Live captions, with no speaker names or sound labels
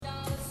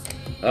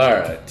All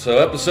right, so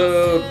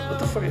episode, what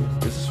the fuck is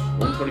this?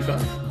 125?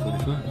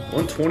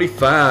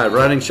 125,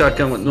 riding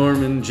shotgun with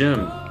Norm and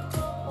Jim.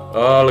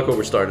 Oh, look what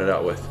we're starting it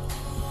out with.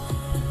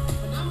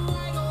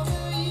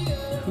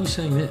 Who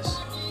sang this?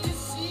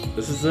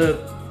 This is it.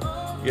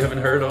 You haven't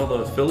heard all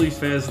the Phillies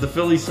fans, the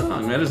Phillies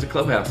song, man. It's a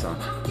clubhouse song.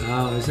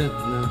 Oh, is it?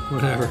 No,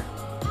 whatever.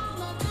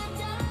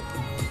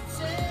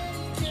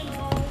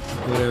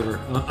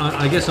 Whatever.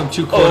 I guess I'm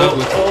too caught up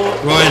with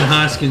Ryan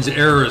Hoskins'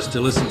 errors to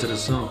listen to the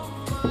song.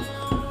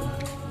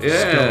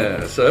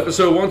 Yeah, so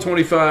episode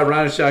 125,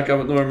 riding shotgun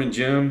with Norm and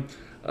Jim.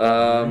 We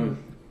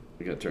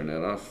gotta turn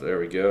that off. There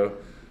we go.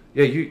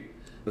 Yeah,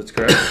 that's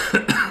correct.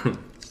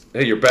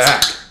 Hey, you're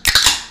back.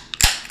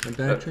 I'm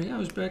back. I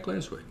was back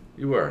last week.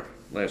 You were.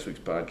 Last week's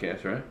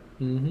podcast, right?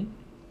 Mm-hmm.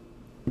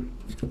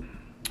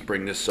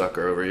 Bring this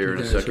sucker over here in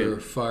a You second. guys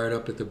were fired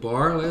up at the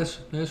bar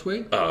last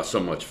week? Oh, so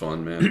much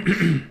fun,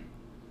 man.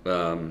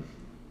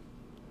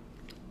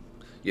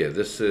 Yeah,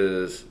 this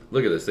is...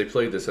 Look at this. They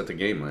played this at the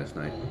game last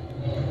night.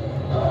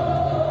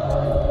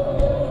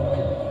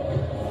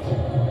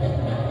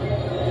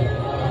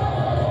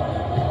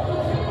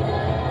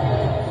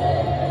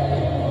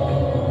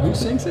 Who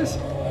sings this?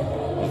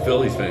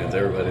 Phillies fans,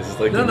 everybody's just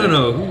like...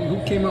 No.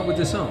 Who came up with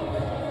this song?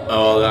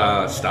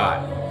 Oh,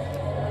 Stott.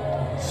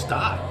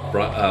 Stott?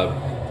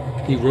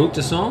 Bro, He wrote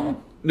the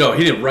song? no,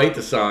 he didn't write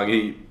the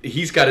song.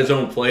 He's got his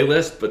own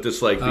playlist, but this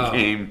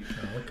became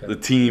the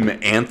team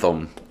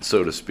anthem,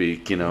 so to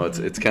speak. You know,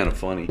 it's kind of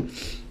funny.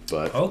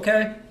 But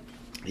Okay.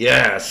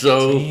 yeah,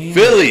 so Team.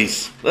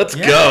 Phillies, let's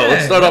go.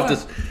 Let's start off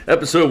this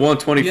episode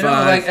 125. You know,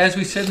 like as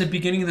we said in the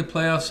beginning of the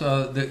playoffs,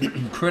 the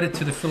credit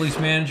to the Phillies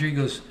manager. He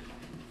goes,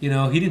 he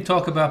didn't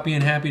talk about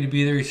being happy to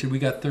be there. He said we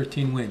got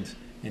 13 wins,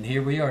 and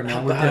here we are.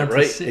 Now we're down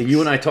to 6. And you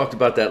and I talked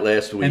about that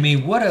last week. I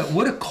mean, what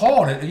a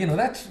call!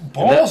 That's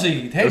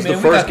ballsy. That was the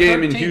first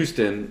game in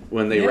Houston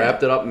when they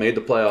wrapped it up and made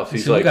the playoffs.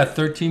 He's so like, we got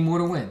 13 more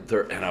to win.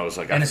 And I was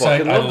like, I And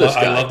fucking love this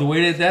guy. I love the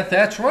way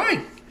that's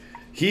right.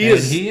 He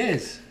is.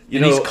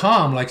 He's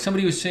calm. Like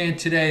somebody was saying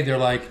today, they're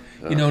like,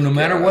 no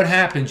matter what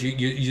happens,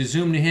 you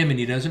zoom to him and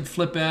he doesn't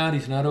flip out.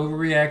 He's not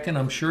overreacting.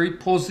 I'm sure he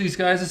pulls these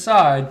guys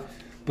aside,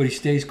 but he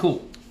stays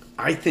cool.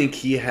 I think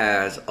he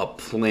has a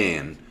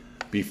plan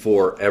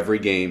before every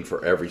game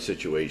for every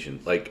situation.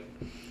 Like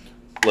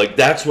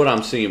that's what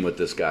I'm seeing with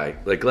this guy.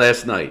 Like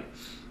last night,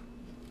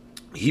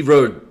 he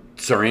rode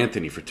Sir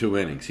Anthony for 2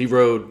 innings. He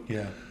rode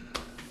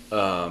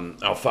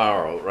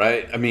Alfaro,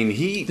 right? I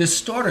mean, the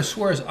starter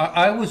Suarez.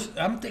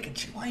 I'm thinking,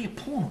 gee, why are you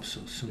pulling him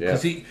so soon?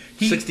 Because he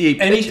 68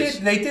 and pitches.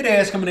 They did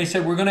ask him, and they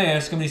said we're going to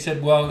ask him. And he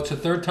said, well, it's the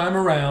third time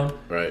around,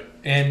 right?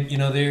 And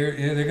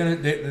they're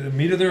going to the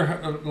meat of their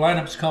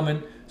lineup's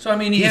coming. So I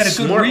mean, he had a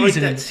good smart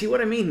reason. Like that. See what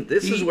I mean?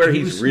 This is where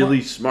he's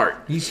really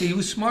smart. He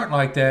was smart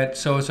like that.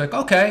 So it's like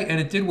okay, and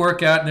it did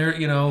work out. And there,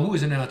 who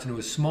was announcing? It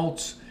was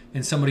Smoltz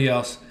and somebody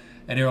else.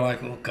 And they were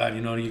like, "Oh God,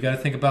 you got to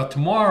think about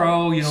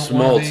tomorrow. You don't."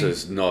 Smoltz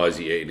is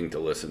nauseating to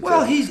listen to.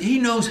 Well, he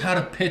knows how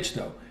to pitch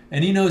though,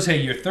 and he knows, hey,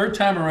 your third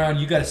time around,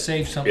 you got to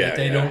save something that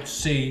they don't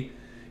see.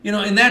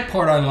 In that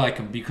part, I like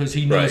him because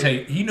he knows,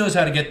 hey, he knows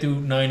how to get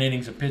through 9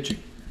 innings of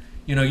pitching.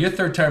 Your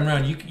third time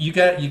around, you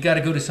got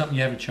to go to something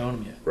you haven't shown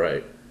him yet.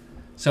 Right.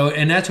 So,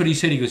 and that's what he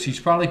said. He goes, he's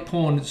probably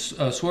pulling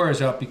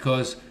Suarez out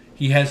because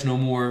he has no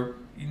more.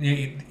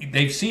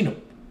 They've seen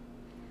him.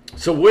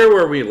 So where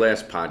were we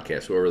last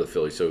podcast? Where were the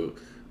Phillies? So.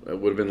 It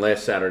would have been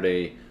last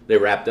Saturday. They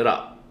wrapped it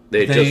up.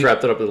 They just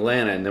wrapped it up in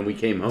Atlanta, and then we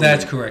came home.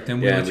 That's correct.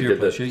 And we went to your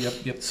place.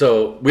 Yep.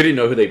 So we didn't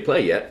know who they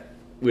play yet.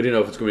 We didn't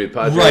know if it's going to be the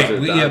Padres right. or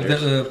the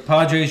Dodgers. The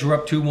Padres were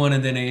up 2-1,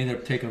 and then they ended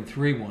up taking them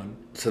 3-1.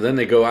 So then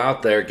they go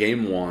out there,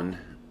 game 1.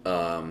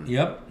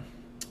 Yep.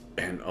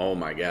 And, oh,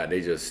 my God,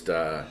 they just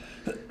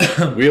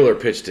Wheeler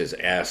pitched his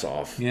ass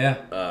off.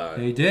 Yeah,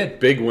 they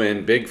did. Big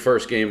win, big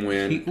first game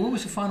win. What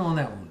was the final on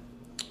that one?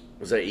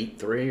 Was that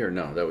 8-3 or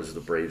no? That was the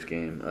Braves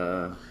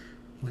game.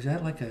 Was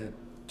that like a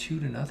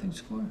 2-0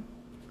 score?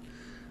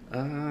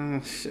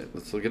 Shit.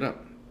 Let's look it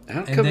up.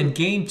 Then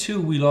game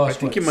 2 we lost.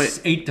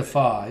 8-5.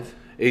 8-5.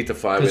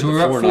 Because we were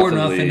up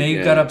 4-0.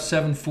 They got up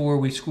 7-4.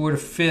 We scored a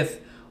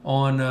 5th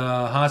on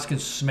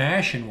Hoskins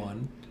smashing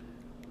one.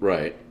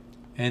 Right.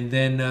 And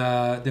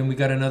then we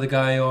got another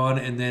guy on,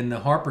 and then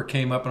Harper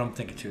came up, and I'm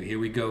thinking, here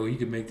we go. He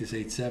could make this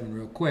 8-7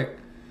 real quick.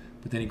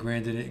 But then he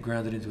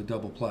grounded into a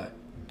double play.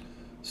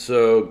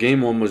 So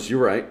game 1 was,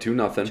 you're right,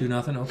 2-0.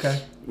 2-0,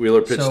 okay.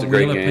 Wheeler pitched a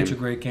great game. Wheeler pitched a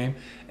great game.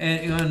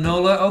 And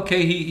Nola,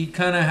 okay, he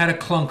kind of had a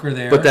clunker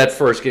there. But that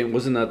first game,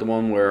 wasn't that the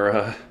one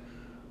where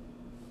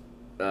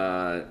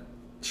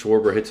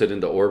Schwarber hits it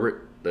into orbit?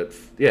 He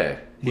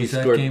was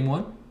scored. That game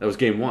 1? That was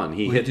game 1.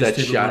 He hit that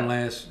shot.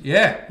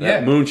 Yeah.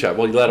 Moonshot.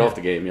 Well, he let off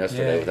the game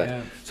yesterday with that.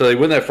 Yeah. So they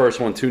win that first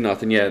one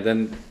 2-0. Yeah,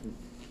 then,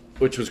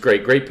 which was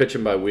great. Great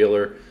pitching by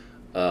Wheeler.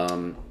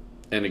 And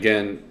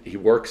again, he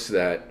works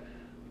that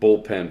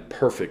bullpen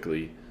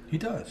perfectly. He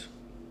does.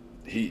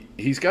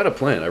 He's got a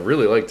plan. I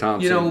really like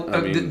Thompson.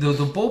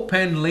 The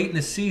bullpen late in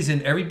the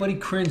season, everybody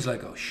cringed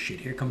like, oh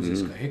shit, here comes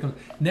this guy. Here comes.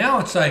 Now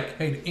it's like,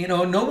 hey,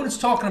 no one's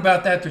talking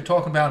about that. They're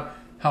talking about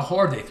how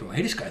hard they throw.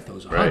 Hey, this guy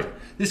throws 100. Right.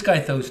 This guy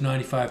throws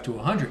 95 to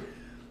 100.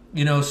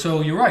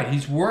 So you're right.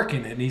 He's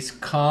working and he's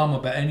calm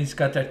and he's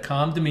got that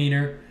calm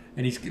demeanor,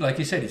 and he's like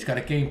you said, he's got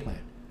a game plan.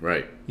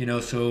 Right.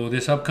 So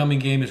this upcoming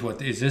game is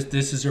what is this?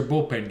 This is their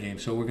bullpen game.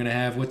 So we're gonna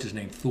have what's his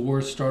name,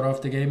 Thor, start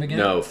off the game again.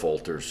 No,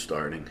 Folter's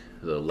starting,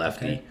 the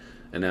lefty, Okay.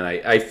 and then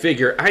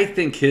I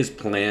think his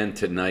plan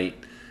tonight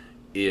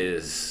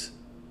is.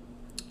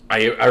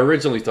 I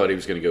originally thought he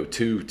was going to go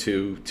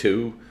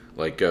 2-2-2,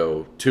 like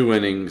go 2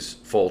 innings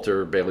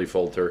Bailey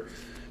Folter,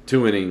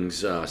 2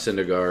 innings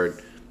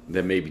Syndergaard,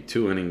 then maybe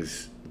 2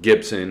 innings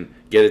Gibson,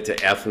 get it to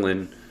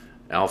Eflin,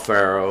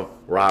 Alfaro,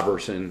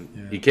 Robertson.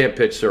 Yeah. He can't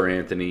pitch Sir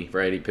Anthony,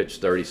 right? He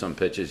pitched 30-some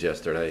pitches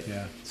yesterday.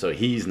 Yeah. So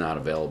he's not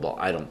available,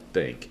 I don't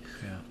think.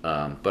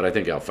 Yeah. But I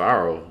think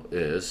Alfaro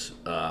is.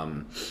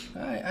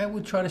 I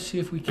would try to see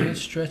if we can't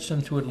stretch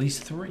them to at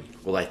least 3.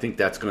 Well, I think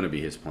that's going to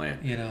be his plan.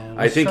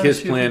 I I think try to his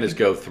see if plan we is can-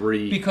 go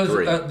 3. Because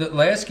 3. the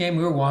last game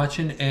we were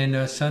watching, and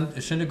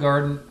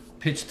Syndergaard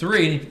pitched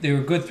 3, and they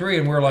were good 3,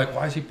 and we were like,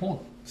 why is he pulling?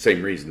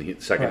 Same reason.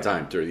 Second Right.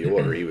 time through the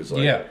order, he was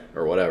like, Yeah.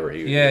 or whatever.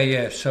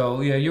 Yeah.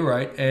 So you're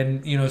right,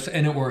 and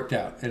and it worked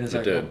out. And it's It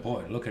like, did. oh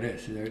boy, look at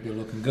this, they're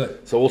looking good.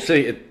 So we'll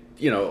see.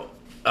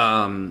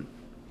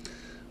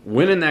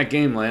 Winning that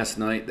game last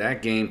night,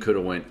 that game could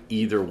have went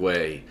either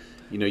way.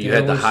 You Yeah,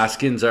 had it the was-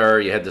 Hoskins error,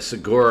 you had the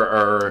Segura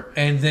error.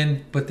 And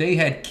then, but they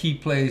had key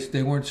plays.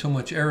 They weren't so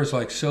much errors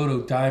like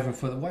Soto diving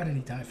for the. Why did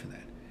he dive for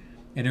that?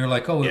 And they're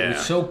like, oh, it Yeah.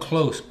 was so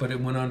close, but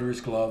it went under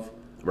his glove.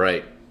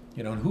 Right.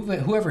 And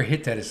whoever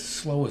hit that is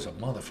slow as a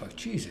motherfucker.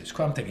 Jesus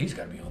Christ, I'm thinking he's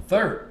got to be on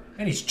third.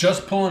 And he's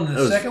just pulling in That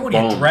the was second. What,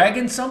 are you boom.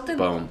 dragging something?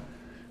 Boom.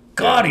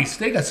 God,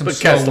 they got some But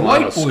slow white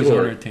Castellano boys scored.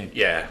 on their team.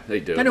 Yeah,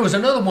 they do. Then there was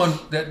another one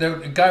that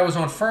the guy was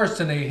on first,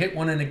 and they hit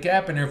one in the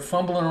gap, and they're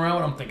fumbling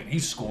around. I'm thinking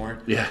he's scoring.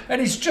 Yeah.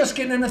 And he's just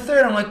getting in the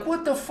third. I'm like,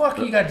 what the fuck?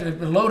 You got to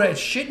load that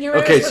shit in your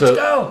Okay, ass? so Let's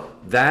go.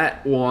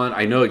 that one,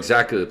 I know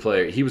exactly the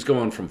player. He was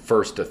going from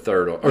first to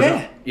third. Or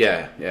Yeah.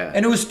 No, yeah.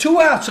 And it was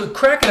 2 outs, so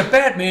cracking a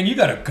bat, man, you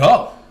got to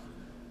go.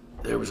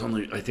 There was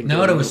only, I think.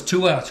 No, there was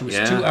 2 outs. It was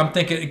Yeah. 2. I'm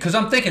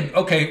thinking,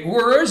 okay,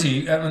 where is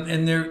he?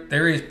 And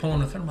there he is pulling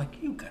the third. I'm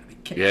like, you got to be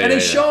kidding. Yeah, and they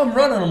yeah, show him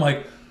running. I'm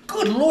like,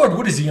 good Lord,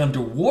 what is he,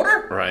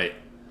 underwater? Right.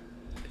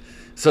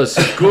 So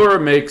Segura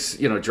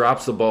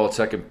drops the ball at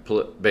second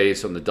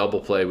base on the double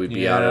play. We'd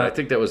be out. Yeah. I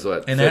think that was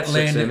what, And fifth, that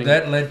sixth inning?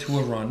 led to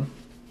a run.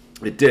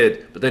 It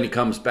did, but then he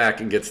comes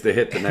back and gets the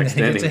hit the next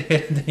And he gets a inning.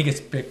 hit, and then he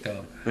gets picked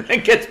up.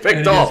 and gets picked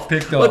And he off.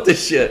 gets picked off. What the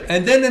shit?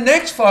 And then the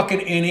next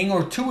fucking inning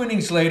or 2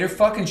 innings later,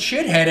 fucking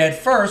shithead at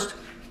first.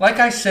 Like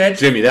I said,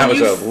 Jimmy, that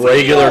when was you a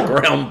regular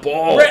field- ground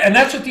ball. And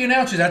that's what the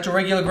announcer. That's a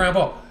regular ground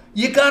ball.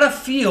 You got a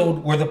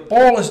field where the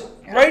ball is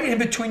right in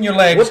between your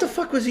legs. What the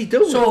fuck was he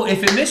doing? So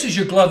if it misses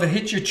your glove, it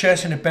hits your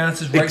chest and it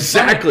bounces right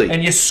Exactly. in front of you,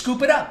 and you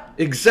scoop it up.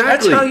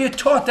 Exactly. That's how you're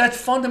taught. That's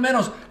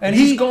fundamentals. And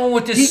He- he's going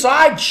with this he-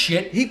 side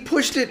shit. He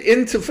pushed it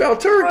into foul Right,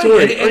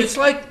 territory. and it's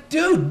like,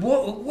 dude,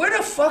 where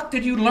the fuck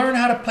did you learn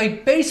how to play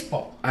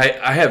baseball?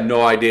 I have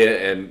no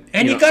idea. And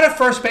You know- got a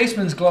first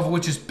baseman's glove,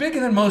 which is bigger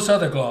than most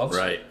other gloves.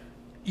 Right.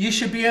 You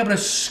should be able to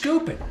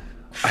scoop it.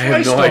 I have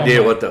Christ no idea almighty.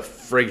 what the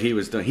frig he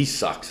was doing. He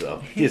sucks,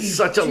 though. He's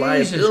such a Jesus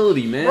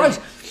liability, man. Christ.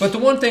 But the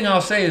one thing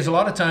I'll say is a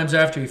lot of times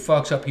after he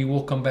fucks up, he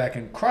will come back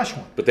and crush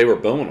one. But they were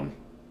booing him.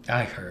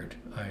 I heard.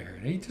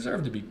 He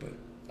deserved to be booed.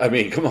 I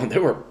mean, come on. They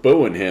were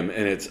booing him,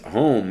 and it's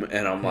home.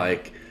 And I'm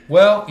like,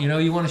 Well,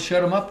 you want to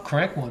shut him up,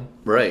 crank one.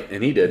 right.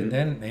 And he didn't.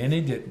 And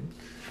he didn't.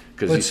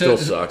 Because but he still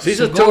so- sucks.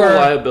 He's a Segura- total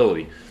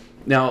liability.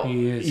 Now,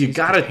 He is. you He's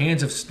got the to.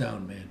 hands of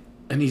stone, man.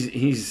 And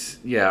he's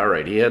yeah, all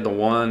right. He had the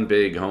one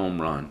big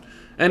home run.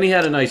 And he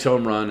had a nice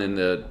home run in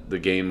the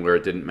game where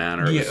it didn't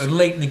matter. It Yeah, was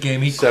late in the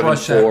game, he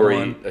crushed that 7-4.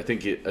 one. I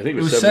think it It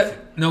was was 7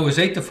 it was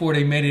 8-4.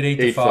 They made it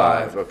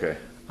 8-5. 8-5. Okay.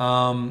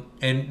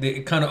 And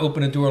they kind of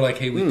opened the door like,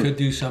 hey, we could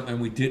do something,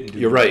 and we didn't do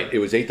You're it. right. It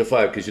was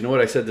 8-5 because you know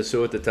what I said to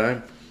Sue at the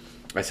time?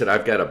 I said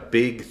I've got a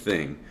big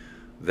thing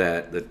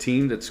that the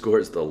team that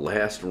scores the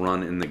last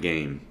run in the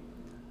game,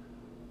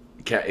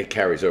 it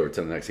carries over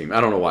to the next team.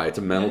 I don't know why. It's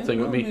a mental Yeah, thing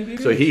with well, maybe me.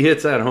 it So is. he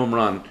hits that home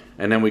run,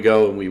 and then we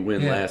go and we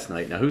win Yeah. last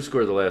night. Now who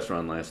scored the last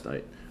run last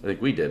night? I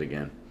think we did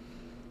again.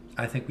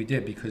 I think we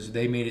did because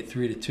they made it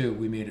 3-2.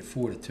 We made it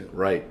 4-2.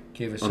 Right.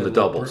 Gave us On a the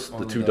little doubles, break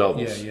the on two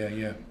doubles.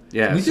 Yeah.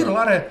 Yeah, We did so- a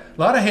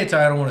lot of hits.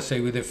 I don't want to say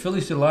with the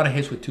Phillies did a lot of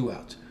hits with 2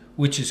 outs,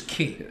 which is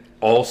key.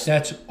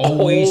 That's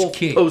always all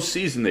key.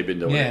 Postseason they've been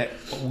doing. Yeah, it.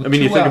 with I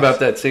mean, you 2 think outs. about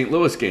that St.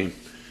 Louis game.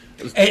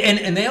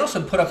 And they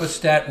also put up a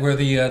stat where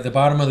the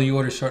bottom of the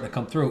order is starting to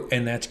come through,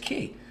 and that's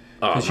key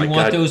because Oh, you my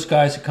want God. those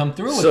guys to come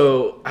through.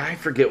 So I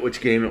forget which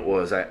game it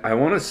was. I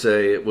want to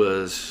say it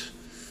was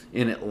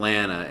in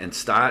Atlanta, and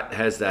Stott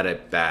has that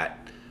at bat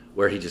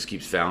where he just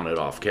keeps fouling it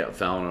off,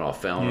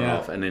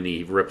 Yeah. and then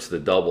he rips the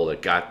double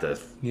that got the.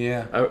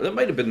 Yeah, That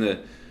might have been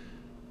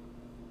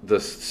the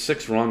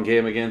 6-run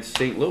game against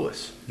St.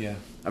 Louis. yeah.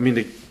 I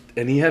mean,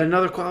 and he had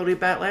another quality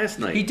bat last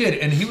night. He did,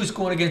 and he was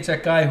going against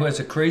that guy who has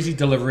a crazy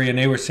delivery, and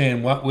they were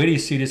saying, where do you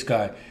see this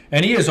guy?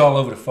 And he is all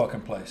over the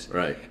fucking place.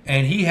 Right.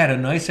 And he had a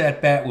nice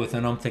at-bat with,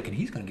 and I'm thinking,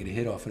 he's going to get a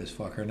hit off of this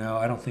fucker. Now,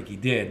 I don't think he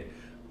did,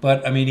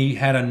 But, I mean, he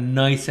had a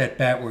nice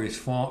at-bat where he's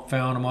found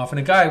him off. And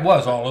the guy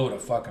was all over the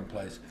fucking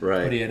place.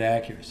 Right. But he had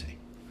accuracy.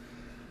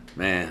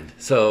 Man.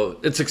 So,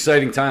 it's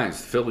exciting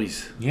times. The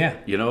Phillies. Yeah.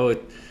 You know,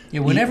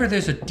 whenever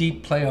there's a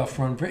deep playoff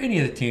run for any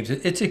of the teams,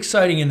 it's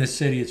exciting in the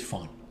city. It's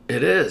fun.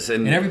 It is.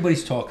 And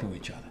everybody's talking to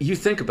each other. You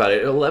think about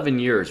it, 11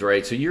 years,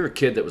 right? So you're a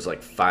kid that was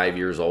like 5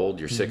 years old.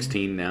 You're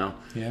 16 now.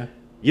 Yeah.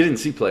 You didn't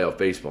see playoff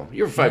baseball.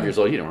 You were 5 years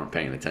old. You weren't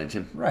paying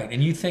attention. Right.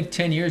 And you think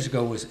 10 years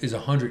ago is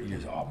 100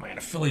 years. Oh, man,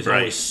 the Phillies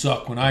always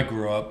suck when I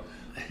grew up.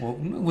 Well,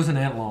 it wasn't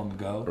that long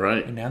ago.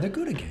 Right. And now they're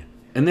good again.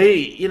 And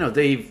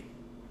they've,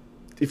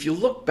 if you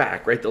look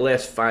back, right, the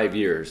last 5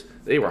 years,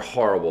 they were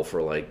horrible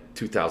for like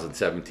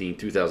 2017,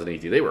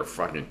 2018. They were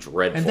fucking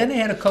dreadful. And then they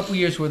had a couple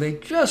years where they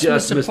just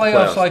missed the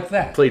playoffs like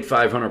that. Played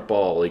 500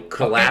 ball. They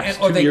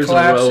collapsed or 2 they years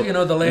collapsed, in a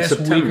row. the last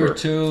week or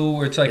two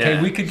where it's like,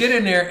 hey, we could get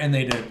in there, and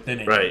they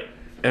didn't. Right.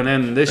 And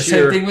then this Same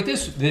year... thing with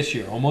this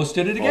year. Almost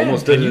did it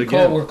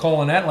again. We're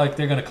calling that like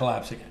they're going to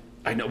collapse again.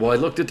 I know. Well, I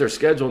looked at their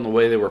schedule and the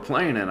way they were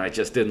playing, and I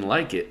just didn't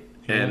like it.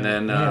 Yeah, and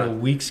then... they had a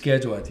weak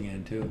schedule at the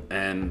end, too.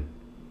 And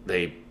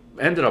they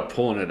ended up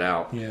pulling it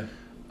out. Yeah.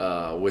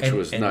 Which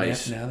was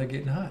nice. Now they're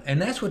getting hot,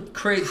 and that's what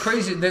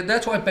crazy.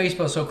 That's why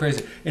baseball's so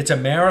crazy. It's a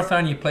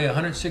marathon. You play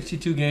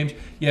 162 games.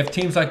 You have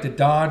teams like the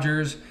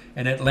Dodgers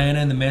and Atlanta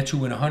and the Mets who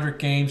win 100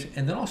 games,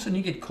 and then all of a sudden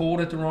you get cold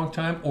at the wrong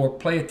time, or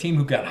play a team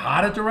who got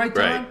hot at the right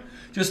time. Right.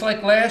 Just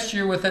like last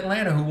year with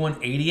Atlanta, who won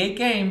 88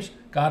 games,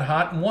 got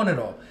hot and won it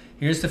all.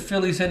 Here's the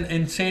Phillies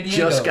in San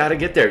Diego. Just got to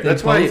get there.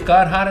 That's why they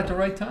got hot at the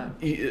right time.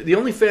 The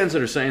only fans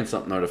that are saying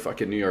something are the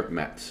fucking New York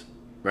Mets.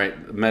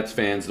 Right, the Mets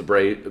fans, the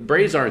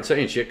Braves aren't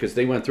saying shit because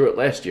they went through it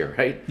last year,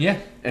 right? Yeah.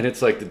 And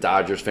it's like the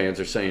Dodgers fans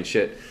are saying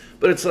shit,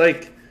 but it's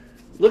like,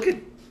 look at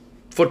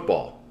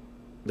football.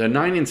 The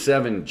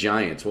 9-7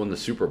 Giants won the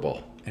Super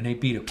Bowl, and they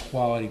beat a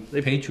quality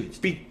Patriots.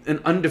 Beat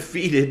an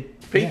undefeated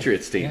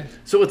Patriots team. Yeah.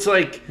 So it's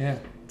like,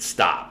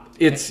 stop.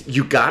 It's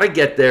you got to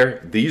get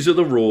there. These are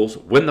the rules.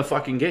 Win the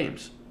fucking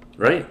games,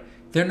 right?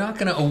 They're not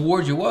going to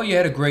award you. Well, you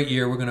had a great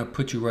year. We're going to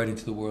put you right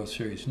into the World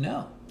Series.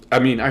 No. I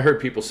mean, I heard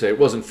people say it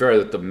wasn't fair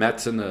that the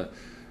Mets and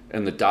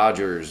the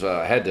Dodgers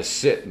had to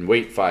sit and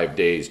wait 5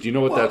 days. Do you know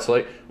what that's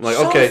like? I'm like,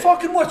 okay.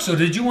 Fucking what? So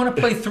did you want to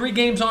play 3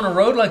 games on a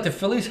road like the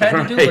Phillies had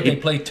to do? But they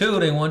played 2.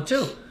 They won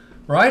 2.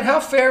 Right?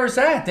 How fair is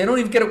that? They don't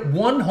even get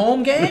one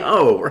home game?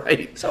 No,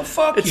 right. So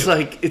fuck it's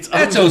you. It's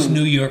that's those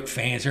New York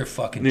fans. They're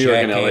fucking New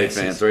York jackasses.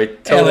 and LA fans,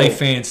 right? LA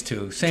fans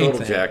too. Same total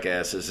thing.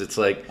 Jackasses. It's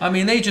like, I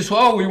mean, they just,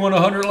 we won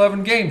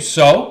 111 games.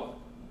 So?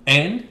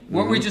 And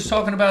weren't we just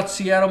talking about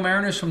Seattle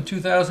Mariners from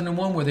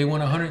 2001 where they won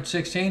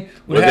 116?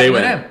 What happened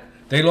to them?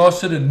 They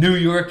lost to the New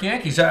York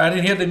Yankees. I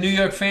didn't hear the New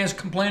York fans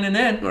complaining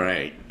then.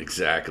 Right,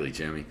 exactly,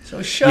 Jimmy.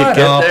 So shut up.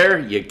 You get there,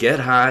 you get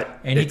hot.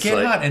 And you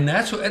get hot. And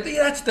that's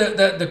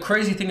the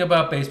crazy thing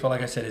about baseball.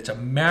 Like I said, it's a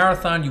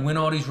marathon. You win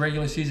all these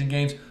regular season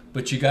games,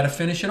 but you got to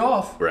finish it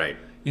off. Right.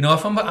 You know,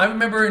 I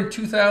remember in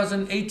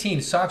 2018,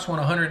 the Sox won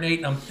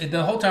 108, and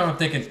the whole time I'm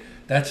thinking,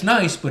 that's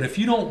nice, but if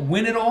you don't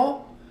win it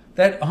all,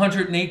 that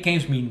 108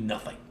 games mean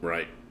nothing.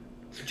 Right.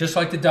 Just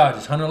like the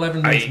Dodgers,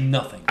 111 means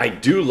nothing. I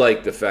do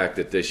like the fact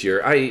that this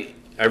year, I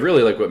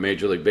really like what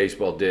Major League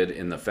Baseball did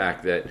in the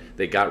fact that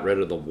they got rid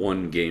of the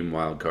 1-game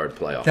wild card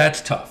playoff.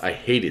 That's tough. I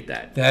hated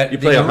that. You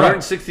play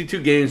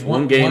 162 games,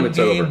 one game, it's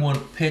over. One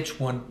pitch,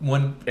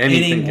 one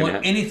inning,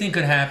 anything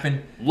could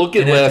happen. Look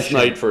at last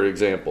night, for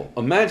example.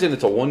 Imagine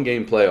it's a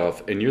 1-game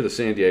playoff, and you're the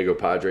San Diego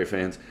Padre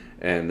fans,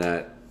 and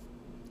that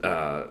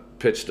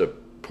pitch to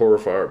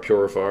Purifier,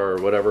 or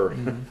whatever.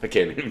 Mm-hmm. I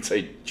can't even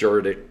say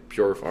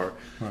Purifier.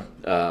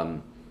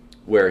 Right.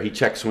 Where he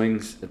check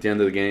swings at the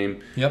end of the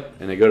game. Yep.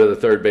 And they go to the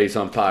third base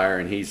umpire,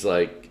 and he's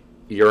like,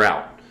 "You're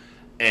out."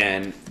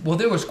 And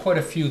there was quite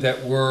a few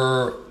that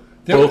were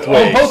both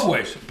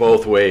ways.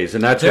 Both ways,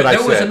 and that's what I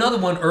said. There was another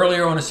one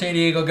earlier on a San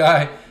Diego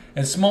guy,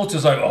 and Smoltz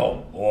is like,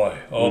 "Oh boy,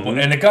 boy,"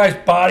 and the guy's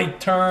body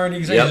turned.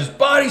 He's like, "His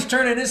body's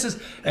turning."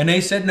 And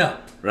they said no.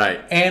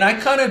 Right. And I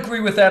kind of agree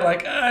with that.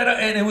 Like,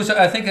 and it was,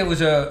 I think it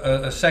was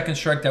a second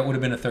strike that would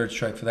have been a third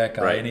strike for that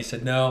guy. Right. And he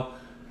said no.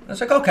 I was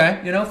like,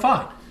 okay,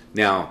 fine.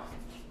 Now,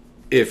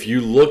 if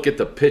you look at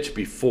the pitch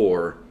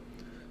before,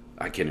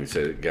 I can't even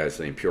say the guy's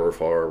name,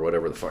 Purifier or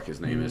whatever the fuck his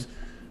name is,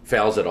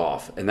 fouls it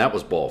off, and that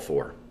was ball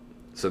 4.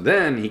 So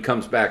then he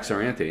comes back,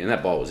 Seranthony, and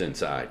that ball was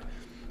inside.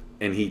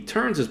 And he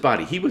turns his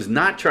body. He was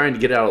not trying to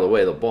get out of the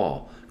way of the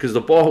ball because the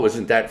ball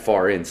wasn't that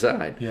far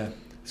inside. Yeah.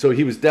 So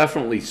he was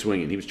definitely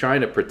swinging. He was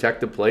trying to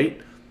protect the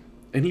plate,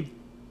 and he,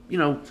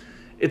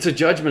 it's a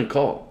judgment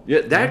call.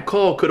 Yeah, that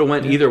call could have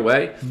went either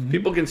way. Mm-hmm.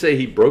 People can say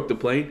he broke the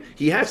plate.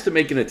 He has to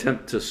make an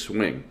attempt to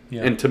swing.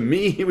 Yeah. And to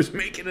me, he was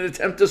making an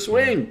attempt to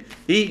swing.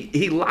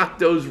 He locked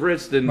those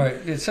wrists.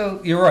 Right.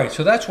 So you're right.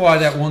 So that's why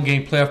that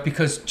 1-game playoff,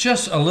 because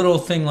just a little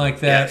thing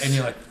like that, and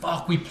you're like,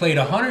 fuck, we played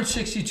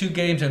 162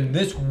 games, and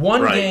this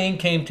one game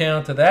came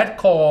down to that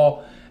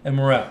call, and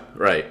we're out.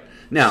 Right.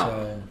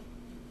 Now,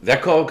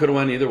 that call could have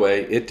went either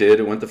way. It did.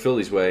 It went the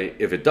Phillies' way.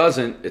 If it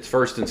doesn't, it's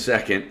first and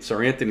second.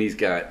 Seranthony's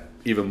got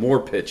even more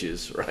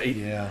pitches, right?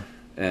 Yeah.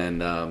 And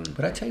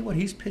but I tell you what,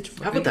 he's pitched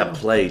for. How about that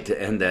play to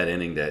end that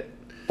inning that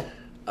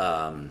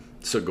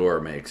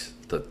Segura makes.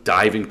 The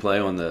diving play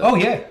on the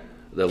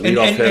the and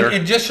leadoff hitter.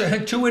 And just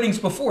 2 innings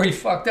before, he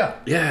fucked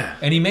up. Yeah.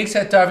 And he makes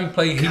that diving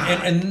play.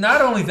 And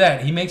not only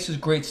that, he makes his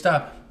great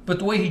stop, but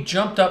the way he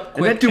jumped up quick.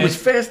 And that dude was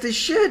fast as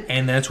shit.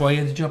 And that's why he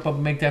had to jump up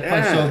and make that play.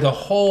 Yeah. So the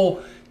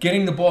whole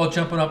getting the ball,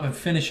 jumping up, and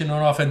finishing it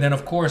off. And then,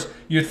 of course,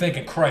 you're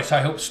thinking, Christ,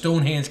 I hope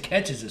Stonehands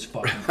catches this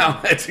fucking thing.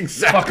 That's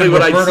exactly fucking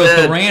what Roberto I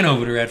said. Duran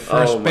over there at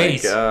first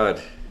base. Oh, my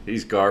God.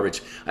 He's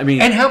garbage. I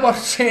mean, and how about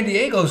San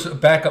Diego's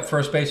backup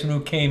first baseman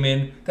who came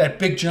in, that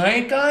big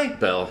giant guy?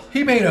 Bell.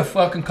 He made a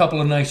fucking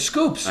couple of nice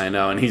scoops. I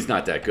know, and he's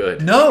not that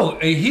good. No,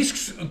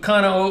 he's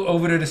kind of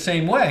over there the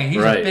same way. He's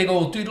Right. a big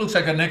old dude, looks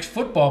like a next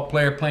football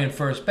player playing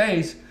first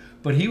base,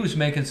 but he was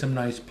making some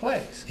nice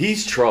plays.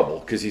 He's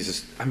trouble because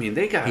he's I mean,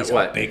 they got He's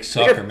what? a big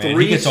sucker, they got man. He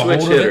three gets a switch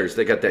hold of it. hitters.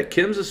 They got that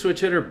Kim's a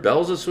switch hitter,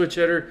 Bell's a switch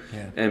hitter,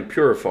 and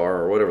Purifar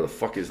or whatever the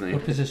fuck his name.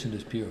 What position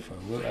does Purify?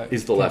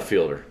 He's the left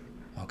fielder.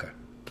 Okay.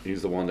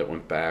 He's the one that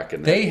went back,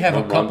 and They have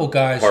a couple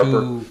guys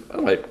Harper. who.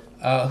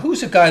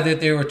 Who's the guy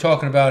that they were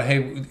talking about? Hey,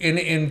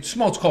 and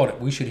Smoltz called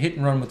it. We should hit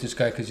and run with this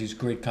guy because he's a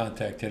great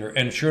contact hitter.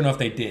 And sure enough,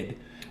 they did.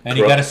 And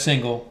he got a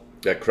single.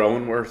 That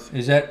Cronenworth.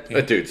 Is that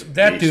dude's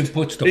that dude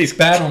puts the He's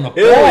bat on the ball,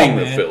 killing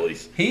the man.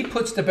 Phillies. He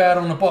puts the bat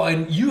on the ball,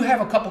 and you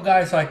have a couple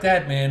guys like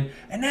that, man.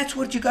 And that's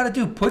what you got to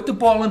do: put the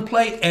ball in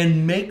play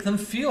and make them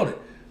field it.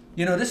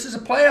 You know, this is a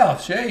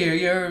playoffs. Yeah,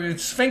 your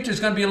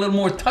sphincter's going to be a little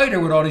more tighter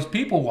with all these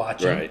people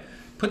watching. Right.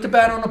 Put the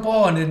bat on the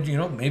ball, and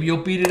then maybe you'll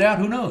beat it out.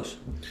 Who knows?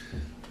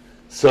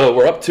 So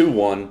we're up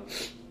 2-1.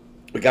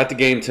 We got the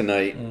game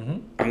tonight. Mm-hmm.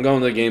 I'm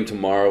going to the game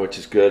tomorrow, which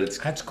is good.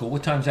 That's cool.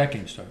 What time's that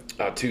game start?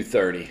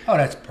 2:30. Oh,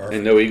 that's perfect.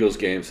 And no Eagles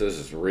game, so this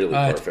is really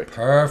perfect.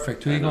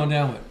 Perfect. Who are you going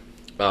down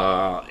with?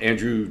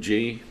 Andrew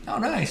G. Oh,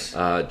 nice.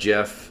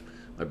 Jeff,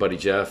 my buddy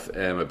Jeff,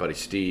 and my buddy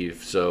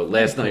Steve. So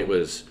last night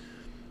was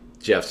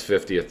Jeff's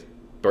 50th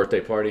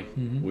birthday party.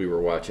 Mm-hmm. We were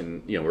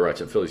watching, we were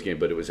watching the Phillies game,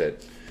 but it was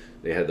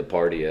they had the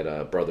party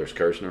at Brothers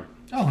Kirshner.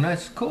 Oh,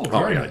 nice. Cool.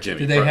 Very nice. Jimmy.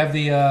 Did they have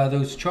the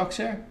those trucks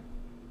there?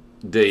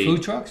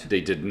 Food trucks?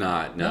 They did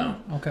not. No.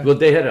 Oh, okay. Well,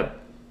 they had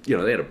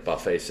a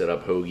buffet set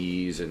up,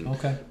 hoagies and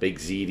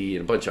baked ziti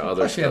and a bunch of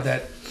other stuff. You had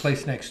that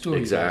place next door.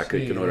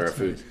 Exactly. You can order our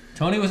food. Nice.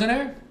 Tony was in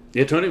there?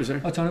 Yeah, Tony was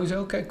there. Oh, Tony was there?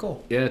 Okay,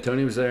 cool. Yeah,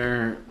 Tony was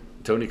there.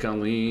 Tony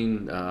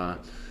Colleen,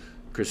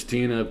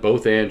 Christina,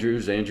 both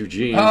Andrews, Andrew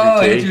G.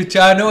 Andrew T.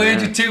 I know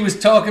Andrew T. was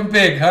talking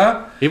big,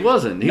 huh? He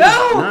wasn't. He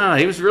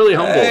was really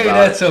humble about it.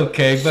 That's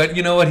okay. But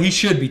you know what? He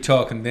should be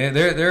talking.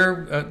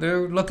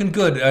 They're looking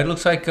good. It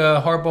looks like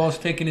Harbaugh's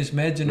taking his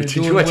meds and they're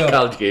doing well. Did you watch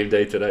College Game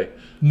Day today?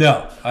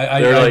 No.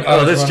 They're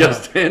like, this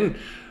just in.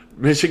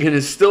 Michigan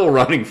is still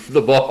running for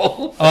the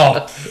ball.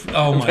 Oh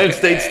my! Penn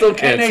State still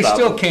can't and they stop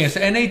still them. can't.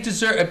 And they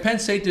deserve. Penn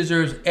State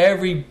deserves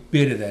every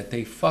bit of that.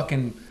 They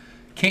fucking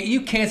can't.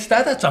 You can't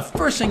stop. That's the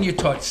first thing you're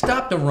taught.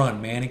 Stop the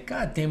run, man. And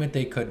God damn it,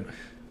 they couldn't.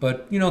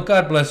 But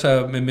God bless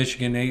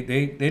Michigan.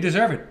 They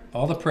deserve it.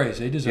 All the praise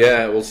they deserve.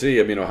 Yeah, we'll see.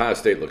 I mean, Ohio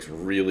State looks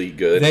really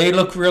good. They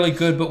look really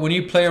good, but when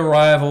you play a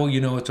rival,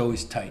 it's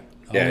always tight.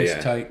 Always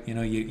tight.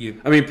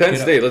 You. I mean, Penn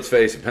State. Let's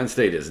face it. Penn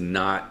State is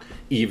not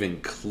even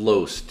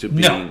close to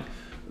being.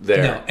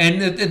 There. No,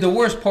 and the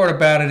worst part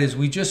about it is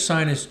we just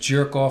signed this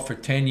jerk off for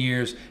 10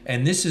 years,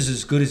 and this is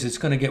as good as it's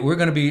going to get. We're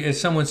going to be, as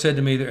someone said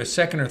to me, they're a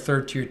second or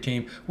third tier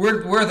team.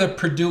 We're the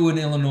Purdue and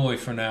Illinois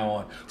from now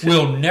on.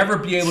 We'll never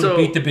be able to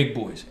beat the big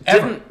boys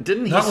ever.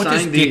 Didn't he Not sign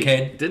with this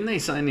dickhead. Didn't they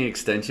sign the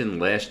extension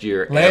last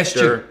year?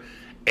 Year.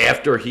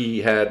 After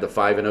he had the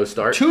 5-0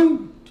 start.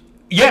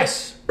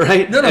 Yes.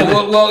 Right. No.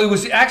 Well, it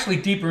was actually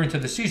deeper into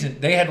the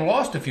season. They had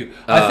lost a few.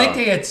 I think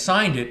they had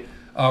signed it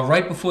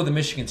right before the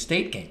Michigan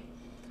State game.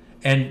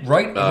 And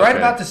right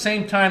about the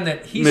same time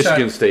that he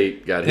Michigan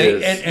State got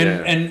his.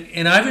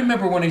 And I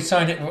remember when he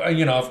signed it,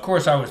 of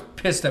course I was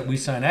pissed that we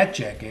signed that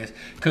jackass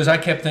because I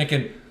kept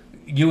thinking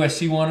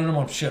USC wanted him.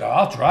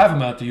 I'll drive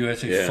him out to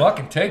USC. Yeah.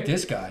 Fucking take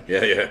this guy.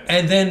 Yeah.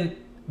 And then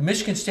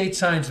Michigan State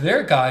signs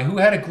their guy who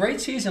had a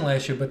great season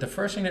last year, but the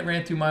first thing that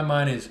ran through my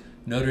mind is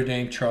Notre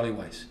Dame, Charlie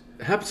Weiss.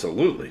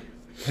 Absolutely.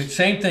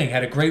 Same thing.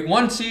 Had a great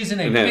one season,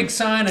 big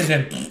sign, and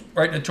then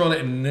right in the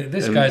toilet. And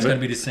this guy's going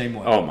to be the same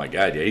way. Oh my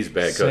God, yeah, he's a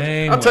bad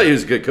coach. I'll tell you,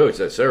 he's a good coach.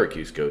 That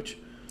Syracuse coach.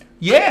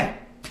 Yeah.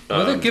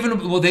 Well, they're giving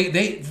him.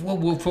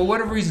 Well, for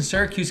whatever reason,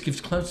 Syracuse gives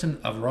Clemson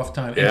a rough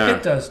time, and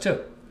Pitt does too.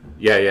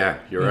 Yeah,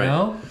 you're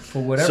right.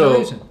 For whatever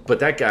reason. But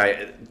that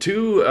guy,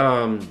 two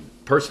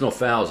personal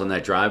fouls on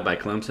that drive by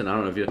Clemson. I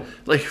don't know if you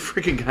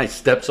freaking guy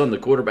steps on the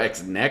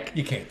quarterback's neck.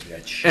 You can't do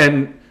that shit.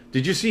 And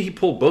did you see he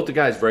pulled both the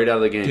guys right out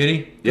of the game? Did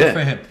he? Yeah. Good for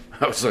him.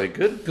 I was like,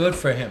 good. Good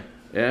for him.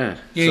 Yeah.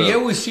 Yeah, you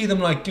always see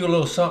them do a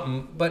little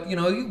something, but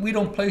we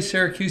don't play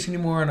Syracuse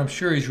anymore, and I'm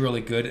sure he's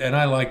really good, and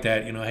I like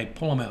that. Hey,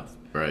 pull him out.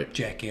 Right.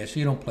 Jackass,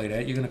 you don't play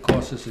that. You're going to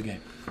cost us the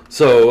game.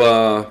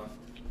 So,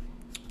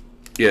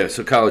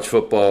 so college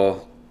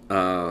football,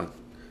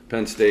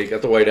 Penn State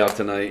got the whiteout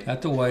tonight.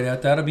 At the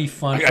whiteout, that'll be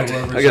fun for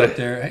whoever's up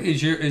there.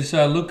 Is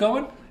Luke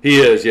going? He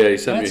is. Yeah, he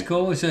sent me. That's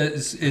cool.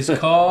 Is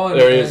call?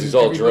 There he is. He's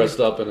all dressed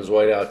up in his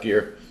whiteout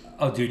gear.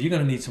 Oh, dude, you're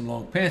going to need some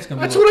long pants.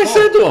 That's what I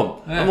said to him.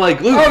 I'm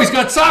like, Luke. Oh, he's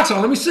got socks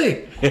on. Let me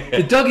see.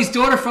 Did Dougie's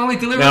daughter finally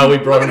deliver No, we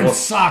brought him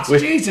socks.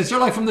 Jesus, they're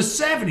like from the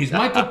 70s.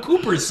 Michael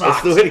Cooper's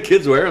socks. That's the way the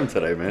kids wear them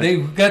today, man.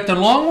 They got the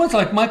long ones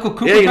like Michael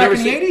Cooper back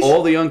in the 80s?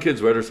 All the young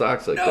kids wear their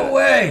socks like that. No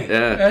way.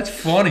 Yeah. That's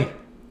funny.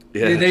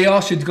 Yeah. They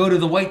all should go to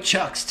the white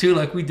chucks, too,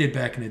 like we did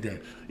back in the day.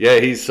 Yeah,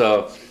 he's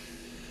heading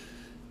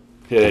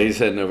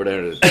over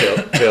there to the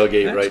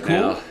tailgate right cool.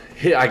 now.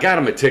 I got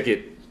him a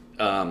ticket.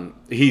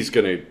 He's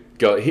going to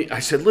go. I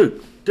said,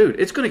 Luke, dude,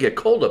 it's going to get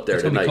cold up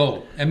there tonight. It's going to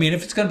be cold. I mean,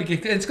 if it's going to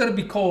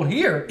be cold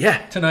here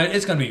tonight,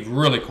 it's going to be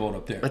really cold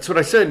up there. That's what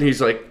I said. And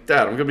he's like,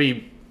 Dad, I'm going to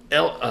be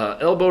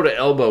elbow to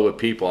elbow with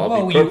people.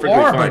 I'll be perfectly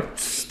fine. But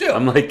still.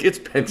 I'm like, it's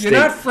Penn State. You're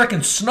not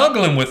freaking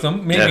snuggling with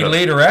them, maybe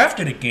later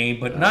after the game,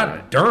 but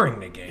not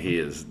during the game. He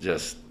is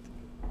just...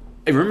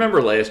 Hey,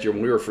 remember last year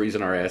when we were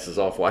freezing our asses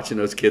off watching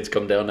those kids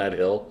come down that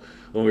hill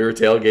when we were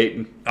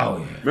tailgating? Oh,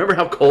 yeah. Remember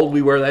how cold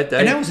we were that day?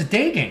 And that was a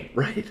day game.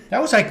 Right.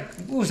 That was like,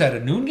 what was that,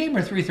 a noon game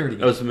or 3:30 game?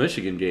 That was the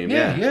Michigan game,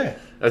 yeah.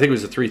 I think it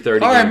was a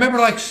 3:30 game. I remember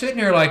like sitting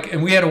there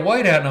and we had a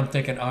whiteout and I'm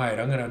thinking, all right,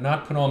 I'm going to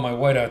not put on my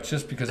whiteout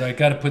just because I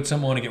got to put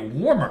something on to get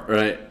warmer.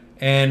 Right.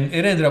 And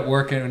it ended up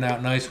working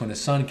out nice when the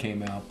sun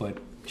came out, but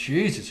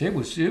Jesus, it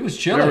was chilly.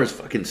 It was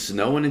fucking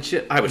snowing and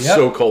shit. I was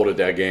so cold at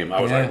that game.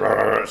 I was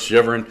like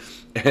shivering.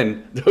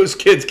 And those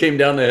kids came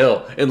down the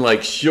hill in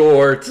like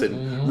shorts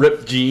and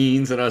ripped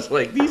jeans, and I was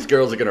like, these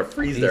girls are gonna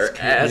freeze their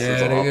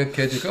asses off. Yeah,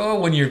 kids.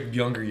 When you're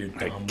younger, you're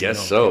dumb. I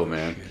guess so,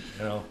 man.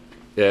 You know.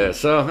 Yeah,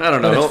 so I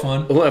don't know. But it's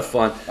fun. We'll have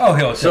fun. Oh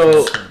hell,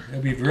 so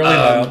it'll be really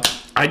loud.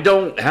 I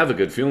don't have a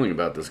good feeling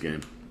about this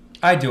game.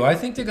 I do. I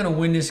think they're going to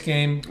win this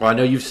game. Well, I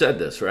know you've said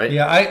this, right?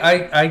 Yeah,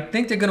 I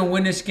think they're going to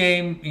win this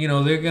game. You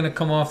know, they're going to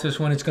come off this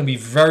one. It's going to be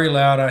very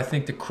loud. I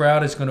think the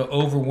crowd is going to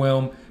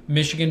overwhelm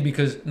Minnesota,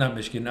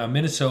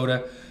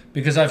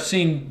 because I've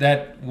seen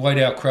that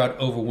whiteout crowd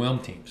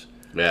overwhelm teams.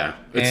 Yeah,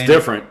 it's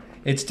different.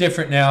 It's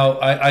different now.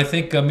 I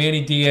think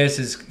Manny Diaz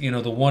is,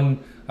 the one.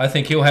 I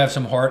think he'll have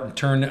some heart and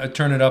turn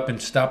it up and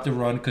stop the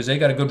run, because they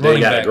got a good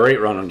running back. They got a great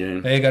running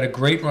game. They got a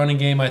great running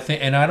game, I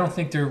think, and I don't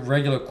think their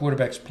regular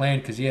quarterback's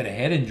playing because he had a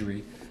head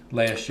injury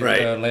last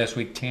year, last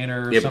week,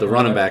 Tanner. Or yeah, but the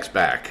running like back's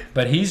back.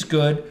 But he's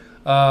good.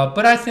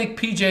 But I think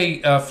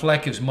PJ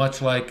Fleck is much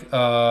like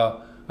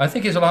I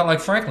think he's a lot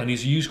like Franklin.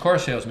 He's a used car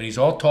salesman. He's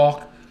all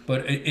talk,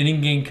 but an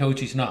in-game coach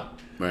he's not.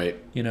 Right.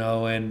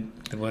 And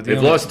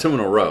they've lost 2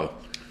 in a row.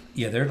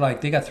 Yeah,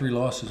 they got 3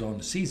 losses on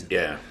the season.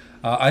 Yeah.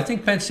 I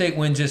think Penn State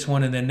wins this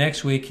one, and then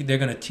next week they're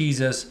going to tease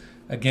us.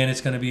 Again,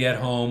 it's going to be at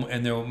home,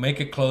 and they'll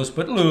make it close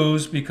but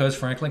lose because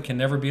Franklin can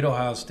never beat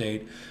Ohio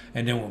State.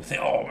 And then we'll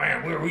think, oh,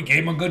 man, we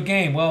gave them a good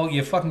game. Well,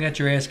 you fucking got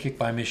your ass kicked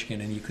by Michigan,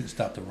 and you couldn't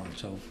stop the run.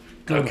 So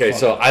I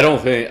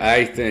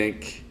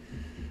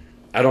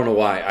don't know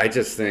why. I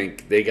just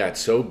think they got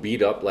so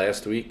beat up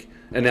last week.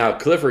 And now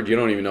Clifford, you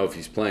don't even know if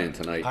he's playing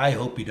tonight. I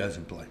hope he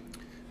doesn't play.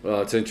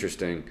 Well, it's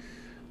interesting.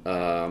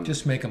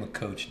 Just make him a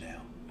coach now.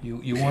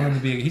 You want him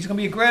to be? He's going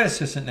to be a grad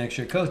assistant next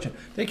year coaching.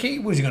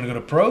 Was he going to go to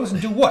pros and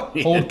do what?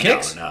 Hold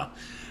kicks? No.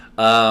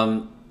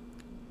 I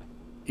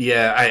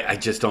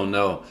just don't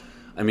know.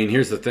 I mean,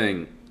 here's the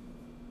thing.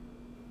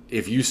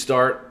 If you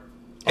start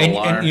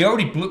and you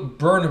already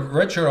burned a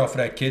red shirt off of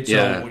that kid,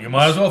 so you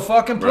might as well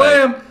fucking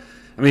play him.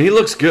 I mean, he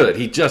looks good.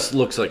 He just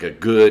looks like a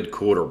good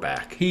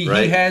quarterback. He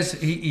has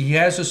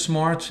the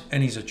smarts,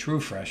 and he's a true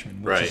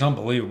freshman, which is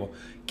unbelievable.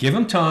 Give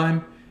him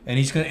time. And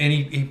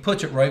he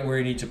puts it right where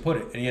he needs to put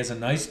it. And he has a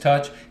nice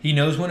touch. He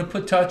knows when to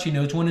put touch. He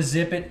knows when to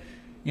zip it.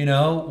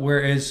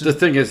 Whereas the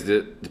thing is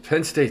that the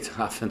Penn State's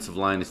offensive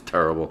line is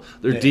terrible.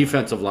 Their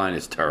defensive line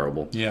is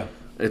terrible. Yeah.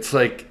 It's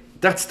like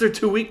that's their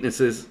 2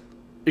 weaknesses.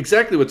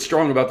 Exactly what's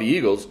strong about the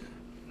Eagles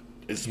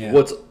is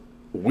what's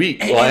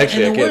weak. Well,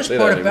 actually, I can't say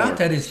that anymore. The worst part about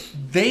that is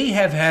they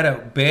have had a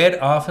bad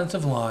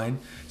offensive line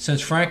since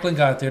Franklin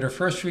got there. The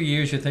first few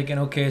years, you're thinking,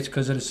 okay, it's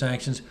because of the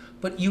sanctions.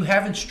 But you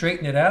haven't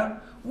straightened it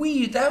out.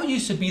 That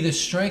used to be the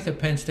strength of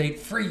Penn State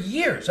for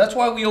years. That's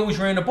why we always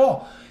ran the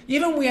ball.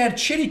 Even when we had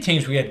shitty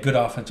teams, we had good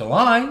offensive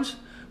lines.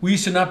 We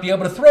used to not be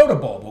able to throw the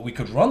ball, but we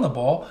could run the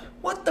ball.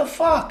 What the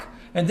fuck?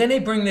 And then they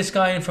bring this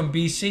guy in from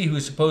BC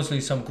who's supposedly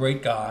some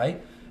great guy.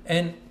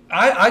 And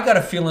I got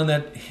a feeling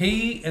that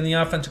he and the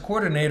offensive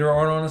coordinator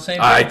aren't on the same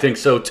page. I think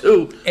so,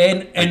 too.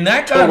 And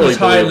that guy was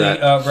highly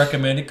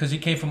recommended because he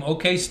came from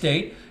OK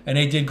State. And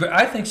they did great.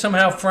 I think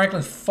somehow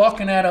Franklin's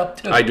fucking that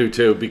up too. I do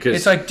too, because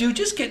it's like, dude,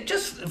 just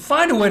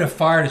find a way to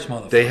fire this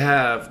motherfucker. They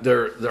have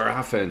their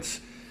offense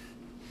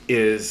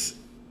is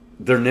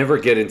they're never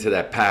get into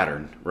that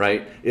pattern,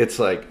 right? It's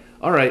like,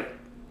 all right,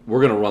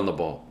 we're gonna run the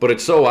ball, but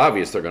it's so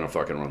obvious they're gonna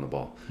fucking run the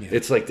ball. Yeah.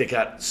 It's like they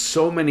got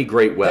so many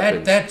great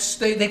weapons.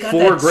 They got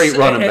 4 great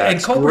running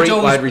backs, and great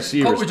wide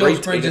receivers. Cobra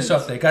Jones brings this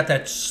up. They got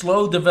that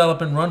slow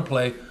developing run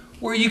play.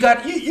 Where you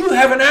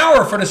have an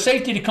hour for the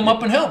safety to come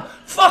up and help.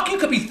 Fuck, you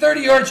could be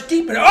 30 yards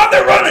deep and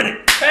they're running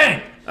it.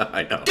 Bang.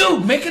 I know.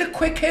 Dude, make it a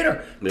quick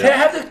hitter. Yeah.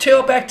 Have the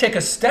tailback take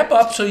a step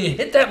up so you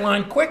hit that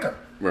line quicker.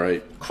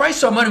 Right.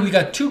 Christ almighty, we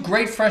got 2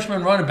 great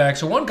freshman running backs.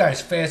 So one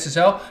guy's fast as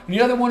hell and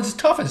the other one's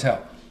tough as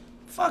hell.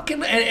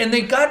 Fucking, and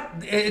they got.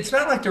 It's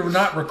not like they're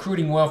not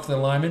recruiting well for the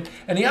linemen,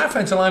 and the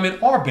offensive linemen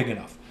are big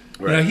enough.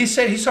 Right. You know, he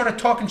started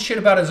talking shit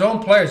about his own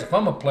players. If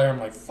I'm a player, I'm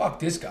like, fuck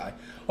this guy.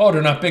 Oh,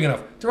 they're not big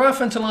enough. Their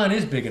offensive line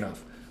is big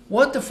enough.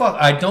 What the fuck?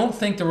 I don't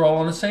think they're all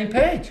on the same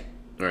page.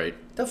 Right.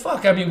 The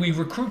fuck? I mean, we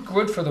recruit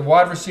good for the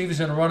wide receivers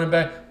and the running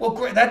back. Well,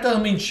 great. That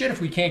doesn't mean shit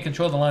if we can't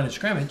control the line of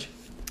scrimmage.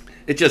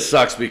 It just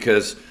sucks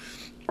because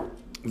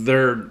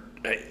they're,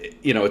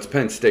 it's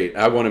Penn State.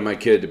 I wanted my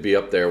kid to be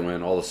up there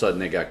when all of a sudden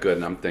they got good,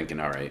 and I'm thinking,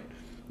 all right,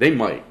 they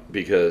might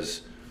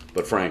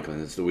but Franklin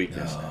is the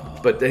weakness. No.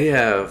 But they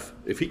have,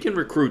 if he can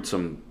recruit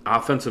some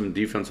offensive and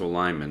defensive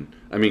linemen,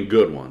 I mean,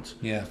 good ones.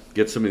 Yeah.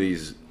 Get some of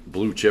these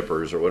blue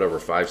chippers or whatever,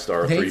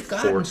 5-star, 3-4. They've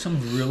gotten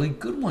some really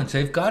good ones.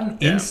 They've gotten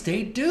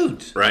in-state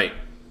dudes. Right.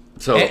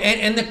 So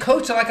and the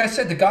coach, like I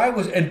said, the guy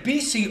was, and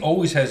BC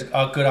always has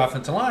good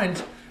offensive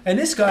lines, and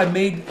this guy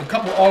made a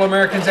couple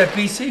All-Americans at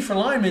BC for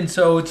linemen,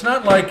 so it's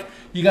not like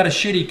you got a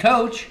shitty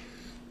coach.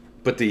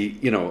 But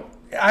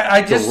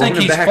I just think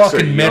he's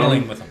fucking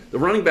meddling with them. The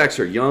running backs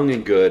are young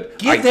and good.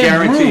 I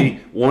guarantee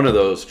one of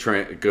those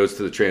goes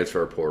to the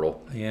transfer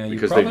portal. Yeah,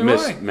 because they've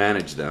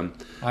mismanaged them.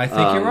 I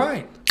think you're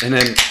right. And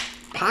then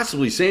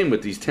possibly same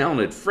with these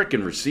talented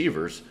freaking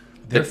receivers.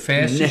 They're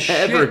fast as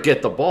shit. Never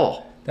get the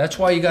ball. That's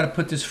why you got to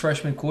put this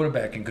freshman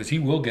quarterback in because he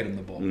will get him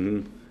the ball.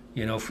 Mm-hmm.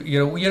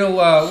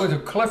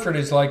 Clifford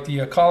is like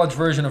the college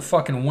version of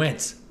fucking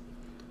Wentz.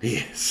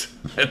 Yes,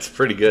 that's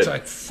pretty good. It's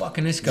like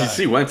fucking this guy. Did you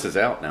see Wentz is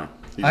out now?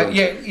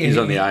 He's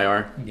on the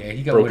IR. Yeah,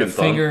 he got broken with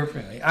a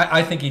finger.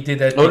 I think he did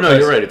that. Oh no,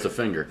 you're right. It's a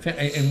finger.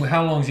 And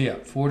how long is he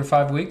out? 4 to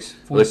 5 weeks.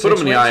 They put him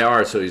in the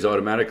IR, so he's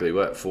automatically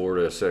 4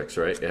 to 6,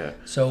 right? Yeah.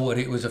 So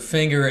it was a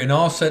finger, and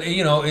all of a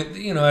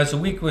sudden, as the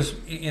week was,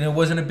 it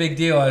wasn't a big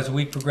deal. As the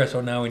week progressed,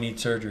 now we need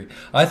surgery.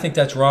 I think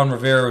that's Ron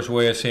Rivera's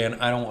way of saying,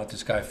 I don't want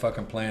this guy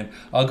fucking playing.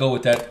 I'll go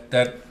with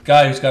that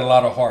guy who's got a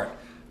lot of heart,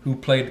 who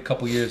played a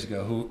couple years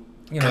ago, who.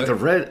 God,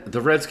 the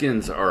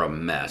Redskins are a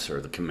mess,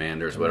 or the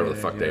Commanders, whatever the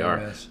fuck they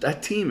are.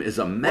 That team is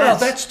a mess. Well,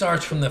 that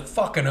starts from the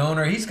fucking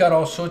owner. He's got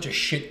all sorts of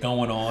shit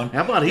going on.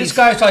 How about this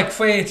guy's like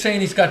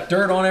saying he's got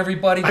dirt on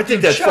everybody? I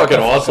think that's fucking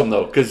awesome,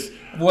 though, because...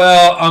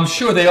 Well, I'm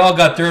sure they all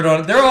got dirt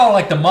on it. They're all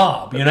like the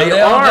mob, They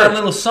all got a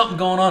little something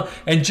going on,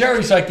 and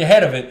Jerry's like the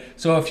head of it.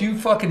 So if you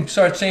fucking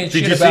start saying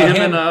shit about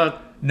him...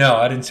 No,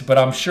 I didn't see, but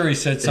I'm sure he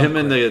said something. Him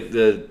and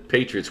the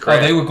Patriots,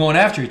 Kraft. Oh, they were going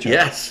after each other.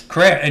 Yes.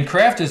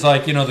 Kraft is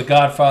like, the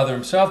Godfather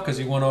himself because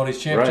he won all these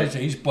championships.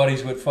 Right. He's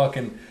buddies with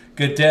fucking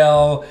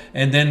Goodell,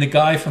 and then the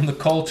guy from the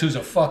Colts who's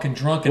a fucking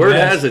drunken Word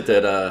has it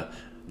that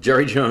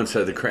Jerry Jones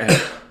said to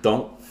Kraft,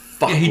 don't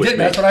fuck with me. He did,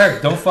 that's what I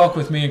heard. Don't fuck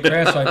with me, and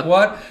Kraft's like,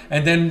 what?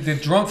 And then the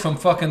drunk from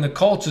fucking the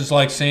Colts is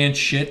like saying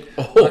shit.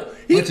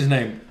 What's his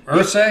name?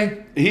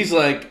 Irsay? He's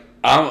like,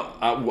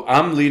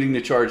 I'm leading the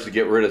charge to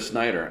get rid of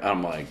Snyder.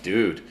 I'm like,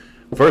 dude...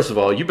 First of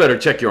all, you better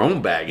check your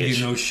own baggage.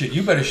 Shit.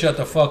 You better shut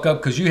the fuck up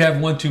because you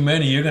have one too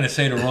many. You're going to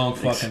say the wrong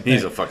fucking thing.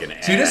 He's a fucking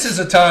ass. See, this is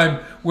a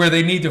time where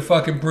they need to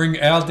fucking bring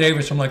Al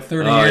Davis from like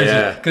 30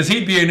 years because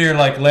he'd be in there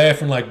like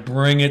laughing like,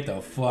 bring it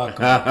the fuck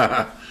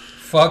on.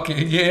 Fuck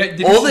it.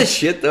 Yeah. All this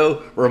shit,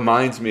 though,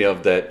 reminds me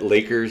of that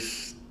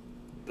Lakers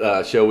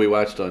show we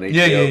watched on HBO.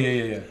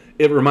 Yeah.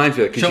 It reminds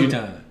me of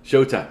Showtime.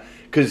 Showtime.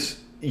 Because...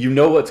 You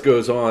know what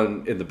goes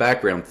on in the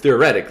background,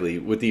 theoretically,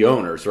 with the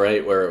owners,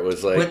 right? Where it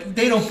was like... But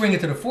they don't bring it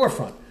to the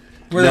forefront.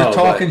 Where they're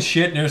talking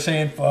shit and they're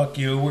saying, fuck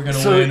you, we're going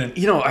to win. And,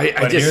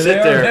 I just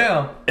sit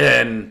there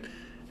and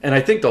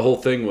I think the whole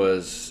thing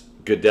was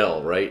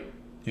Goodell, right?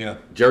 Yeah.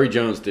 Jerry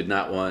Jones did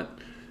not want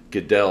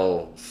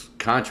Goodell's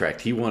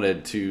contract. He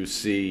wanted to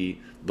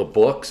see the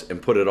books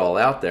and put it all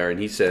out there. And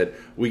he said,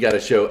 we got to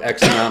show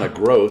X amount of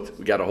growth.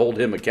 We got to hold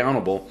him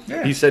accountable.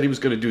 Yeah. He said he was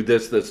going to do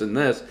this, this, and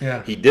this.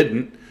 Yeah. He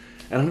didn't.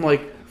 And I'm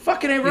like,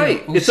 fucking ain't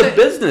right. It's a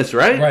business,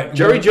 right? Right.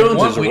 Jerry Jones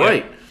is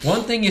right.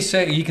 One thing you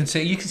can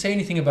say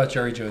anything about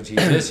Jerry Jones. He's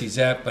this, he's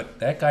that, but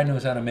that guy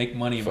knows how to make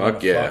money and run a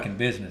fucking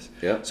business.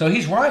 Yep. So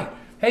he's right.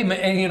 Hey, man,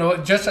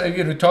 and just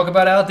talk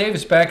about Al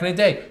Davis back in the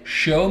day.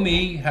 Show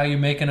me how you're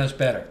making us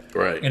better.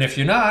 Right. And if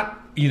you're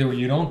not, either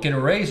you don't get a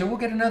raise or we'll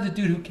get another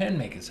dude who can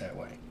make us that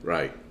way.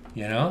 Right.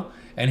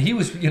 And he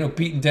was,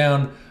 beating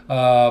down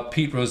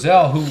Pete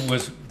Rozelle, who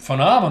was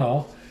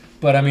phenomenal.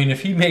 But, I mean,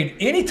 if he made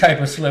any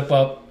type of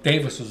slip-up,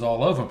 Davis was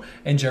all over him.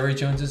 And Jerry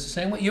Jones is the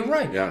same way. You're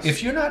right. Yes.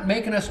 If you're not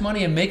making us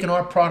money and making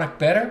our product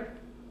better,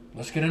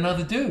 let's get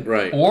another dude.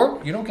 Right.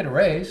 Or you don't get a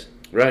raise.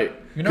 Right.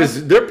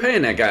 Because they're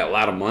paying that guy a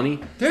lot of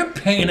money. They're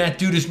paying that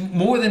dude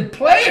more than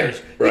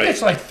players. Right. He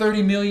gets like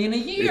 $30 million a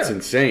year. It's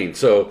insane.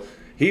 So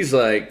he's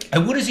like...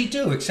 And what does he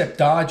do except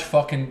dodge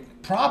fucking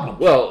problems?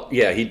 Well,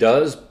 yeah, he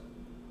does.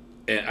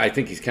 And I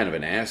think he's kind of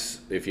an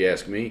ass, if you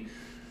ask me.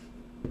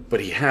 But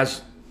he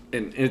has...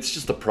 And it's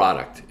just a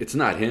product. It's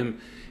not him.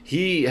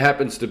 He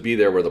happens to be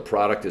there where the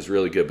product is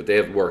really good, but they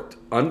have worked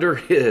under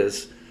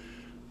his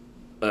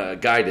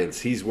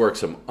guidance. He's worked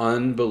some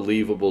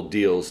unbelievable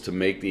deals to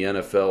make the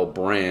NFL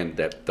brand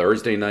that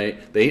Thursday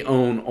night. They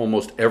own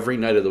almost every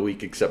night of the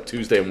week except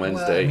Tuesday and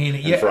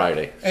Wednesday and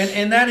Friday.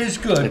 And that is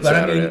good. It's but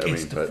Saturday,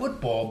 it's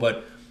football,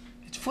 but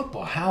it's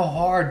football. How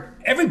hard?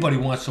 Everybody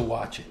wants to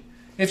watch it.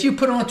 If you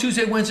put it on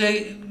Tuesday,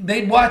 Wednesday,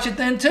 they'd watch it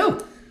then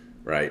too.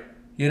 Right.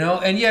 You know,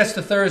 and yes,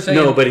 the Thursday.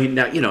 No, but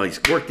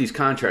he's worked these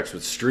contracts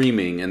with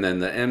streaming, and then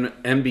the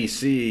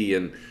NBC,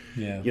 and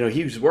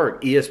he's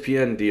worked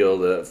ESPN deal,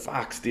 the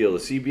Fox deal, the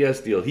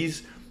CBS deal.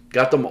 He's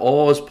got them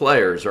all as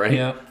players, right?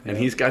 Yeah. And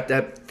he's got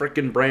that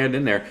freaking brand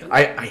in there.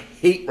 I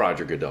hate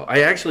Roger Goodell.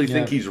 I actually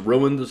think he's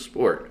ruined the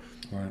sport.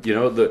 Right. You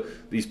know,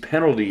 these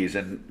penalties,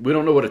 and we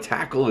don't know what a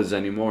tackle is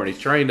anymore, and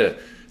he's trying to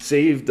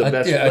save the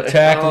best a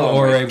tackle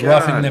or a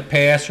roughing the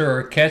passer or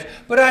a catch.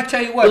 But I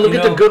tell you what, look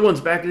at the good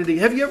ones back in the day.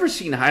 Have you ever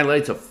seen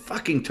highlights of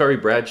fucking Terry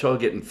Bradshaw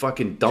getting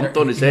fucking dumped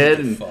on his head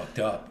and fucked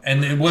up,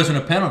 and it wasn't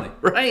a penalty,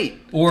 right?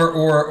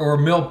 Or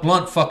Mel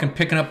Blount fucking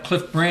picking up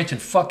Cliff Branch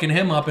and fucking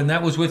him up, and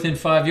that was within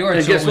 5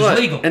 yards, so it was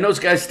legal. And those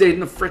guys stayed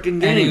in the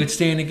freaking game. And he would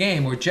stay in the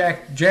game. Or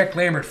Jack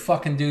Lambert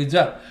fucking dudes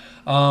up.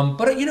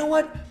 But you know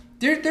what?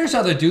 There's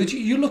other dudes.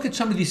 You look at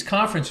some of these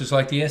conferences,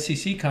 like the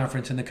SEC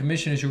conference and the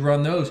commissioners who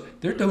run those.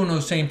 They're doing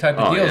those same type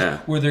of deals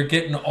where they're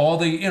getting all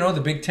the,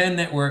 the Big Ten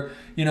network,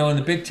 and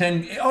the Big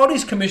Ten. All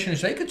these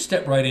commissioners, they could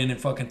step right in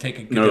and fucking take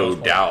a no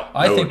doubt.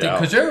 I think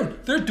that because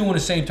they're doing the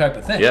same type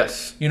of thing.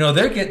 Yes.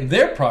 They're getting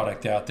their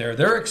product out there.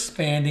 They're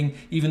expanding,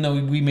 even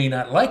though we may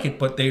not like it,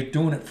 but they're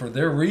doing it for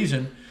their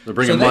reason. They're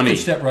bringing money. They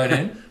could step right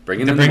in.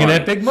 bringing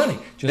that big money,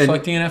 just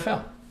like the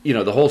NFL.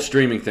 The whole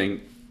streaming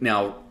thing.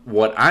 Now,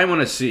 what I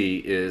want to see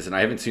is, and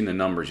I haven't seen the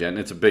numbers yet, and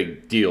it's a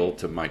big deal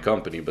to my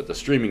company, but the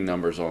streaming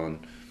numbers on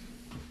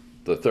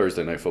the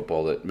Thursday Night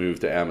Football that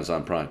moved to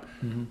Amazon Prime.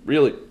 Mm-hmm.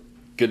 Really,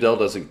 Goodell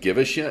doesn't give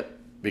a shit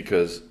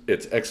because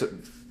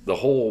the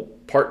whole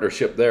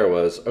partnership there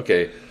was,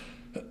 okay,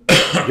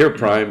 here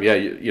Prime,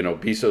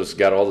 Bezos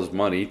got all this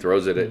money,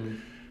 throws it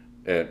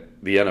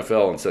at the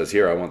NFL and says,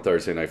 here, I want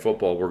Thursday Night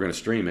Football, we're going to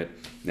stream it.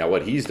 Now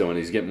what he's doing,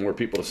 he's getting more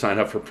people to sign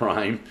up for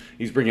Prime.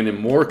 He's bringing in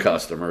more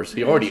customers.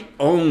 He already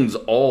owns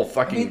all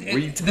fucking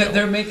retail.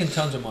 They're making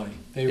tons of money.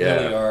 They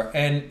really are.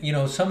 And,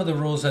 some of the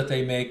rules that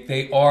they make,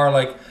 they are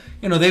like,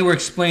 they were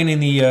explaining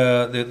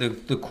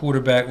the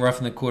quarterback,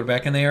 roughing the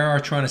quarterback, and they are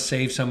trying to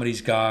save some of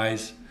these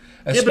guys.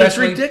 But it's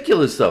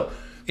ridiculous, though.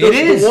 It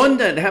is. The one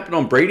that happened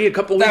on Brady a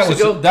couple weeks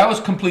ago. That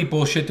was complete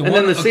bullshit. The and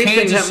one then the same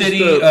Kansas thing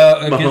City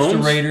against the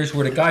Raiders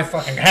where the guy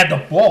fucking had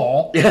the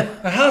ball. Yeah.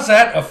 How's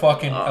that a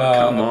fucking...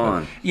 come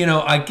on.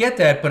 I get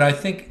that, but I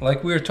think,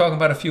 like we were talking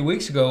about a few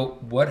weeks ago,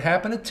 what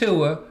happened to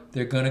Tua,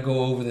 they're going to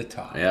go over the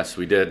top. Yes,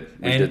 we did.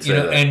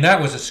 And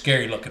that was a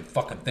scary looking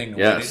fucking thing.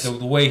 The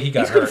way he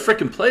got hurt. He's going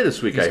to freaking play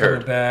this week, I heard. He's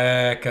coming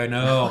back, I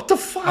know. What the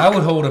fuck? I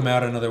would hold him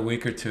out another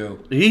week or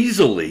two.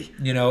 Easily.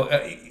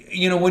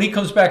 When he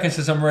comes back and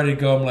says, I'm ready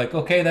to go, I'm like,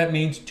 okay, that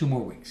means 2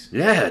 more weeks.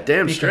 Yeah,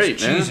 damn straight,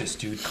 man. Jesus,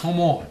 dude, come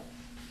on.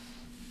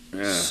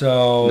 Yeah.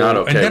 So, not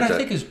okay. And then I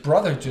think his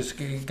brother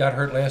just got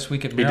hurt last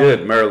week at Maryland. He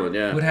did, Maryland,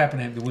 yeah. What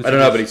happened to him? I don't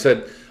know, but he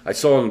said, I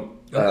saw him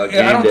I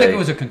don't think it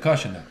was a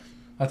concussion, though.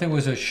 I think it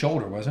was a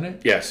shoulder, wasn't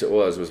it? Yes, it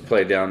was. It was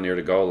played down near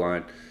the goal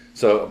line.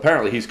 So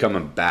apparently he's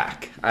coming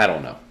back. I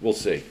don't know. We'll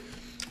see.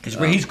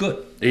 He's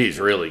good. He's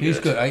really good.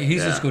 He's good.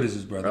 He's as good as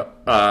his brother.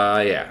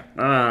 Yeah.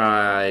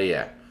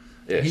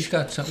 Ish. He's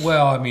got some.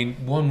 Well, I mean,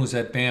 one was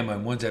at Bama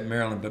and one's at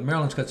Maryland, but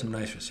Maryland's got some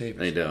nice receivers.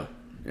 They do.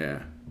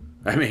 Yeah.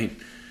 I mean,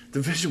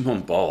 Division I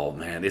ball,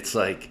 man. It's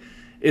like,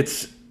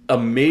 it's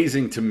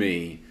amazing to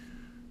me.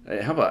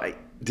 How about?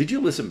 Did you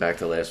listen back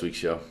to last week's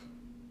show?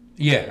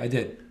 Yeah, I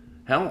did.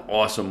 How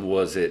awesome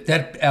was it?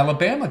 That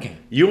Alabama game.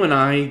 You and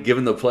I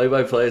giving the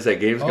play-by-play as that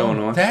game's going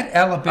on. That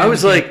Alabama. I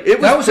was like,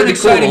 it was an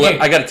exciting cool.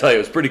 game. I got to tell you, it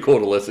was pretty cool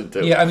to listen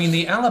to. Yeah, I mean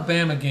the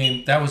Alabama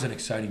game. That was an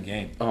exciting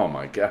game. Oh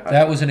my god.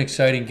 That was an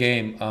exciting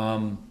game.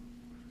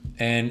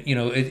 And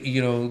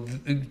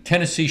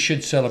Tennessee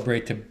should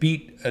celebrate. To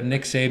beat a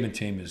Nick Saban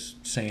team is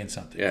saying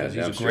something because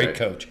he's a great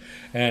coach.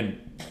 And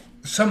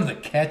some of the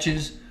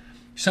catches,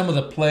 some of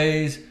the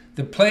plays.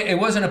 It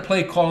wasn't a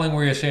play calling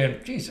where you're saying,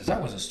 Jesus,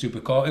 that was a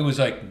stupid call. It was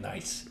like,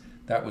 nice.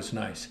 That was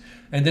nice.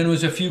 And then there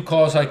was a few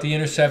calls like the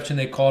interception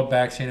they called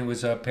back saying it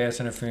was pass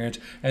interference.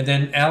 And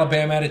then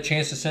Alabama had a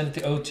chance to send it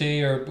to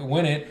OT or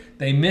win it.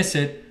 They miss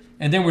it.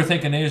 And then we're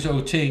thinking there's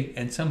OT.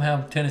 And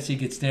somehow Tennessee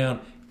gets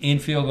down in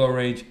field goal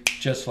range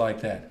just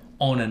like that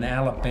on an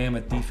Alabama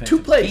defense. 2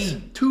 plays.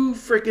 Team. 2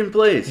 freaking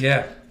plays.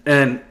 Yeah.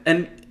 And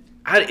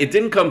it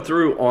didn't come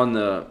through on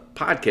the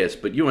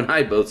podcast, but you and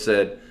I both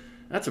said,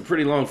 that's a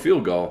pretty long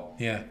field goal.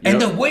 Yeah.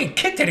 The way he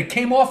kicked it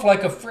came off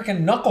like a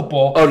freaking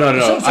knuckleball. Oh, no.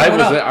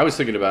 I was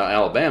thinking about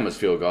Alabama's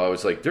field goal. I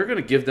was like, they're going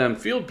to give them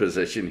field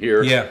position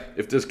here. Yeah.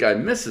 If this guy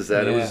misses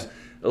that. Yeah. It was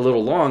a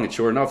little long, and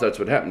sure enough, that's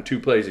what happened. 2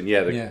 plays, and the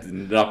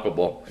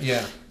knuckleball.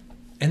 Yeah.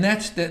 And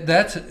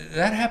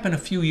that happened a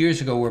few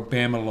years ago where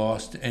Bama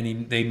lost,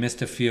 and they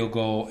missed a field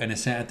goal, and I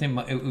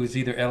think it was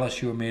either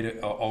LSU or maybe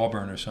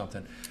Auburn or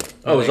something.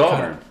 Oh, it was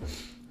Auburn.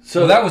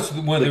 So that was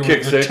when they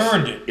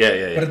returned it.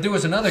 Yeah. But there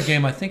was another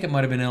game, I think it might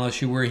have been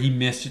LSU, where he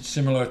missed it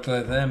similar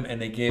to them, and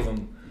they gave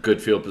him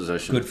good field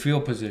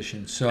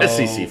position. So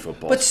SEC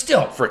football, but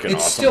still, freaking awesome.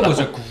 Still was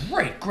a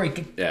great.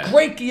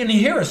 And you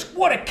hear us,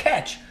 what a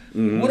catch,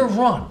 what a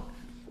run.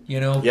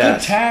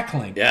 Good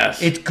tackling.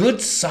 Yes. It's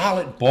good,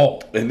 solid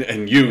ball.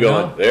 And you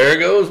going, there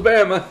goes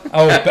Bama.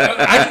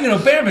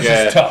 Bama's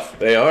just tough.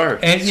 They are.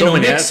 And,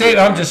 Nick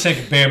Saban, I'm just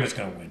thinking Bama's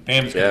going to win.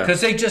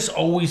 Because they just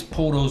always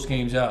pull those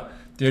games out.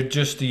 They're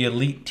just the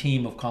elite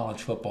team of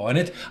college football.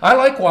 And I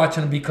like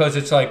watching them because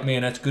it's like,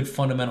 man, that's good,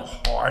 fundamental,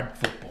 hard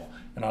football.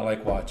 And I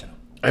like watching them.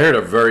 I heard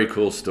a very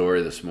cool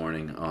story this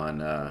morning on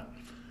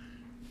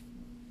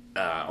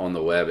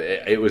the web.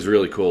 It was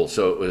really cool.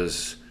 So it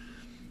was...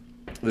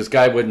 This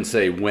guy wouldn't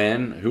say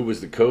who was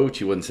the coach.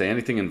 He wouldn't say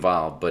anything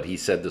involved, but he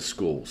said the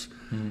schools.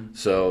 Mm-hmm.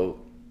 So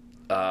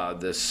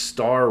the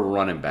star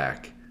running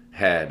back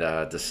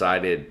had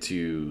decided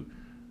he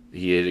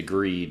had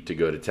agreed to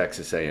go to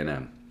Texas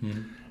A&M.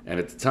 Mm-hmm. And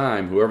at the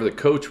time, whoever the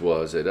coach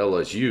was at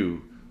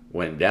LSU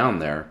went down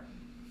there,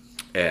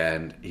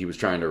 and he was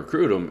trying to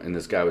recruit him, and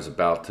this guy was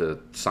about to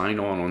sign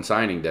on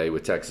signing day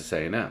with Texas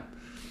A&M.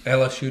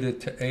 LSU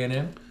to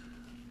A&M?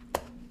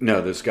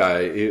 No, this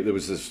guy, there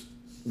was this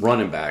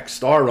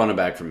star running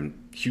back from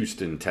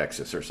Houston,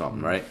 Texas or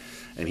something, right?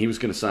 And he was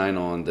going to sign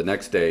on the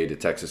next day to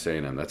Texas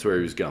A&M. That's where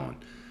he was going.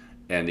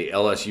 And the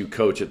LSU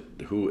coach,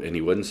 and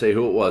he wouldn't say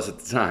who it was at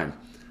the time,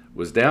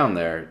 was down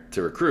there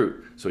to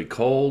recruit. So he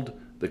called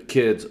the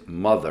kid's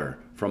mother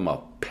from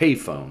a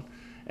payphone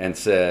and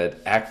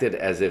acted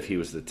as if he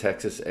was the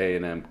Texas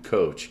A&M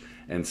coach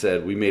and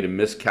said, we made a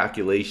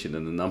miscalculation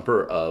in the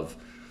number of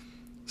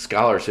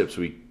scholarships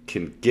we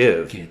can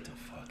give. Get the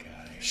fuck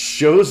out of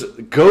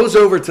here. Goes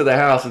over to the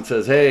house and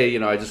says, hey,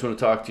 I just want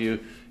to talk to you.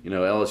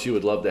 LSU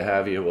would love to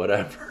have you,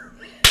 whatever.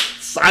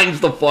 Signs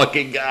the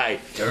fucking guy.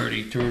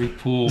 Dirty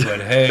pool, but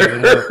hey,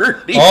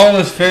 all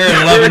is fair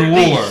in love and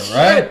war,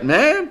 right? Shit,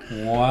 man.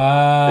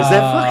 Wow. Is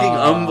that fucking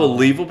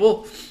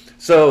unbelievable?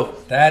 So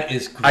that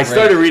is great. I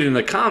started reading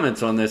the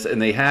comments on this,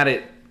 and they had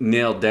it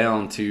nailed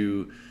down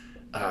to,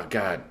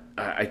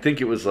 I think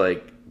it was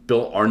like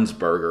Bill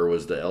Arnsberger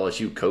was the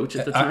LSU coach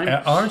at the time.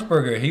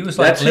 Arnsberger, he was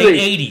like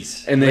late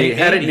 80s. And they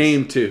had it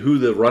named to who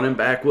the running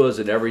back was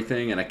and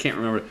everything, and I can't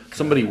remember.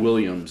 Somebody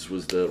Williams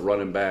was the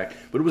running back,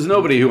 but it was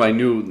nobody who I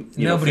knew.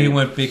 Nobody who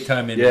went big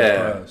time into the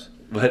pros.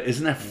 But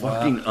isn't that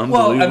fucking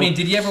unbelievable? Well,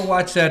 did you ever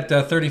watch that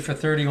 30 for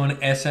 30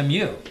 on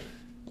SMU?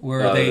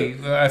 Where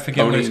I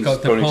forget what it's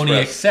called, the Pony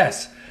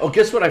Excess. Oh,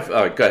 guess what?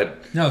 Go ahead.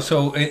 No,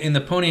 so in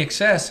the Pony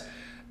Excess,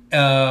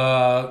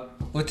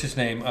 what's his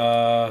name?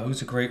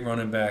 Who's a great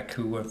running back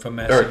who went from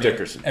SMU?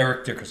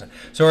 Eric Dickerson.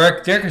 So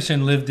Eric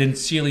Dickerson lived in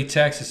Sealy,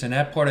 Texas, and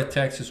that part of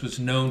Texas was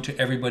known to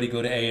everybody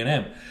go to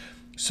A&M.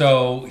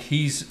 So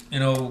he's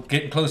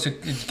getting close to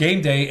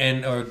game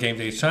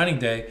day signing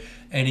day,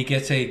 and he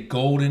gets a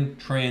golden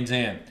Trans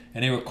Am,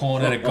 and they were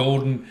calling it a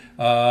golden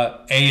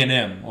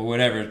A&M or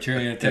whatever,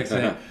 Texas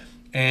A&M.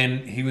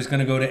 And he was going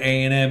to go to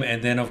A&M,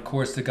 and then, of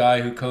course, the guy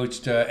who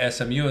coached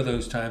SMU at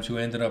those times, who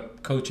ended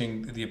up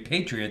coaching the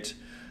Patriots,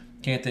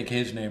 can't think of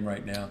his name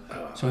right now.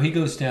 So he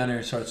goes down there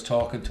and starts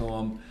talking to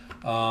him.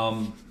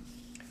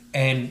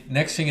 And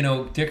next thing you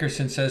know,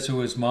 Dickerson says to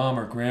his mom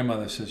or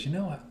grandmother, says,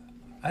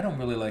 I don't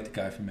really like the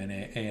guy from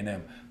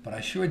A&M, but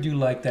I sure do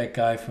like that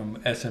guy from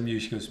SMU.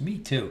 She goes, me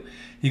too.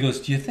 He goes,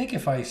 do you think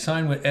if I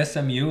sign with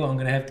SMU, I'm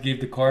going to have to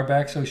give the car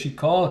back? So he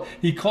calls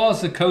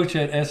the coach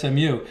at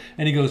SMU,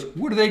 and he goes,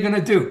 what are they going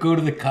to do? Go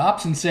to the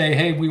cops and say,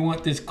 hey, we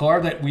want this car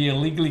that we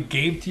illegally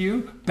gave to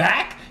you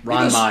back?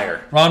 Ron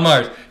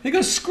Myers. He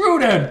goes, screw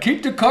them.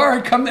 Keep the car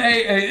and come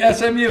to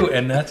SMU.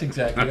 And that's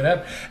exactly what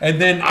happened. And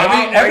then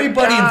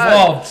everybody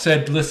involved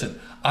said, listen,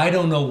 I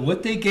don't know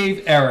what they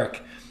gave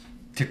Eric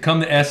to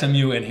come to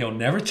SMU, and he'll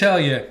never tell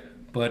you,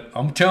 but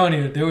I'm telling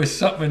you, there was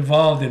something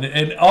involved in it.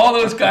 And all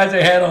those guys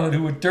they had on it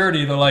who were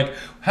dirty, they're like,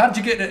 how'd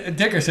you get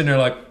Dickerson? They're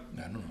like,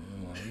 I don't know.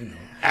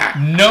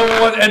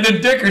 No one. And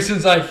then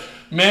Dickerson's like,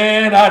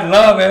 man, I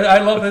love it.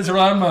 I love this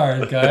Ron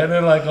Myers guy. And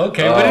they're like,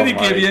 okay, what did he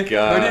give you?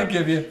 God. What did he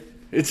give you?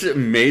 It's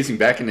amazing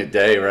back in the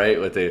day, right?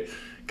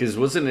 Because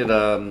wasn't it,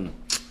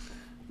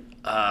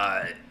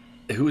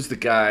 who was the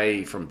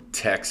guy from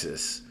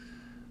Texas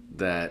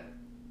that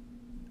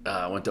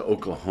went to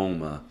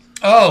Oklahoma?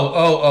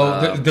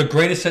 The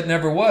greatest that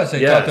never was.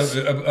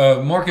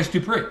 Marcus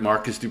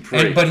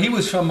Dupree. But he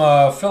was from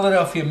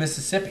Philadelphia,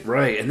 Mississippi.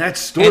 Right, and that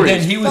story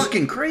is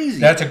fucking crazy.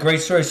 That's a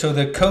great story. So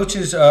the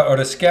coaches or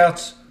the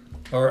scouts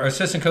or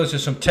assistant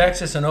coaches from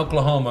Texas and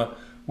Oklahoma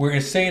were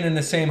staying in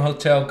the same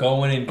hotel,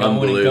 going and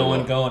going and going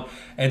and going.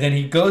 And then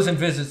he goes and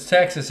visits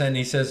Texas, and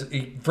he says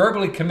he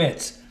verbally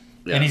commits,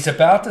 and he's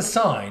about to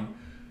sign.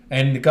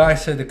 And the guy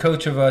said, the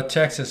coach of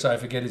Texas, I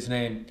forget his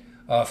name,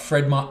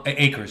 Fred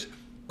Akers,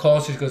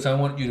 calls. He goes, I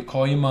want you to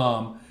call your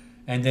mom.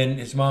 And then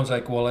his mom's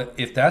like, well,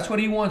 if that's what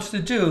he wants to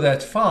do,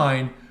 that's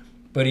fine.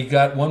 But he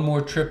got one more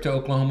trip to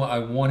Oklahoma. I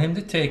want him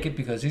to take it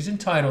because he's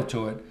entitled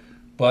to it.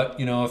 But,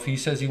 if he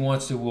says he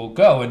wants to, we'll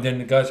go. And then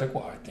the guy's like,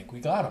 well, I think we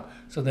got him.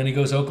 So then he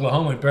goes to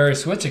Oklahoma, and Barry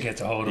Switzer gets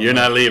a hold of him. You're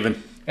not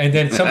leaving. And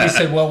then somebody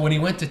said, well, when he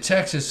went to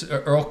Texas,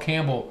 Earl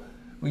Campbell,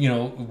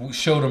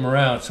 showed him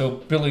around. So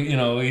Billy,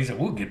 he said,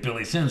 we'll get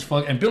Billy Sims.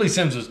 And Billy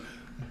Sims was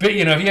big.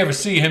 If you ever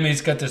see him,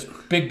 he's got this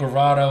big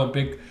bravado and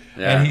big.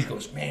 And he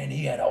goes, man,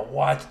 he had to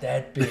watch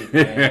that big,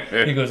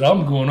 man. He goes,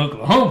 I'm going to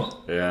Oklahoma.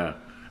 Yeah.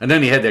 And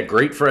then he had that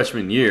great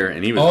freshman year,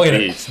 and he was a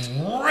beast.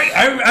 Great.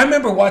 I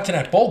remember watching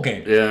that bowl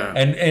game. Yeah.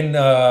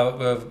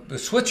 And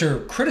Switzer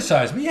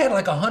criticized me. He had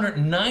like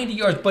 190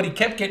 yards, but he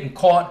kept getting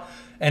caught,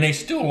 and they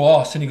still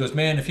lost. And he goes,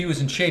 man, if he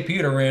was in shape,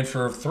 he'd have ran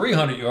for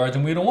 300 yards,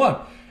 and we'd have won.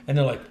 And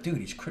they're like, dude,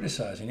 he's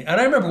criticizing.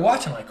 And I remember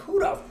watching, like, who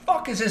the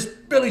fuck is this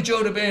Billy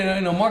Joe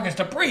DeBay, Marcus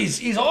Dupree?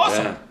 He's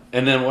awesome. Yeah.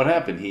 And then what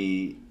happened?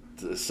 He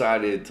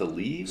decided to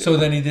leave. So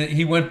then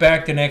he went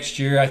back the next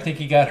year. I think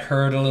he got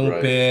hurt a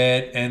little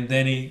bit, and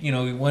then he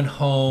went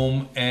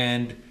home,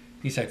 and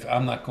he's like,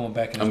 I'm not going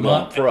back. And I'm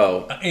going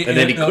pro. And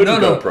then he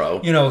couldn't go pro.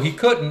 He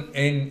couldn't,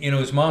 and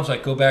his mom's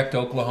like, go back to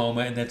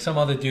Oklahoma, and then some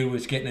other dude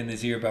was getting in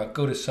his ear about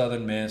go to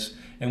Southern Miss.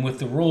 And with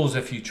the rules,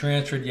 if you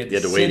transferred, you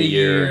had to wait a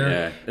year.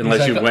 Yeah.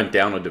 Unless you went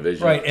down a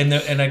division. Right,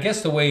 and I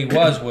guess the way he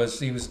was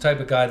he was the type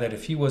of guy that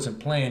if he wasn't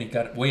playing, he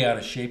got way out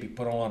of shape, he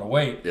put on a lot of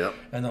weight. Yep.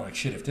 And they're like,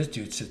 shit, if this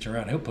dude sits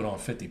around, he'll put on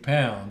 50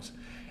 pounds.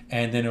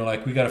 And then they're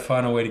like, we got to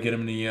find a way to get him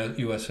in the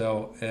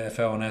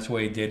USFL, and that's the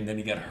way he did, and then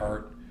he got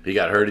hurt. He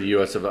got hurt at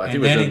USFL. I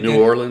think it was the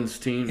New Orleans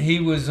team.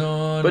 He was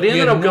on... But he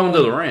ended up going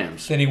to the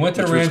Rams. Then he went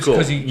to the Rams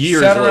because he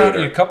sat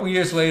around a couple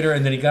years later,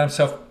 and then he got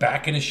himself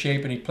back into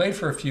shape, and he played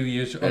for a few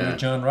years under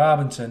John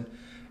Robinson.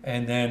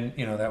 And then,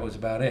 that was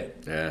about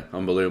it. Yeah,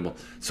 unbelievable.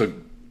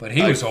 But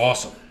he was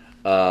awesome.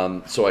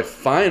 So I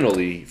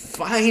finally,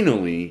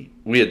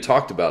 we had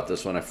talked about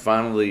this when I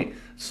finally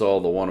saw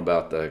the one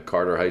about the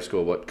Carter High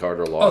School, what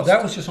Carter lost. Oh,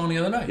 that was just on the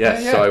other night.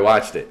 Yes, so I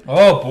watched it.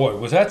 Oh, boy,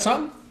 was that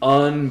something?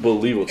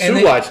 Unbelievable.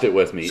 Sue watched it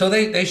with me. So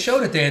they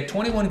showed it. They had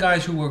 21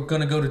 guys who were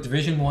going to go to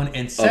Division I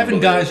and 7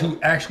 guys who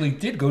actually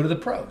did go to the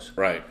pros.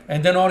 Right.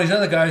 And then all these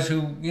other guys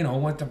who,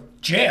 went to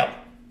jail.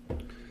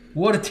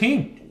 What a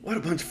team. What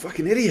a bunch of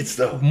fucking idiots,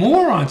 though.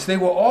 Morons. They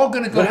were all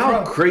going to go pro.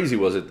 But how crazy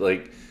was it,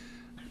 like,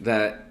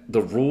 that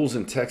the rules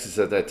in Texas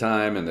at that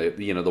time, and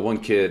the one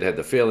kid had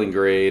the failing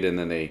grade, and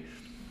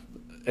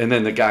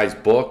then the guy's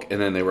book,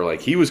 and then they were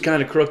like, he was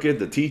kind of crooked,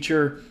 the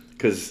teacher,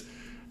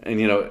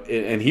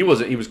 and he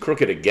was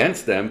crooked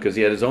against them because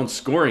he had his own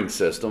scoring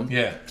system.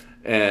 Yeah.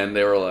 And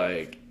they were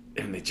like,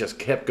 and they just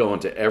kept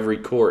going to every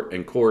court.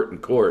 And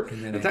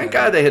thank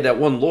God they had that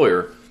one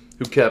lawyer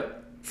who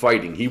kept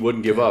fighting. He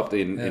wouldn't give up,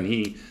 and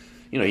he...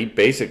 he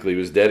basically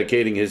was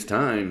dedicating his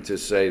time to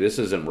say this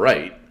isn't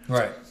right.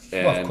 Right.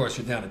 Well, of course,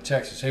 you're down in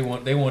Texas. They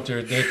want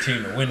their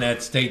team to win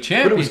that state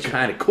championship. But it was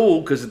kind of cool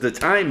because at the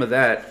time of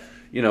that,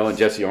 and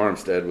Jesse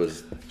Armstead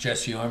was...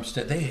 Jesse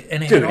Armstead. They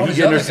had all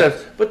these other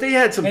guys. But they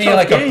had some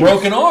tough games. Games. A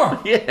broken arm.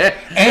 Yeah.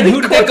 And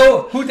who did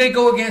they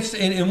go against?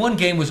 In one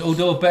game was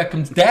Odell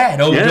Beckham's dad.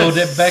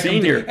 Beckham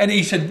Senior. And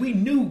he said, we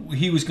knew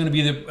he was going to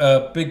be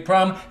the big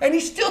problem, and he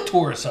still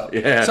tore us up.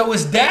 Yeah. So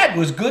his dad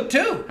was good,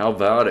 too. How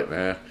about it,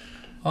 man?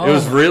 It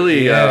was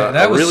really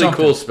a really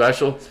cool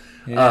special.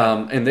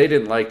 Yeah. And they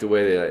didn't like the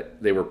way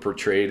they were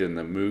portrayed in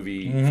the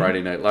movie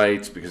Friday Night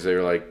Lights because they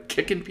were like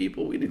kicking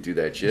people. We didn't do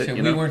that shit. So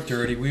we weren't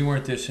dirty. We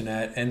weren't this and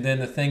that. And then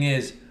the thing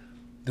is,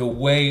 the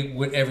way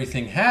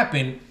everything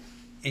happened,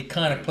 it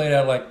kind of played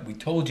out like we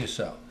told you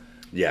so.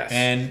 Yes.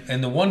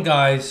 And the one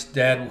guy's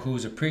dad, who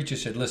was a preacher,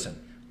 said, listen,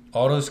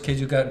 all those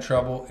kids who got in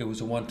trouble, it was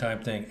a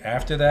one-time thing.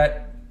 After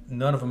that,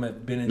 none of them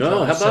have been in trouble.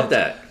 No, how about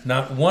that?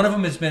 Not one of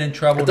them has been in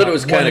trouble. I thought it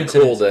was kind of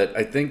cool that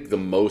I think the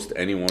most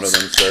any one of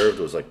them served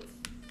was like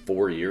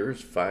 4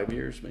 years, 5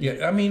 years, maybe.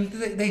 Yeah, I mean,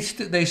 they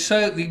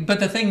said, but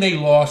the thing they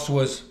lost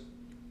was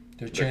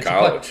their chance to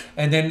play.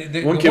 And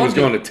then one kid was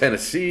going to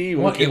Tennessee.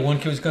 One kid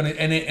was going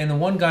to, and the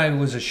one guy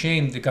was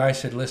ashamed. The guy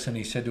said, "Listen,"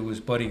 he said to his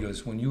buddy, he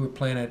goes, "When you were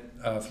playing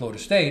at Florida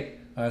State,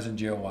 I was in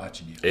jail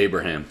watching you."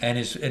 Abraham. And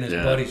his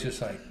buddy's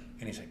just like,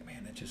 and he's like,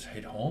 "Man, it just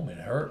hit home. It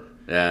hurt."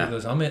 Yeah. He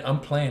goes, I'm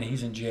playing.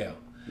 He's in jail.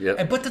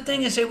 Yep. But the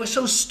thing is, they were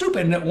so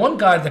stupid. And that one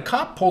guy, the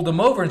cop, pulled him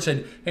over and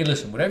said, "Hey,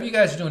 listen, whatever you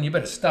guys are doing, you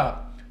better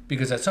stop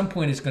because at some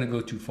point it's going to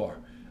go too far.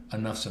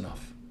 Enough's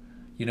enough.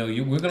 We're going to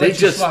let you slide." They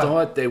just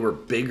thought they were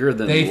bigger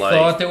than life. They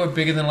thought they were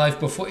bigger than life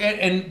before,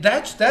 and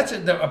that's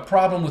a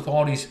problem with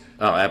all these.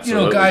 Oh,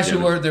 absolutely. Guys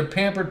who they're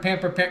pampered.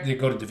 They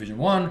go to Division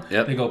I.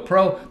 Yep. They go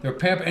pro. They're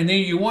pampered, and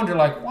then you wonder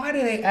why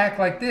do they act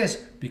like this?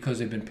 Because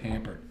they've been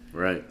pampered.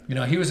 Right.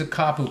 He was a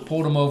cop who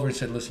pulled him over and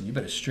said, "Listen, you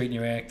better straighten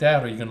your act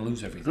out, or you're going to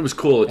lose everything." It was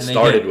cool. It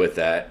started with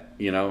that,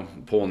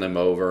 pulling them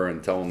over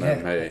and telling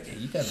them, "Hey,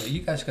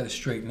 you guys got to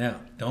straighten out.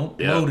 Don't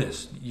blow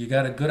this. You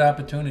got a good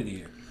opportunity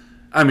here."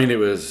 I mean, they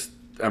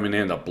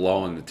ended up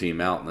blowing the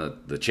team out in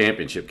the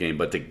championship game,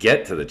 but to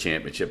get to the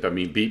championship,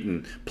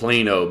 beating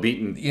Plano,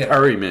 beating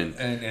Perryman,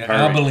 and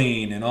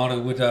Abilene, and all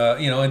the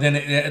and then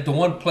at the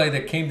one play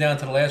that came down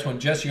to the last one,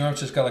 Jesse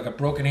Armstead's got a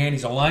broken hand.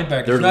 He's a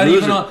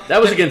linebacker. That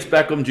was against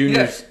Beckham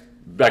Jr.'s.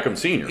 Beckham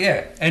Senior.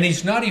 Yeah, and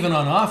he's not even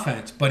on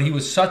offense, but he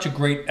was such a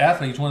great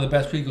athlete. He's one of the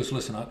best people. He goes,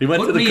 "Listen, he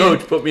went to the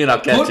coach, put me in, I'll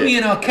catch it. Put me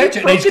in, I'll catch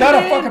it." And he's got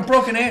a fucking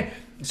broken hand.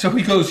 So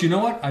he goes, you know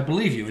what? I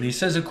believe you. And he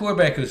says, the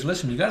quarterback goes,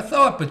 listen, you got to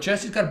throw it, but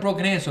Jesse's got a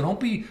broken hand, so don't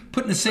be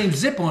putting the same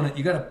zip on it.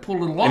 You got to pull a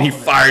little off. And he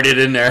fired it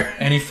in there.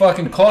 And he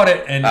fucking caught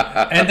it. And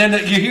then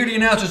you hear the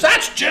announcers,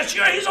 that's Jesse,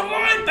 he's a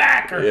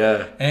linebacker.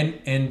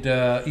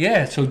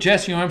 Yeah. So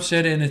Jesse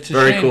Armstead, and it's a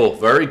very shame. cool.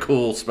 Very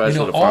cool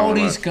special. You know, all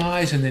these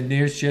guys, and then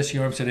there's Jesse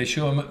Armstead. They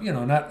show him, you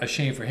know, not a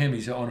shame for him.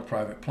 He's on a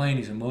private plane.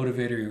 He's a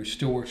motivator. He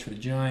still works for the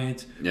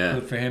Giants. Yeah.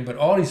 Good for him. But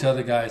all these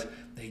other guys,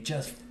 they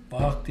just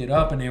fucked it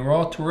up, and they were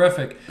all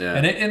terrific. Yeah.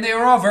 And they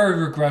were all very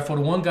regretful.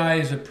 The one guy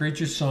is a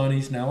preacher's son.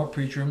 He's now a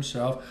preacher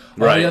himself.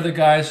 All Right. the other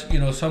guys, you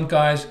know, some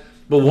guys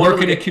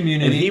work in the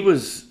community.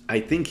 And I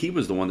think he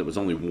was the one that was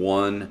only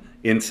one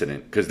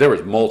incident, because there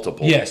was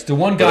multiple. Yes, the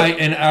one guy,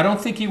 and I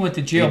don't think he went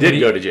to jail. He did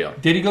go to jail.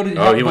 Did he go to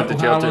jail? Oh, he went to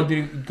jail, How long too.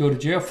 did he go to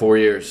jail for? 4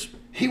 years.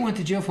 He went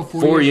to jail for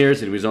 4 years. 4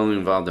 years, and he was only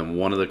involved in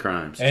one of the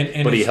crimes.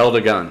 And but he held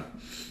a gun.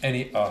 And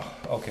he,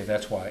 okay,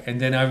 that's why. And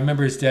then I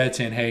remember his dad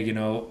saying, hey, you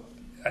know,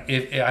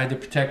 if I had to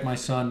protect my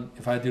son,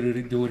 if I do it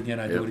again,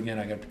 I do it again.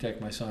 I got to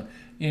protect my son.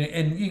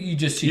 And you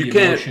just see the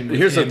emotion with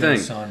here's him the and thing.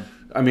 his son.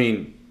 I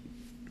mean,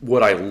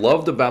 what I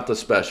loved about the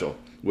special,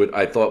 what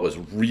I thought was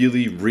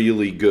really,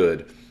 really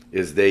good,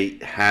 is they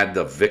had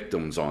the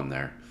victims on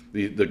there.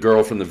 The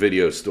girl from the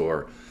video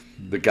store,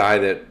 the guy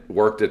that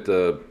worked at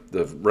the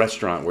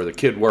restaurant where the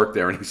kid worked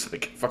there, and he's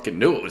like, I fucking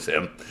knew it was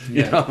him.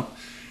 You know?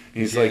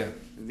 He's like,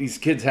 these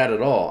kids had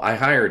it all. I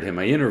hired him.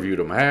 I interviewed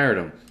him. I hired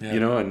him. You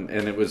know, and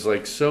it was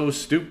like so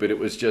stupid. It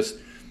was just,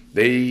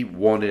 they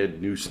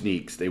wanted new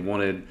sneaks. They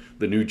wanted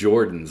the new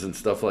Jordans and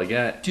stuff like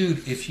that.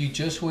 Dude, if you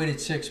just waited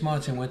 6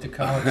 months and went to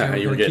college, they were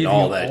You were gonna getting give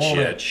all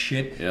you that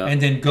shit. Yeah.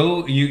 And then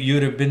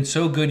you'd have been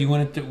so good. You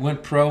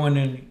went pro, and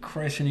then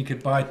Christ, and you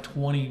could buy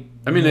 20.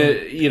 I mean,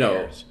 you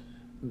know,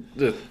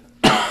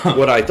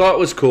 what I thought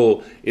was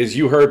cool is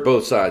you heard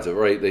both sides of it,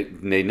 right?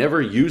 They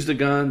never used a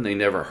gun. They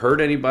never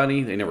hurt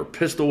anybody. They never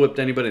pistol whipped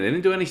anybody. They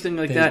didn't do anything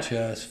like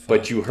that.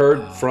 But you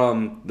heard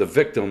from the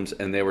victims,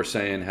 and they were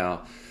saying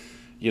how,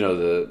 you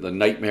know, the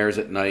nightmares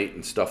at night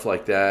and stuff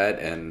like that,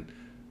 and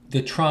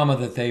the trauma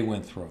that they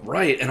went through.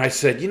 Right. And I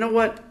said, you know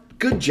what?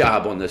 Good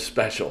job on this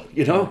special.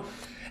 You know,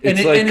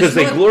 it's like, because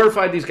they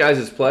glorified these guys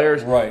as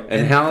players, right?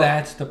 And how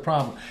that's the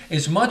problem.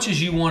 As much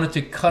as you wanted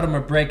to cut them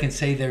a break and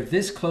say they're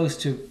this close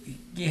to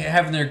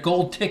having their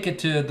gold ticket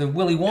to the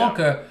Willy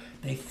Wonka,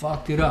 they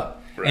fucked it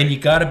up. Right. And you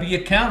got to be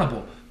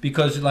accountable,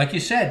 because, like you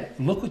said,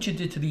 look what you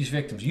did to these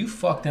victims. You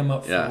fucked them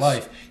up for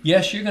life.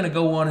 Yes, you're going to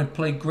go on and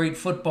play great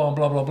football and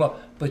blah, blah, blah,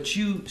 but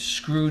you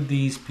screwed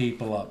these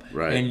people up.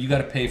 Right. And you got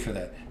to pay for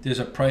that. There's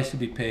a price to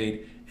be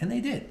paid, and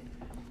they did.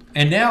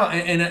 And now,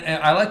 and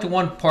I like the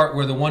one part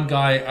where the one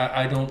guy,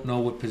 I don't know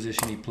what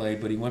position he played,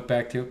 but he went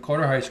back to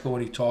Carter High School,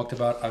 and he talked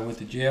about, I went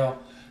to jail.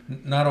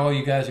 Not all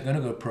you guys are going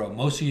to go pro.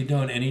 Most of you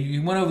don't. And he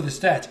went over the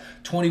stats.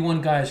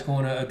 21 guys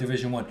going to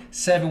Division I.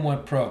 7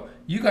 went pro.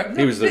 He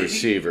was the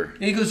receiver.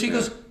 He goes,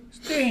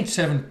 there ain't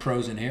 7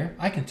 pros in here.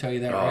 I can tell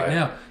you that right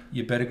now.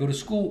 You better go to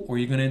school, or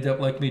you're going to end up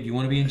like me. Do you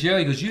want to be in jail?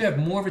 He goes, you have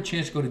more of a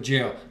chance to go to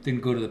jail than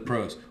go to the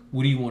pros.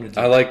 What do you want to do?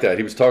 I like that.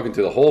 He was talking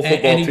to the whole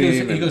football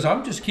team. He goes,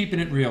 I'm just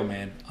keeping it real,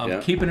 man.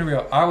 I'm keeping it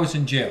real. I was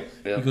in jail.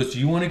 He goes, do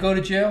you want to go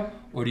to jail,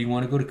 or do you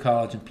want to go to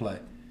college and play?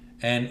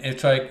 And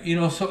it's like, you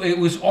know, so it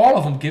was all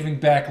of them giving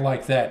back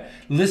like that.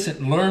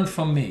 Listen, learn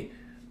from me.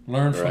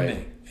 Learn from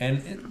me.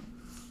 And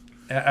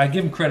I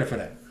give him credit for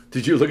that.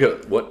 Did you look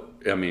at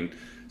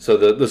so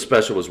the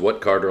special was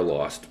What Carter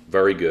Lost.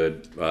 Very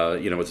good.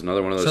 You know, it's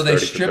another one of those. So they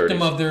stripped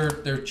them of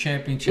their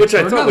championship. Which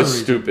I thought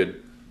was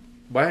stupid.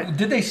 Why?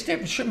 Did they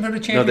strip them of the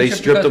championship? No, they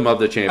stripped them of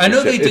the championship. I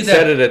know they did that.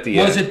 Said it at the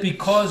end. Was it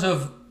because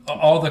of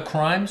all the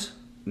crimes?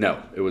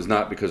 No, it was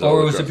not because of all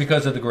the crimes. Or was it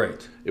because of the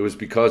grades? It was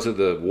because of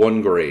the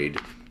one grade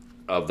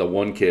of the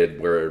one kid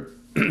where,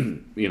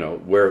 you know,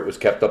 where it was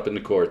kept up in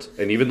the courts.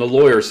 And even the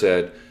lawyer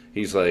said,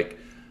 he's like,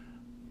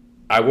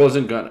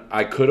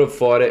 I could have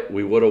fought it.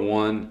 We would have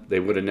won.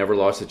 They would have never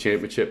lost the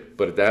championship.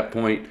 But at that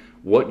point,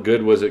 what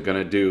good was it going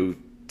to do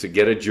to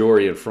get a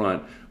jury in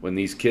front when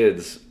these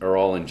kids are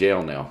all in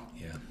jail now?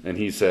 Yeah. And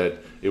he said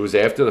it was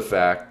after the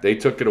fact. They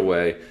took it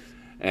away.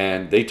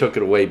 And they took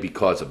it away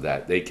because of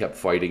that. They kept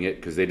fighting it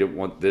because they didn't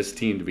want this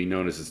team to be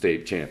known as the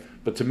state champ.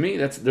 But to me,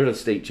 they're the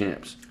state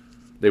champs.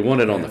 They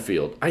won it on the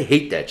field. I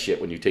hate that shit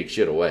when you take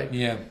shit away.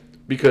 Yeah.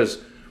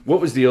 Because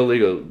what was the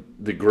illegal?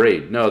 The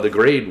grade. No, the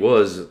grade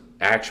was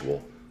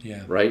actual.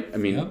 Yeah. Right? I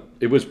mean,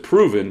 it was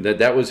proven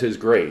that was his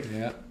grade.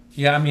 Yeah.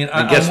 Yeah, I mean,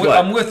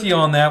 I'm with you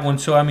on that one.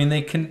 So, I mean,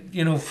 they can,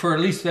 you know, for at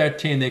least that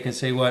team, they can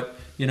say,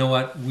 you know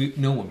what,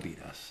 no one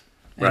beat us.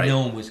 And no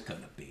one was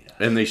going to beat us.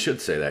 And they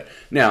should say that.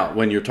 Now,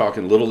 when you're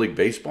talking Little League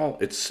Baseball,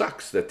 it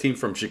sucks. That team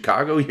from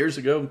Chicago years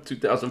ago,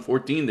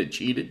 2014, that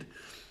cheated.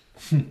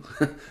 You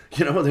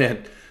know, they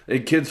had they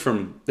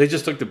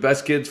just took the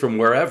best kids from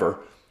wherever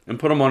and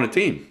put them on a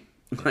team.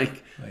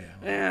 Like,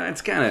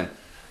 it's kind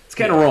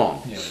of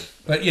wrong. Yeah.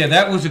 But yeah,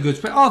 that was a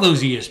good. All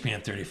those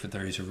ESPN 30 for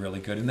 30s are really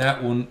good, and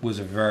that one was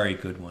a very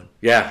good one.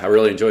 Yeah, I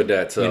really enjoyed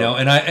that. So you know,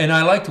 and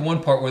I liked the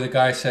one part where the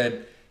guy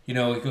said, He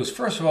goes,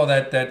 first of all,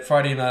 that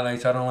Friday Night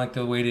Lights, I don't like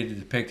the way they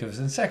depict it.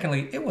 And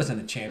secondly, it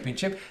wasn't a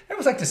championship. It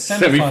was like the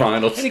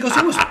semifinals. And he goes,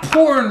 it was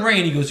pouring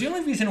rain. He goes, the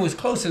only reason it was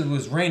close is it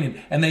was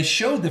raining. And they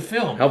showed the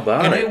film. How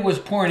about and it? It was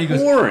pouring. He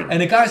goes,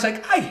 and the guy's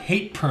like, I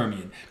hate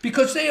Permian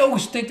because they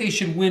always think they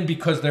should win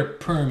because they're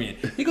Permian.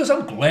 He goes,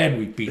 I'm glad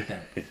we beat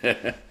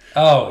them.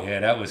 Oh,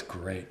 yeah, that was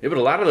great. Yeah, but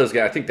a lot of those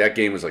guys, I think that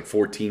game was like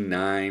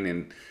 14-9,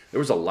 and there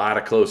was a lot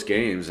of close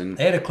games. And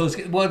they had a close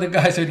game. Well, the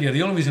guy said,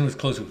 the only reason it was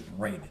close was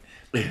raining.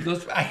 He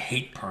goes, I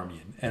hate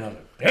Permian. And I'm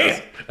like,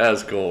 damn. That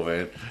was cool,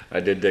 man.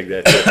 I did dig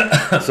that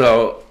too.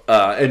 So,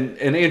 and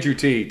Andrew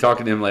T,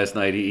 talking to him last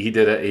night,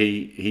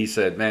 he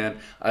said, man,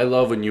 I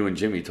love when you and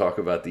Jimmy talk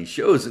about these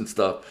shows and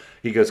stuff.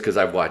 He goes, because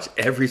I've watched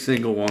every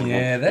single one of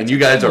them. And you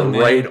guys are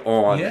right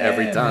on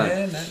every time.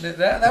 Man,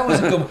 that was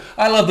a good one.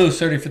 I love those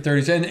 30 for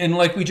 30s. And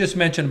like we just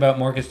mentioned about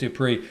Marcus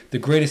Dupree, the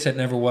greatest that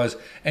never was.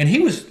 And he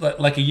was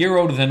like a year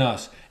older than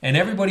us. And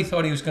everybody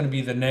thought he was going to be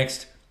the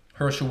next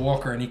Herschel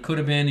Walker, and he could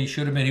have been, he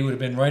should have been, he would have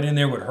been right in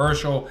there with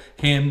Herschel,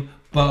 him,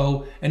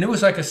 Bo, and it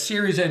was like a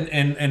series,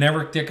 and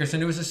Eric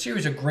Dickerson. It was a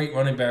series of great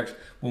running backs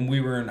when we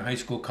were in high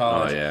school,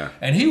 college. Oh, yeah.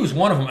 And he was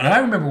one of them, and I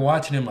remember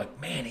watching him like,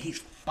 man, he's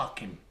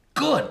fucking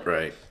good.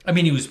 Right. I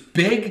mean, he was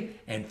big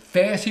and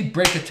fast. He'd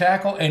break a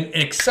tackle and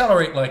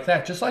accelerate like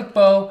that, just like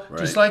Bo,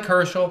 just like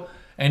Herschel,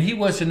 and he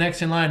was the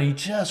next in line. He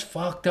just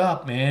fucked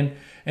up, man.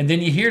 And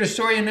then you hear the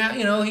story, and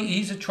now,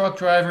 he's a truck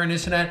driver and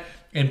this and that,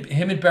 and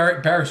him and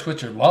Barry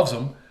Switzer loves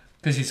him.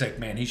 Because he's like,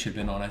 man, he should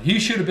have been on it. He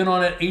should have been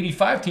on that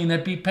 85 team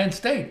that beat Penn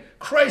State.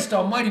 Christ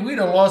almighty, we'd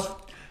have lost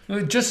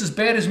just as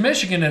bad as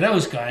Michigan to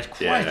those guys.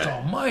 Christ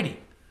almighty.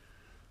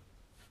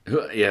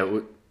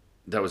 Yeah,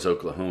 that was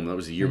Oklahoma. That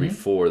was the year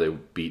before they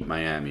beat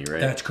Miami, right?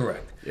 That's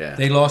correct. Yeah.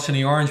 They lost in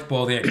the Orange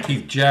Bowl. They had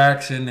Keith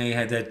Jackson. They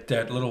had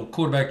that little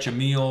quarterback,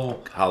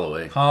 Jameel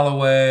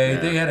Holloway.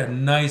 Yeah. They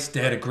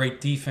had a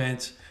great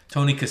defense.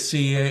 Tony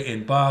Casilla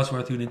and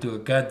Bosworth, who didn't do a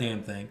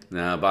goddamn thing.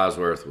 Nah,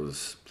 Bosworth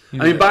was...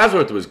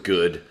 Bosworth was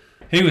good.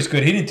 He was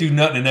good. He didn't do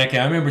nothing in that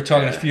game. I remember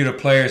talking to a few of the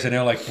players, and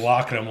they're like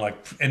blocking him,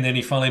 and then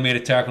he finally made a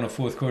tackle in the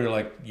fourth quarter.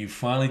 Like, you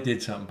finally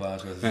did something,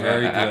 Bosworth.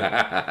 Very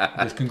good.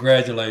 Just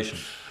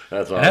congratulations.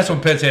 That's awesome. And that's when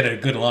Penn State had a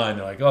good line.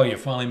 They're like, "Oh, you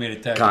finally made a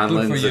tackle.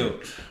 Good for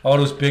you." All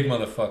those big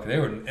motherfuckers.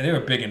 They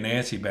were big and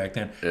nasty back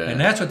then, and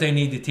that's what they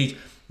need to teach.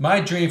 My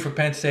dream for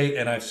Penn State,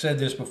 and I've said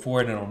this before,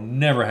 and it'll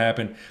never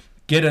happen.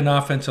 Get an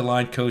offensive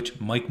line coach,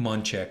 Mike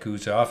Munchak,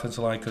 who's the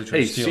offensive line coach.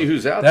 Hey, see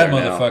who's out there now.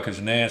 That motherfucker's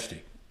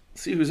nasty.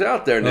 See who's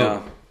out there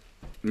now.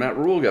 Matt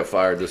Rule got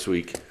fired this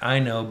week. I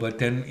know, but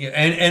then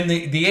and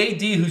the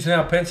AD who's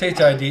now Penn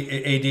State's AD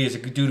is a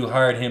dude who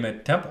hired him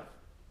at Temple.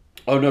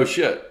 Oh no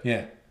shit.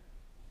 Yeah.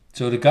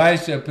 So the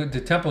guys,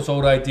 the Temple's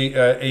old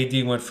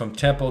AD went from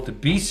Temple to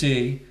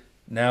BC.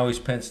 Now he's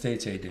Penn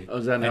State's AD. Oh,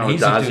 is that now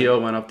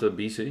Dazio went up to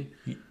BC?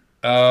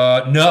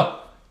 No.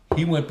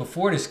 He went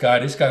before this guy.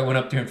 This guy went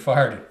up there and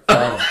fired him.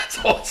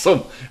 That's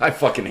awesome. I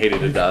fucking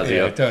hated Dazio.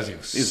 Yeah, Dazio.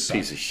 He's a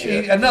piece of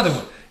shit. Another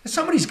one.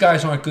 Some of these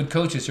guys aren't good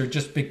coaches. They're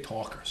just big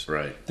talkers.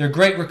 Right. They're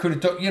great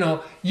recruiters.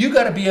 You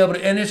got to be able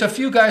to. And there's a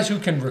few guys who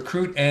can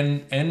recruit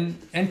and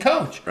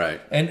coach.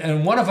 Right.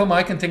 And one of them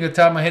I can think of the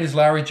top of my head is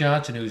Larry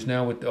Johnson, who's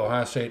now with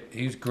Ohio State.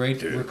 He's a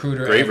great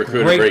recruiter. Great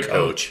recruiter, great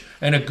coach.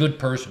 And a good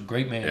person.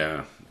 Great man.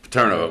 Yeah.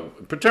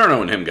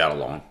 Paterno and him got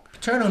along.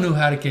 Paterno knew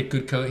how to get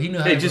good coach. He knew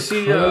how to recruit. Did you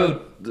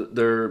see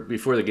they're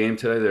before the game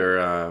today,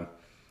 they're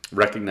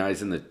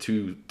recognizing the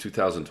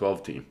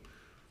 2012 team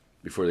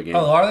before the game.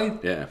 Oh, are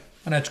they? Yeah.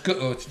 And that's good.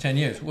 Oh, it's 10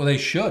 years. Well, they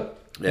should.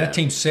 Yeah. That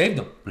team saved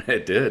them.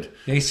 It did.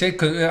 They said,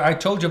 because I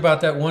told you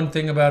about that one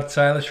thing about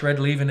Silas Red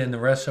leaving, and the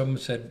rest of them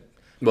said,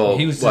 well,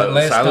 he was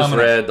Silas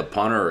Red, the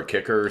punter or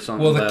kicker or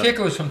something? Well, the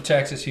kicker was from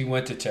Texas. He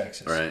went to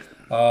Texas. Right.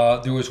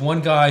 There was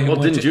one guy who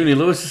didn't Junie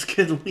Lewis's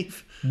kid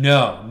leave?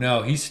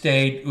 No, he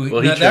stayed.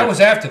 Well, that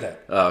was after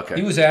that. Oh, okay.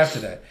 He was after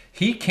that.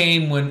 He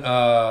came when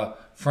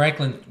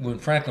Franklin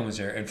was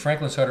there, and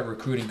Franklin started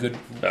recruiting good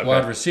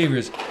wide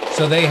receivers.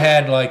 So they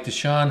had like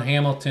Deshaun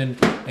Hamilton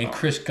and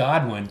Chris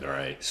Godwin.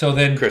 Right. So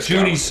then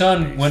Junie's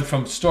son went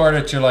from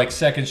starter to like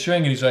second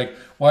string, and he's like,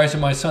 "Why isn't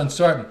my son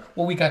starting?"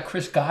 Well, we got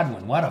Chris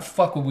Godwin. Why the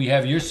fuck would we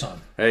have your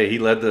son? Hey, he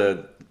led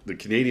the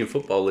Canadian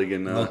Football League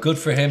in. Well, good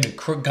for him.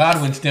 And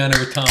Godwin's down there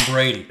with Tom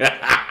Brady.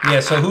 Yeah.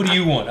 So who do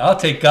you want? I'll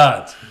take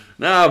God's.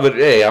 No, but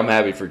hey, I'm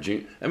happy for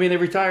Junie. I mean, they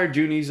retired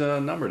Junie's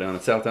number down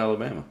at South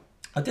Alabama.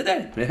 Oh, did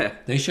they? Yeah.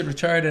 They should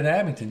retire it at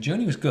Abington.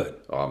 Junie was good.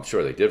 Oh, I'm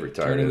sure they did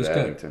retire it at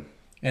Abington.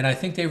 And I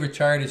think they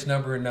retired his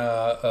number in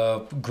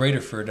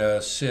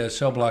Graterford,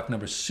 cell block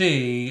number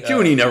C.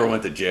 Junie never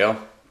went to jail.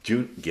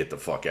 Get the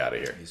fuck out of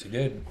here. Yes, he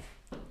did.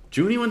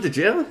 Junie went to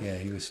jail? Yeah,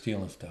 he was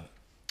stealing stuff.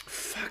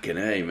 Fucking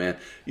A, man.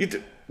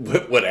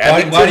 What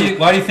Abington?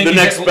 Why do you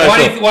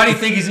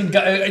think he's in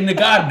the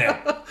God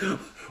now?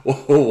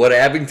 What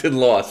Abington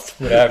lost.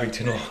 What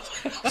Abington lost.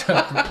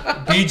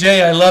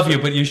 BJ, I love you,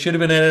 but you should have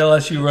been at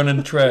LSU running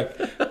the track.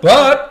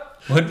 But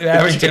what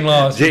Abington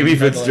lost. Jamie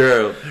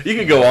Fitzgerald. You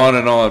could go on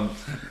and on.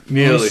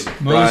 Neely, Moose,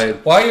 Brian.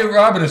 why are you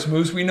robbing us,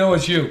 Moose? We know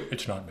it's you.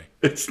 It's not me.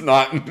 It's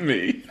not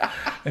me.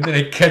 And then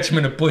they catch him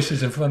in the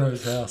bushes in front of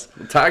his house.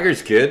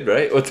 Tiger's kid,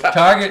 right? Well,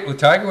 Tiger went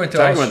to Tiger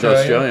Australia. went to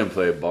Australia and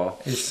played ball.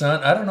 His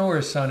son, I don't know where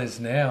his son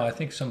is now. I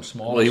think some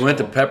small. Well, he went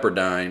to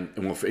Pepperdine,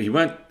 and he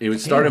went to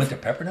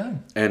Pepperdine,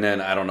 and then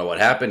I don't know what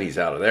happened. He's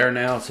out of there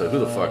now, so who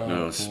the fuck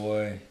knows?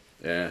 Boy,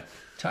 yeah.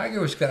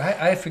 Tiger was good.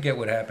 I forget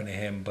what happened to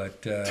him,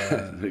 but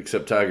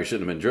except Tiger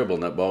shouldn't have been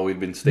dribbling that ball. We'd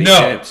been state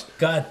champs.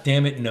 God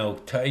damn it, no.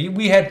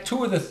 We had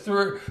two of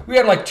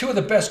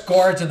the best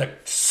guards in the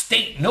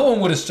state. No one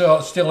would have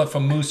stolen it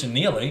from Moose and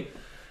Neely.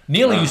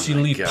 Neely used to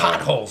leave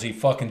potholes. He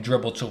fucking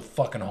dribbled so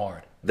fucking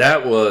hard.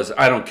 That was,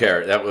 I don't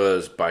care. That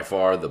was by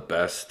far the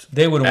best.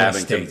 They would have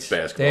won Abington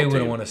basketball They would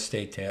have team. won a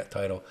state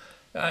title.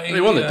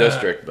 They won the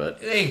district, but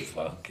they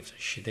fucking gives a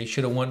shit. They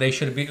should have won. They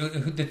should have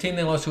been the team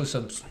they lost to was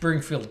some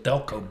Springfield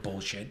Delco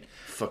bullshit.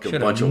 Fucking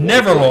Should bunch have of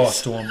never white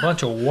lost to them.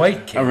 Bunch of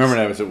white kids. I remember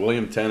that. It was at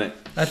William Tennant.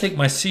 I think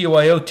my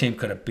CYO team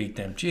could have beat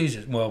them.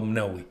 Jesus. Well,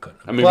 no, we couldn't.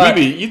 I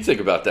mean, you think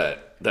about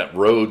that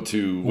road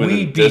to win we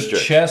the beat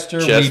district. Chester.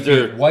 We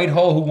beat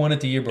Whitehall, who won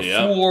it the year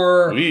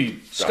before. Yeah.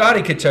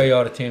 Scotty could tell you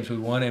all the teams we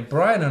won, and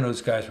Brian and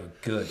those guys were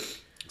good.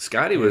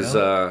 Scotty was.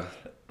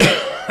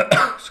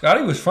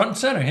 Scotty was front and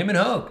center. Him and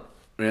Hogue.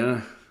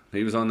 Yeah,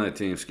 he was on that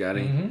team.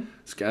 Scotty. Mm-hmm.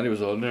 Scotty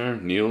was on there.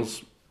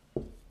 Neely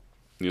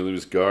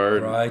was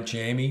guard. Right,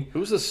 Jamie. Who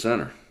was the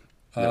center?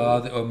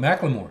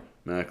 Macklemore.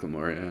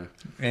 Macklemore, yeah.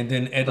 And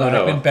then Ed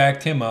Lackman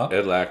backed him up.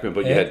 Ed Lackman,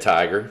 but you had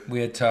Tiger.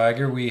 We had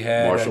Tiger. We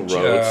had Marshall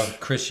Rhodes.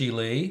 Chrissy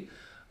Lee.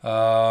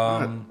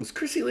 Was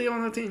Chrissy Lee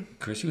on that team?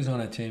 Chrissy was on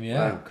that team,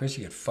 yeah. Wow.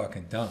 Chrissy could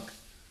fucking dunk.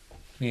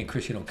 Me and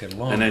Chrissy don't get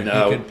along. And then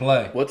he could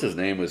play. What's his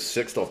name was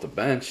sixth off the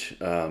bench.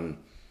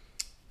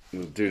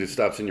 The dude who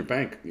stops in your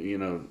bank,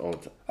 all the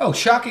time. Oh,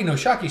 Shockey. No,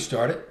 Shockey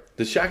started.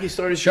 Did Shockey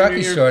start his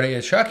Shockey started. Yeah,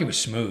 Shockey was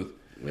smooth.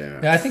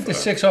 Yeah. I think the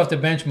six off the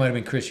bench might have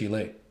been Chrissy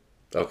Lee.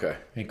 Okay.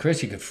 And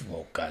Chrissy could,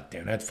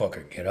 goddamn, that fucker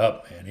could get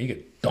up, man. He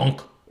could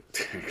dunk.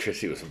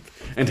 Chrissy was,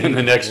 and then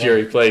the next year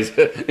he plays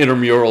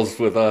intramurals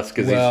with us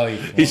because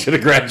he should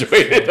have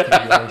graduated.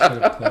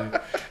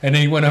 And then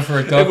he went up for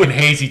a dunk and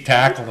Hazy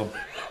tackled him.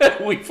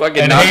 We fucking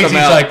and knocked Hazy's him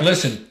out. like,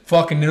 listen,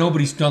 fucking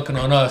nobody's dunking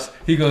on us.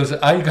 He goes,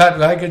 I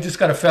just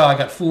got a foul. I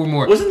got 4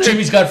 more.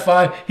 Jimmy's got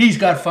 5. He's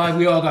got 5.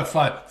 We all got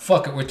 5.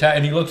 Fuck it, we're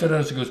and he looks at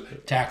us and goes,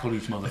 tackle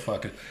these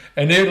motherfuckers.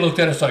 And they looked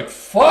at us like,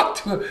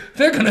 fuck,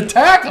 they're gonna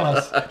tackle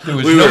us. There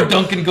was no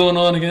dunking going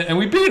on against, and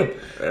we beat them.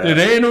 Yeah.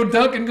 There ain't no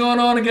dunking going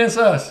on against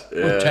us.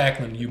 Yeah. We're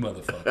tackling you,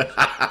 motherfuckers.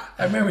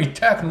 I remember he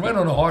tackled right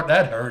on the heart.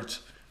 That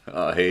hurts.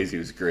 Oh, Hazy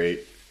was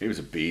great. He was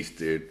a beast,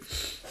 dude.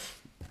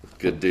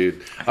 Good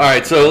dude. All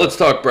right, so let's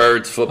talk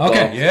Birds football.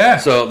 Okay, yeah.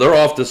 So they're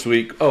off this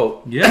week.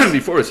 Oh, yeah.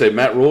 Before we say,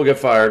 Matt Rule got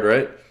fired,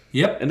 right?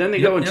 Yep. And then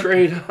they go and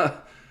trade.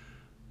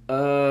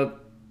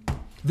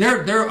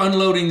 They're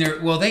unloading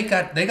their. Well, they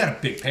got a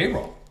big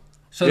payroll,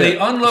 so they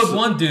unload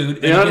one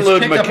dude and he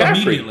gets picked up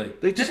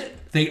immediately.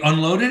 They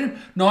unloaded him.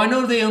 No, I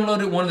know they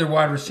unloaded one of their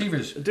wide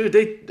receivers. Dude,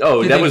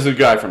 that was the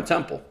guy from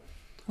Temple.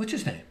 What's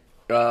his name?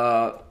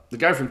 The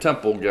guy from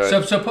Temple.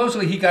 So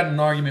supposedly he got in an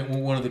argument with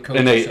one of the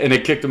coaches. And they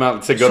kicked him out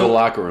and said go to the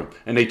locker room.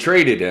 And they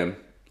traded him.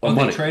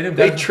 They traded him?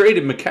 They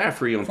traded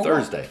McCaffrey on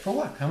Thursday. For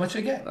what? How much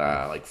they get?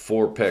 Like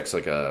 4 picks,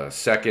 like a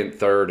second,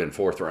 third, and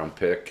fourth round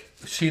pick.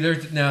 See, they're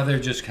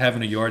just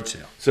having a yard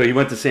sale. So he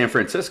went to San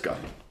Francisco.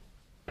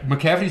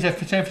 McCaffrey's at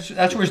San Francisco.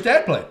 That's where his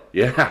dad played.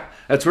 Yeah,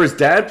 that's where his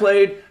dad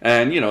played,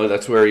 and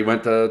that's where he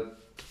went to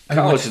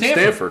college at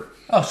Stanford.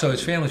 Oh, so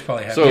his family's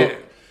probably happy. So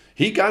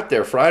he got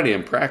there Friday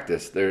in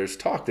practice. There's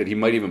talk that he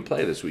might even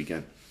play this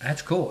weekend.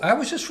 That's cool. I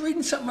was just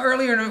reading something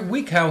earlier in the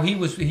week how he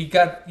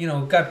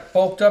got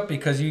bulked up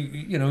because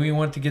he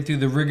wanted to get through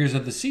the rigors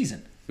of the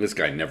season. This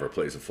guy never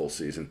plays a full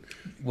season.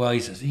 Well,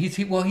 he's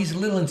a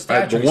little in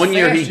stature. The one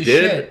year he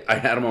did, I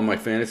had him on my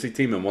fantasy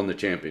team and won the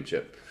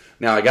championship.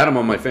 Now I got him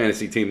on my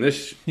fantasy team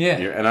this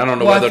year, and I don't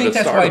know whether to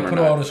start him or not. I think that's why he put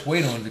all this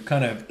weight on to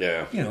kind of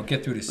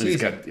get through the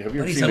season. Have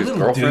you ever seen his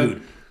girlfriend?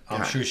 Dude.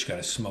 I'm sure she's got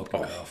a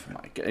smoking girlfriend.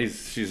 My God.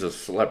 She's a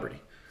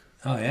celebrity.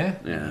 Oh yeah,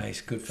 yeah. Nice,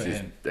 good for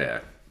him. Yeah,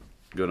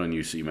 good on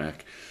you,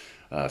 C-Mac.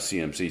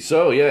 CMC.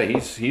 So yeah,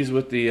 he's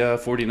with the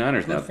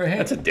 49ers now. For him.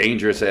 That's a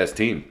dangerous ass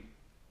team.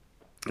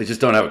 They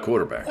just don't have a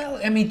quarterback. Well,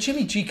 I mean,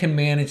 Jimmy G can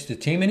manage the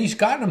team, and he's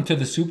gotten them to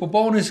the Super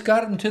Bowl and has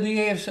gotten them to the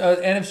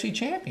NFC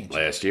Championship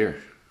last year.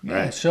 Yeah.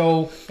 Right.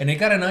 So, and they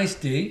got a nice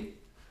D.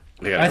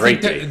 They got a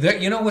great D.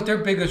 You know what their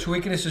biggest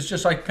weakness is?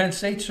 Just like Penn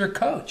State's their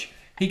coach.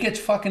 He gets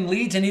fucking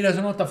leads and he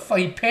doesn't know what the fuck.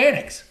 He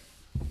panics.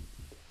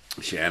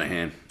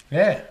 Shanahan.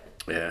 Yeah.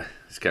 Yeah.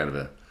 He's kind of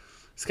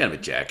a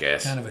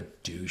jackass. Kind of a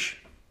douche.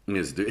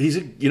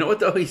 You know what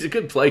though? He's a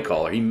good play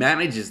caller. He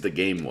manages the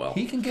game well.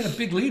 He can get a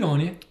big lead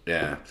on you.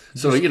 Yeah.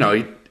 So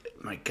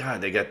my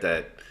God, they got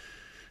a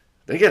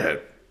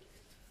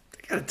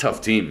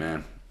tough team,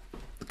 man.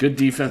 Good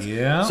defense.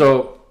 Yeah.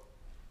 So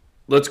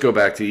let's go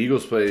back to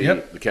Eagles play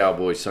the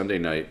Cowboys Sunday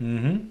night.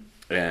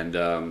 Mm-hmm.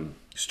 And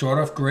start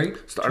off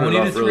great.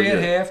 20-3 really at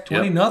half.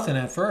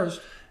 20-0 at first.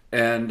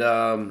 And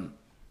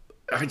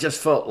I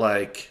just felt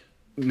like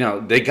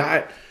they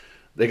got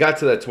they got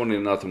to that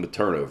 20-0 with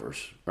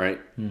turnovers, right?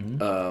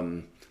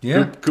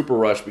 Yeah. Cooper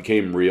Rush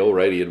became real,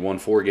 right? He had won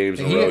 4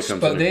 games in a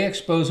row. They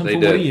expose him for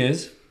what he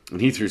is. And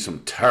he threw some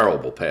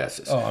terrible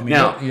passes. Oh, I mean,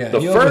 now, the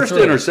first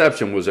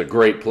interception was a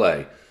great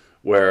play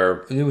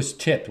where... It was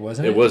tipped,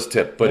 wasn't it? It was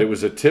tipped, but it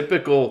was a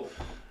typical...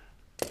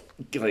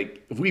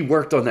 Like, we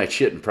worked on that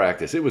shit in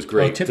practice. It was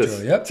great. Tip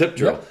drill, yep. Tip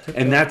drill. Yep,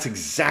 and that's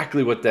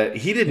exactly what that...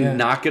 He didn't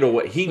knock it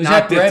away. He was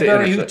knocked that it to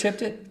Bradbury intercept. who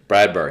tipped it?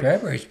 Bradbury.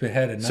 Bradbury's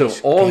had a nice So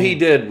all game. he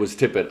did was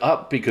tip it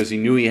up because he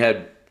knew he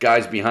had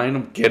guys behind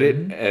him get it,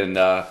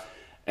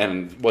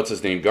 and what's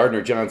his name,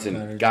 Gardner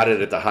Johnson got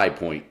it at the high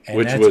point,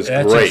 which was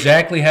great. That's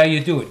exactly how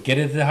you do it. Get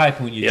it at the high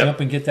point. You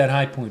jump and get that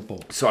high point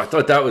ball. So I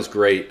thought that was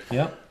great.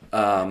 Yep.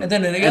 And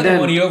then the other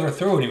one he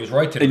overthrew and he was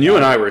right to the And you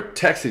and I were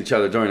texting each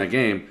other during the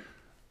game.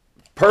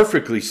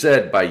 Perfectly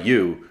said by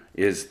you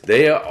is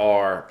they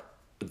are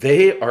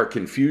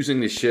confusing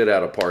the shit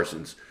out of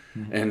Parsons.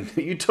 And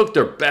you took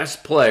their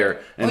best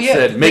player and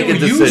said, make a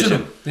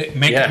decision.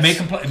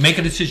 Make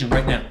a decision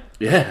right now.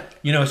 Yeah.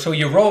 You know, so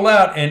you roll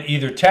out and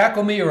either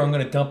tackle me or I'm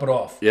going to dump it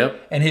off.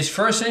 Yep. And his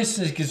first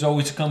instinct is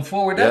always to come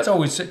forward. That's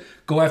always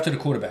go after the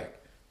quarterback.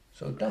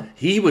 So done.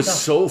 He was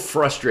so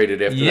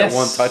frustrated after that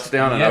one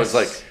touchdown, and I was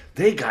like,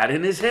 they got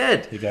in his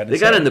head. They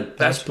got in the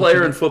best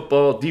player in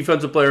football,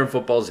 defensive player in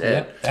football's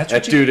head.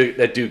 That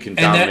dude can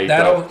dominate.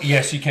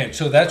 Yes, you can.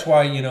 So that's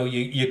why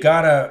you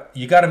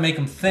gotta make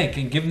him think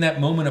and give him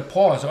that moment of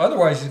pause.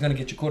 Otherwise, he's going to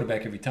get your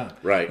quarterback every time.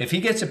 Right. If he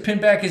gets to pin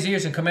back his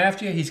ears and come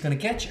after you, he's going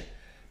to get you.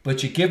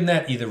 But you give him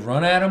that, either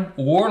run at him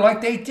or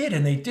like they did,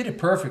 and they did it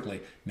perfectly.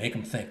 Make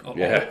him think.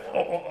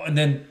 And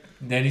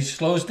then he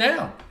slows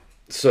down.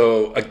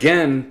 So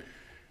again,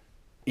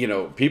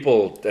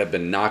 people have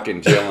been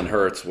knocking Jalen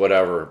Hurts,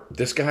 whatever.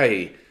 This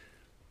guy,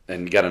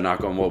 and you got to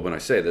knock on wood when I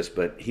say this,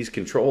 but he's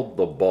controlled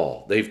the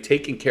ball. They've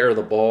taken care of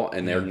the ball,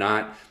 and they're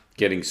not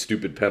getting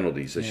stupid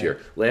penalties this year.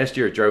 Last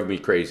year, it drove me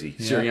crazy.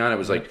 Sirianni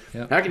was like,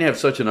 how can you have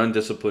such an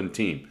undisciplined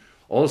team?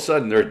 All of a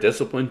sudden, they're a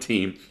disciplined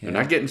team. They're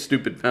not getting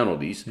stupid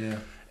penalties. Yeah.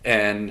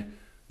 And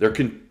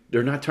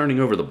they're not turning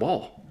over the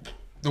ball.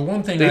 The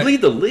one thing they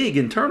lead the league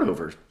in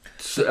turnovers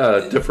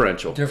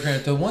differential.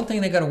 The one thing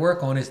they got to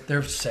work on is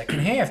their second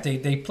half.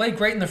 They played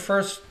great in the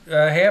first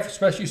half,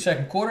 especially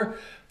second quarter,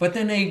 but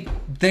then they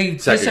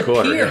disappear.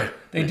 Quarter,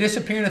 They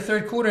disappear in the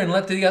third quarter and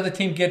let the other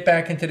team get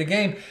back into the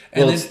game.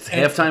 And it's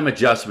halftime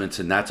adjustments,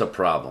 and that's a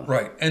problem.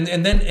 Right, and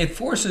then it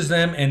forces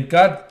them. And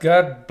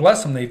God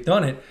bless them, they've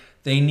done it.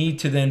 They need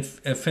to then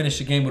finish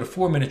the game with a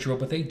 4-minute drill,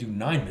 but they do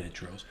 9-minute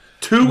drills.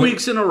 2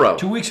 weeks in a row.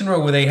 2 weeks in a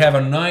row where they have a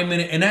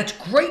 9-minute, and that's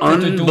great.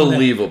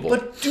 Unbelievable.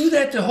 But do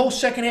that the whole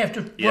second half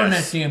to run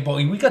that damn ball.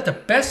 We got the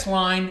best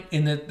line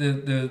in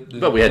the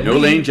But we had no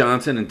Lane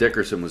Johnson, and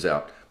Dickerson was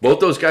out. Both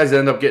those guys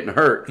ended up getting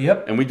hurt.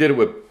 Yep. And we did it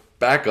with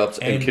backups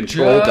and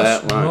controlled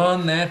that line.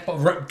 Run that ball.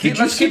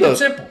 Let's keep it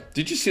simple.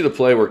 Did you see the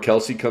play where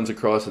Kelsey comes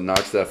across and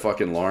knocks that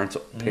fucking Lawrence,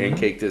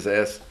 pancaked his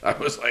ass? I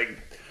was like,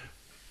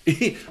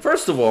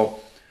 first of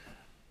all,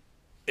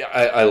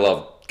 I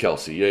love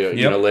Kelsey.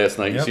 You know, last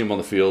night you see him on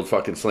the field,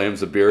 fucking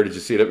slams the beer. Did you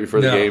see that before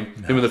the game?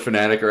 Him and the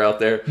Fanatic are out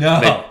there.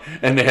 No.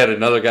 And they had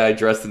another guy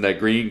dressed in that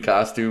green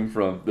costume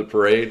from the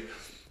parade.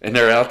 And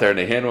they're out there and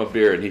they hand him a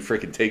beer and he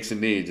freaking takes a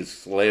knee and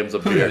just slams a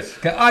beer.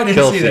 I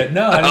didn't see that.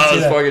 No, I didn't see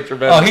that. Fucking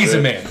tremendous. Oh, he's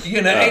a man.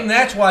 And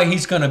that's why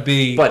he's going to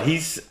be. But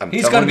he's going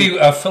to be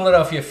a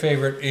Philadelphia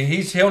favorite.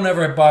 He'll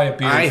never buy a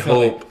beer. I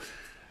hope.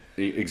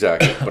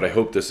 Exactly. But I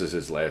hope this is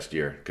his last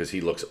year because he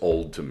looks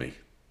old to me.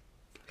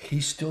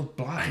 He's still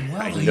blocking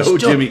well. I know,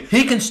 Jimmy.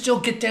 He can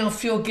still get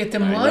downfield, get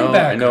them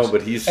linebackers. I know,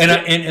 but he's...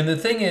 And the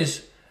thing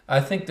is,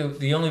 I think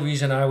the only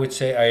reason I would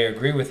say I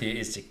agree with you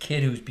is the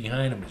kid who's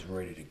behind him is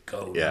ready to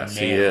go. Yes,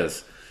 he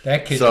is.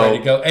 That kid's ready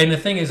to go. And the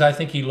thing is, I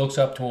think he looks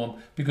up to him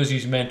because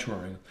he's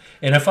mentoring.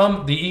 And if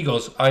I'm the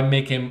Eagles, I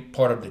make him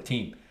part of the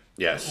team.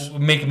 Yes.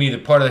 Make him either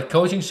part of the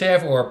coaching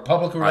staff or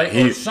public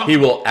relations or something. He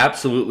will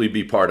absolutely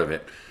be part of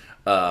it.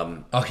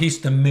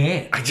 He's the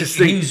man. I just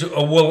think... He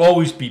will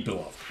always be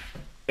beloved.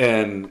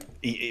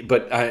 He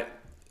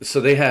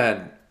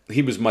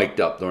was mic'd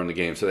up during the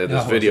game, so they had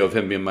this video of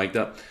him being mic'd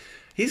up.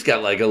 He's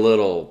got like a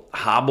little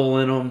hobble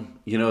in him,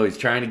 he's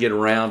trying to get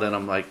around, and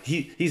I'm like,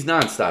 he's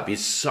nonstop.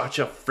 He's such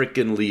a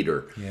freaking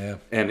leader. Yeah.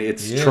 And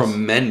it's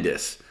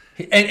tremendous.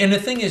 And the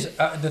thing is,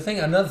 another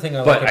thing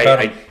I like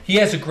about him, he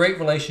has a great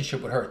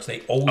relationship with Hurts.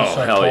 They always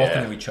start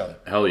talking to each other.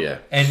 Hell yeah.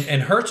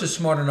 And Hurts is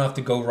smart enough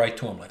to go right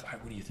to him, like, all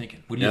right, what are you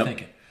thinking? What are you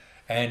thinking?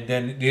 And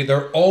then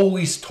they're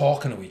always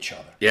talking to each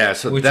other. Yeah,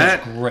 so which is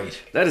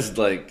great. That is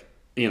like,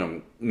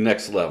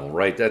 next level,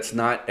 right? That's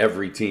not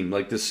every team.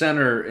 Like the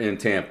center in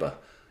Tampa,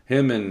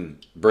 him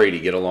and Brady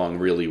get along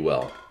really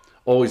well.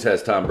 Always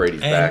has Tom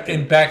Brady's back.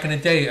 And back in the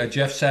day,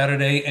 Jeff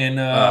Saturday and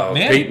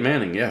Manning. Peyton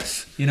Manning,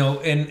 yes.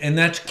 And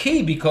that's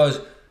key because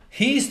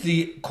he's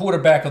the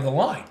quarterback of the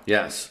line.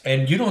 Yes.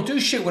 And you don't do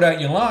shit without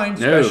your line,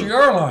 especially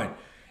our line.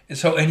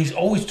 And he's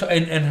always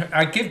and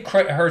I give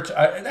credit Hurts.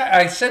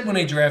 I said when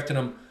they drafted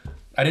him,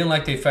 I didn't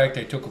like the fact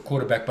they took a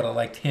quarterback, but I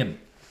liked him.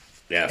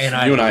 Yes, and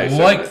I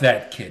like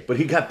that kid. But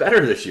he got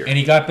better this year. And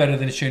he got better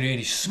this year, and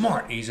he's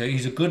smart. He's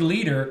a good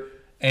leader,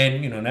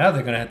 And now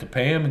they're going to have to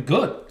pay him. And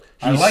good.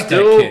 I He's like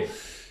still, that kid.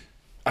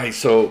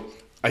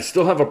 I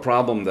still have a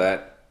problem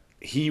that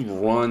he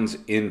runs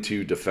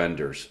into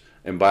defenders,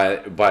 and by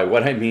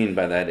what I mean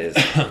by that is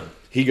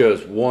he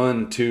goes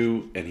 1,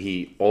 2, and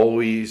he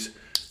always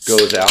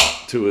goes out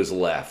to his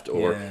left,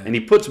 and he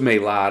puts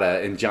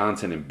Mailata and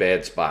Johnson in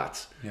bad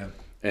spots. Yeah.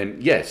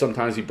 And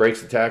sometimes he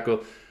breaks the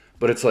tackle,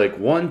 but it's like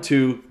 1,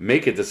 2,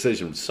 make a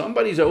decision.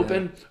 Somebody's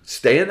open,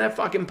 stay in that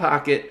fucking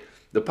pocket.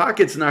 The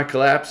pocket's not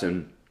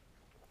collapsing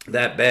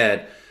that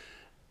bad.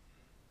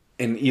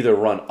 And either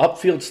run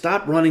upfield,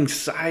 stop running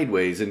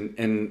sideways,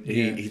 and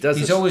he does.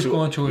 He's always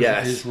going to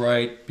his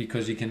right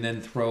because he can then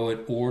throw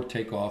it or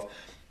take off.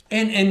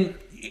 And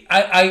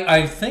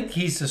I think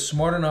he's a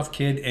smart enough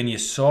kid, and you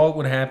saw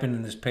what happened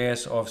in this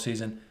past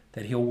offseason,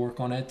 that he'll work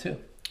on that too.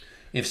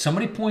 If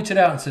somebody points it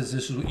out and says,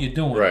 this is what you're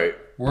doing,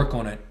 work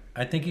on it.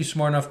 I think he's a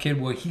smart enough kid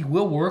where he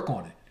will work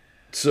on it.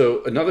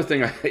 So another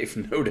thing I've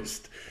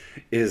noticed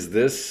is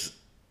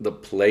the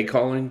play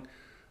calling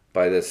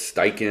by this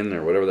Steichen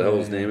or whatever the hell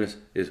his name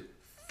is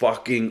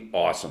fucking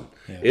awesome.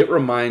 Yeah. It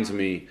reminds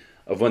me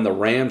of when the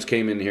Rams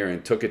came in here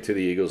and took it to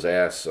the Eagles'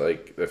 ass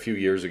like a few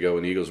years ago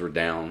when the Eagles were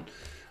down.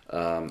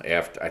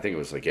 After I think it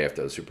was like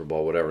after the Super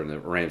Bowl, whatever, and the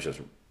Rams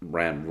just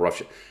ran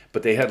roughshod.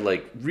 But they had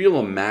like real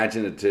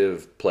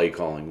imaginative play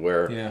calling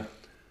where,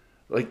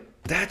 like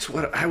that's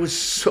what I was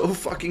so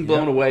fucking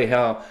blown away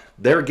how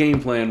their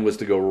game plan was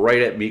to go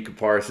right at Micah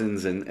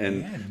Parsons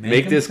and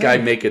make this guy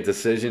make a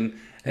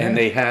decision, and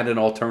they had an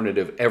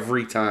alternative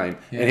every time,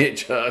 and it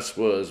just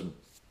was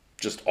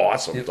just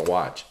awesome to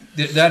watch.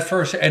 That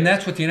first, and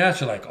that's what the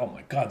announcer like. Oh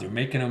my God, they're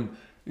making him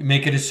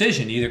make a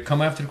decision, either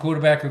come after the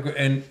quarterback or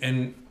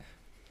and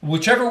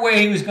whichever way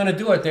he was going to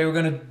do it, they were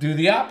going to do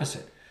the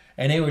opposite,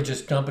 and they were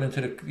just dumping into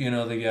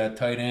the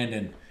tight end,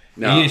 and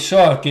you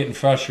saw it getting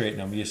frustrating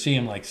him. You see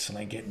him like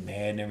getting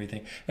mad and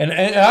everything, and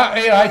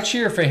I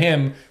cheer for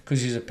him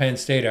because he's a Penn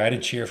Stater. I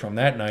didn't cheer for him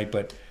that night,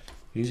 but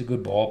he's a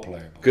good ball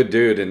player. Good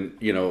dude, and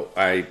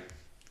I.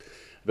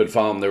 Been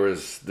following. There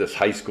was this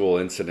high school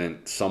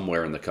incident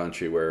somewhere in the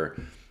country where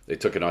they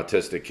took an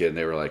autistic kid and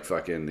they were like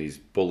fucking these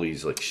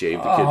bullies like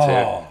shaved the kid's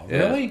hair. Oh,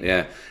 really?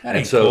 Yeah. That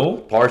and so cool.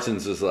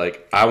 Parsons is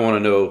like, I want to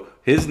know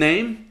his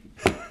name.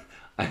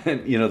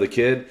 And the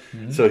kid.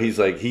 Mm-hmm. So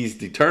he's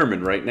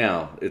determined right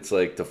now. It's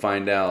like to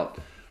find out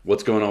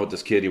what's going on with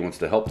this kid. He wants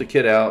to help the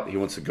kid out. He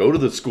wants to go to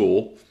the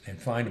school and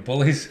find the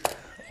bullies.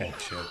 Oh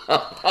shit!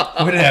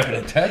 What happened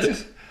in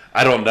Texas?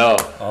 I don't know.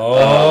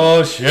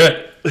 Oh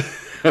shit!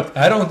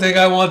 I don't think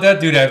I want that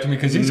dude after me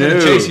because he's going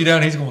to chase you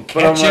down. He's going to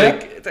catch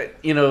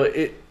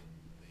you.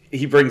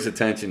 He brings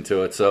attention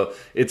to it, so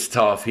it's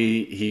tough.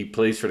 He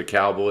plays for the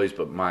Cowboys,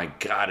 but my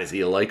God, is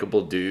he a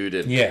likable dude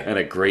and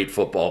a great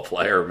football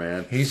player,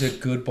 man. He's a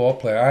good ball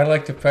player. I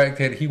like the fact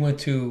that he went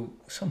to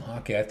some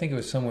hockey. I think it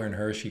was somewhere in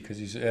Hershey because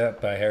he's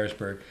by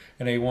Harrisburg,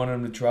 and they wanted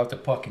him to drop the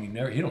puck, and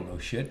he don't know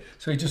shit,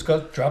 so he just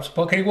drops the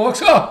puck and he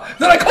walks off.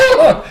 They're like,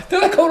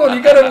 hold on,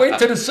 you got to wait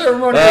till the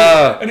ceremony,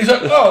 and he's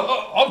like,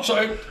 I'm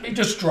sorry. He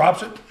just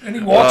drops it and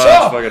he walks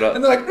off, and they're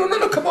like,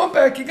 no, come on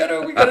back, we got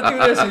to do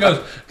this. He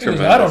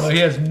goes, I don't know. He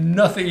has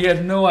nothing. He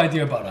had no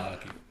idea about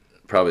hockey.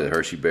 Probably the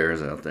Hershey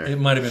Bears out there. It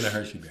might have been the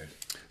Hershey Bears.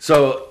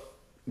 So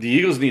the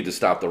Eagles need to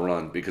stop the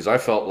run because I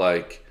felt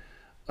like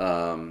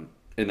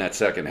in that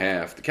second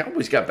half, the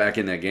Cowboys got back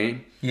in that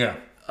game. Yeah.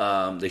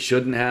 They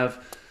shouldn't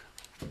have.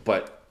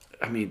 But,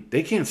 I mean,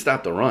 they can't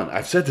stop the run.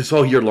 I've said this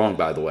all year long,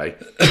 by the way.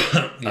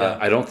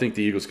 I don't think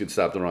the Eagles can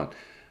stop the run.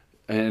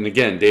 And,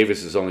 again,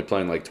 Davis is only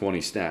playing like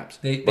 20 snaps.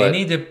 They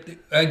need to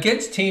 –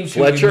 against teams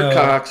who Fletcher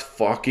Cox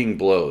fucking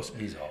blows.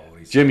 He's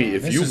always – Jimmy,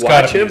 if you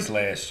watch him –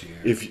 last year.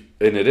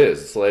 And it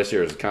is. It's last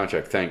year's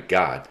contract, thank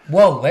God.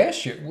 Well,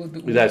 last year –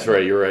 that's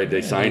right. You're right.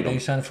 They signed him. They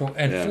signed him for –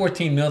 and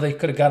 $14 million. They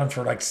could have got him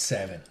for like $7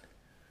 million.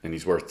 And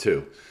he's worth $2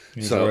 million.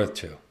 He's worth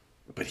 $2 million.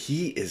 But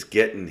he is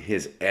getting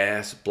his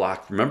ass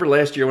blocked. Remember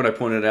last year when I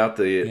pointed out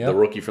the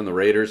rookie from the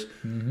Raiders,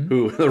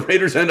 who the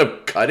Raiders end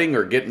up cutting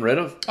or getting rid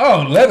of?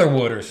 Oh,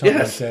 Leatherwood or something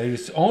like that. He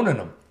was owning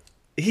them.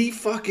 He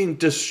fucking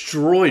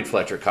destroyed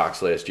Fletcher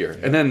Cox last year.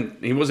 Yeah. And then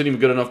he wasn't even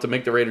good enough to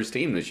make the Raiders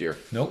team this year.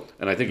 Nope.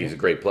 And I think he's a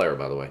great player,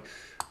 by the way.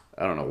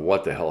 I don't know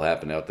what the hell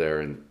happened out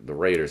there in the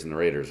Raiders, and the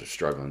Raiders are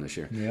struggling this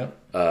year. Yeah.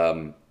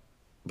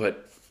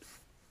 But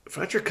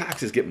Fletcher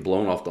Cox is getting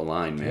blown off the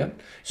line, man.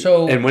 Yeah.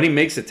 So and when he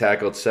makes a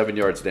tackle, it's 7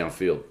 yards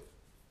downfield.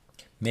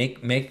 Make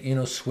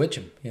switch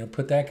him.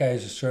 Put that guy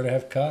as a sort of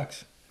have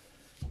Cox.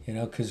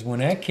 Because when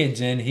that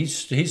kid's in,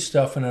 he's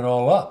stuffing it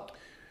all up.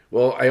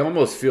 Well, I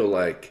almost feel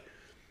like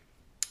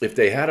if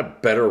they had a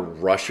better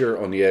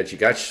rusher on the edge, you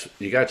got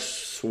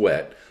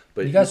Sweat,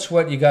 but you got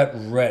Sweat, you got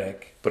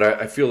Reddick. But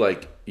I feel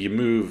like you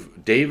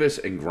move Davis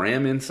and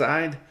Graham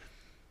inside.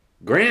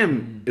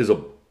 Graham is a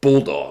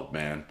bulldog,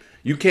 man.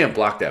 You can't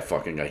block that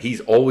fucking guy.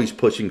 He's always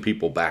pushing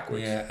people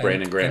backwards. Yeah,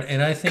 Brandon Graham.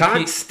 And I think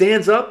Cox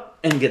stands up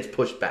and gets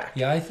pushed back.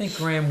 Yeah, I think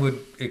Graham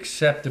would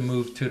accept the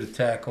move to the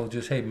tackle.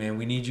 Just, hey, man,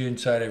 we need you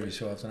inside every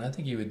so often. I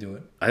think he would do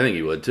it. I think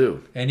he would,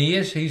 too. And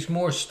he's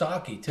more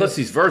stocky, too. Plus,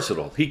 he's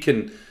versatile. He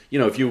can,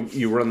 if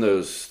you run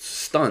those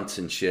stunts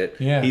and shit,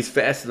 he's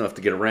fast enough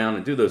to get around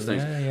and do those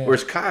things. Yeah.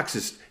 Whereas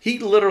Cox he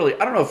literally,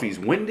 I don't know if he's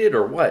winded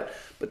or what,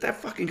 but that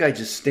fucking guy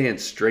just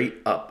stands straight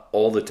up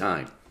all the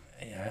time.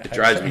 Yeah, it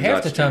drives me nuts.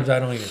 Half the times I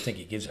don't even think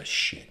he gives a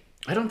shit.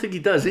 I don't think he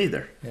does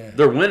either. Yeah.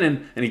 They're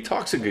winning, and he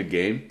talks a good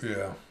game.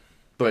 Yeah.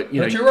 But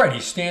you're right. He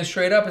stands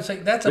straight up. It's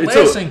like that's the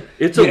last thing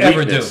you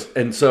ever do.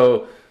 And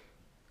so,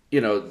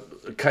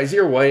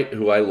 Kaiser White,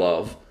 who I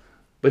love,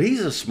 but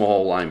he's a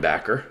small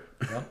linebacker.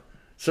 Yeah.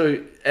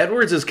 So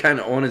Edwards is kind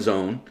of on his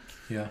own.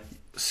 Yeah.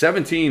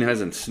 17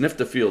 hasn't sniffed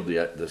the field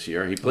yet this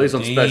year. He plays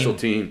on special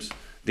teams.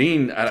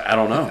 Dean, I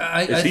don't know.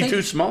 Is he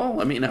too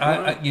small? I mean,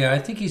 I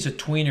think he's a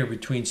tweener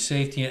between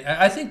safety and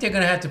I think they're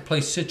going to have to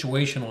play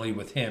situationally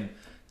with him.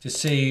 To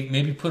see,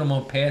 maybe put him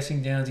on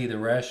passing downs, either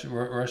rush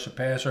a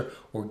passer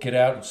or get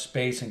out in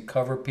space and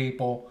cover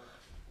people.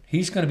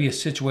 He's going to be a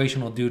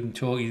situational dude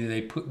until either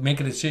they make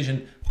a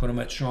decision, put him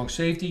at strong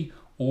safety,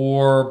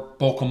 or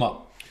bulk him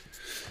up.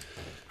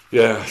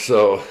 Yeah,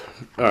 so, all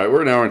right,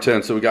 we're an hour and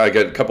 10, so I got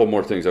a couple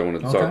more things I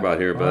wanted to talk about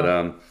here.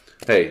 But,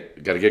 hey,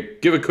 got to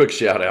give a quick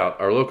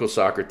shout-out. Our local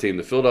soccer team,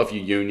 the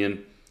Philadelphia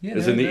Union,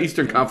 is in the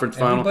Eastern Conference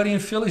Final. Everybody in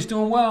Philly's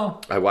doing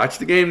well. I watched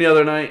the game the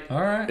other night. All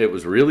right. It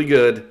was really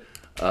good.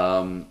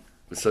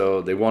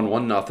 So they won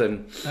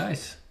 1-0.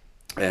 Nice.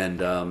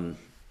 And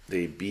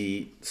they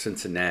beat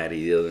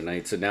Cincinnati the other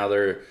night. So now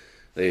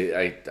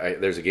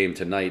there's a game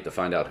tonight to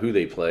find out who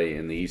they play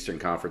in the Eastern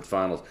Conference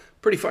Finals.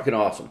 Pretty fucking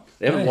awesome.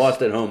 They haven't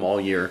lost at home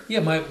all year. Yeah,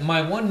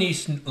 my one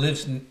niece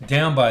lives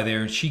down by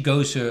there, and she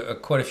goes to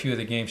quite a few of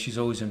the games. She's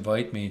always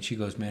invite me, and she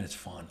goes, man, it's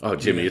fun. Oh,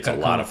 Jimmy, it's a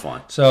lot of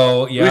fun.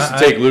 So, yeah. We used to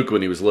take Luke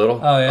when he was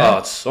little. Oh, yeah? Oh,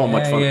 it's so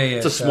much fun. Yeah,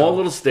 it's a small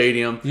little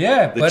stadium.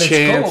 Yeah, the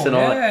chants cool. and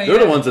all that. They're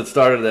the ones that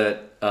started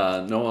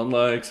that no one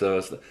likes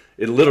us.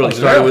 It literally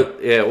started with,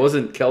 it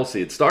wasn't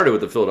Kelsey. It started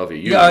with the Philadelphia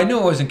Union. Yeah, I knew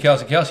it wasn't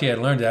Kelsey. Kelsey had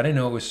learned that. I didn't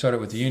know it was started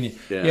with the Union.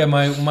 Yeah,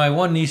 my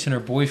one niece and her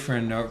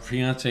boyfriend, our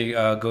fiance,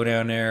 go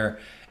down there.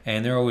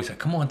 And they're always like,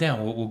 come on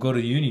down, we'll go to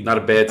the Union. Not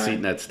a bad seat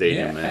in that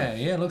stadium, man.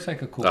 Yeah, it looks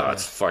like a cool place.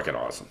 It's fucking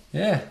awesome.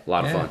 Yeah. A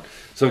lot of fun.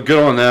 So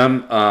good on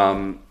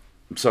them.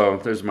 So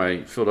there's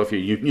my Philadelphia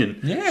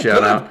Union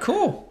shout out.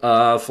 Cool.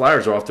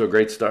 Flyers are off to a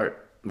great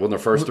start. Won their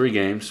first 3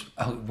 games.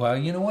 Oh, well,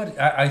 you know what?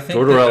 I think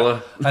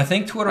Tortorella. I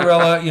think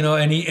Tortorella,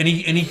 and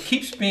he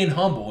keeps being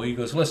humble. He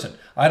goes, listen,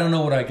 I don't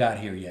know what I got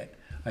here yet.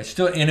 I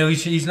still,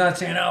 he's not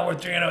saying, we're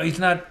 3-0. He's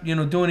not,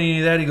 doing any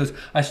of that. He goes,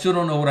 I still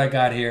don't know what I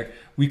got here.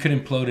 We could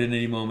implode at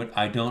any moment.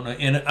 I don't know.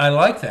 And I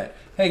like that.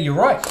 Hey, you're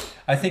right.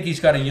 I think he's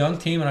got a young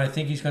team, and I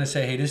think he's going to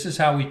say, hey, this is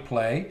how we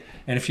play.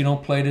 And if you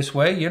don't play this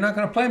way, you're not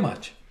going to play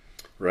much.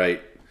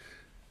 Right.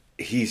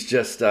 He's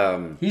just...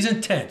 he's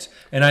intense.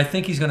 And I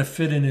think he's going to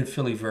fit in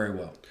Philly very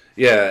well.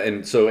 Yeah,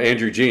 and so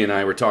Andrew G. and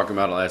I were talking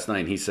about it last night.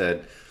 And he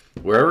said,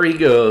 wherever he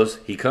goes,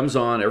 he comes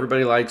on.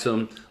 Everybody likes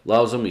him,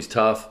 loves him. He's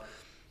tough.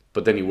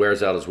 But then he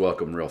wears out his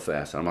welcome real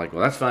fast. And I'm like,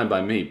 well, that's fine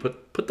by me.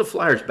 Put the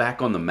Flyers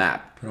back on the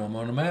map. Put them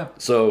on the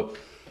map. So,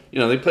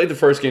 they played the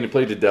first game. They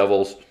played the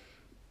Devils,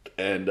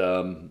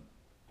 and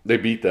they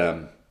beat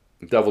them.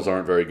 The Devils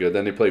aren't very good.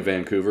 Then they play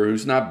Vancouver,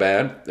 who's not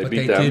bad. They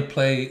beat them. They did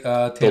play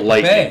Tampa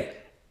Bay.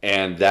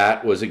 And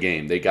that was a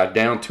game. They got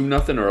down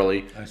 2-0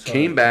 early,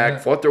 came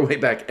back, fought their way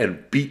back,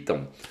 and beat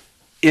them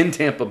in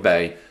Tampa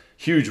Bay.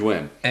 Huge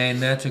win. And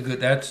that's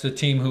the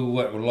team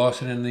who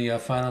lost it in the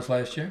finals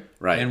last year,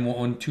 right? And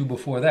won 2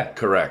 before that.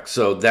 Correct.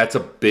 So that's a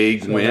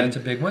big win. That's a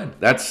big win.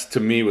 That's, to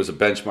me, was a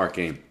benchmark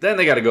game. Then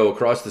they got to go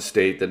across the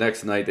state. The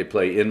next night they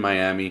play in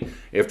Miami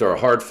after a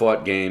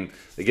hard-fought game.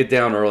 They get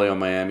down early on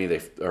Miami.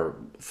 Or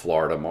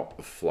Florida,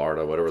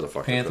 whatever the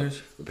fuck.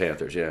 Panthers. The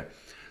Panthers, yeah.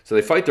 So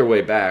they fight their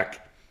way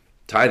back,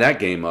 tie that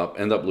game up,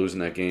 end up losing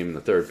that game in the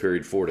third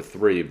period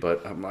 4-3.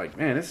 But I'm like,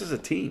 man, this is a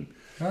team.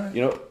 All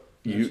right.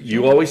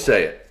 You always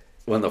say it.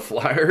 When the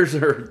Flyers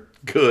are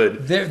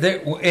good,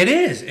 it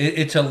is.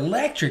 It's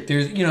electric.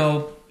 There's,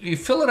 you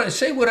fill it.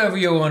 Say whatever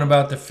you want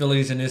about the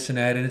Phillies and this and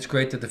that, and it's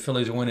great that the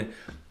Phillies are winning.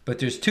 But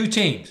there's 2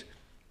 teams.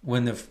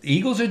 When the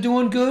Eagles are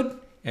doing good,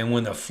 and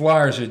when the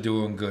Flyers are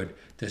doing good,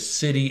 the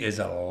city is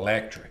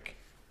electric.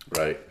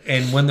 Right.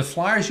 And when the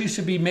Flyers used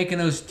to be making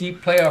those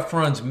deep playoff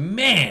runs,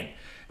 man,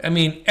 I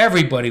mean,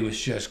 everybody was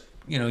just.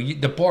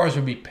 The bars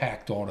would be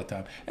packed all the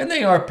time. And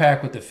they are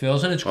packed with the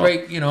Phils, and it's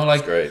great,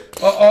 it's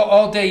great.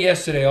 All day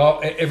yesterday,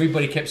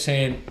 everybody kept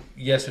saying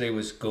yesterday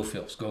was go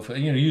Phils, go Phils.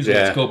 Usually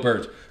it's go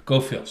Birds, go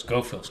Phils,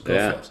 go Phils, go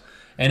Phils.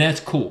 And that's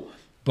cool.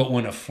 But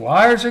when the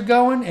Flyers are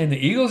going and the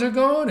Eagles are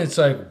going, it's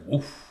like,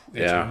 woof,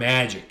 it's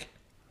magic.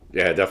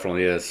 Yeah, it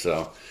definitely is.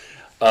 So,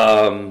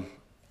 and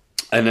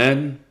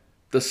then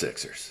the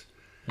Sixers.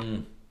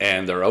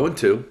 And they're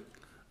 0-2,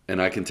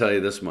 and I can tell you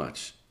this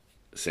much.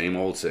 Same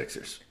old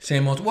Sixers.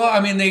 Same old. Well,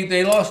 I mean,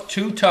 they lost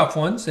 2 tough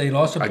ones. They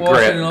lost to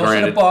Boston and lost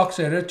to the Bucks.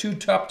 They're 2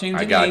 top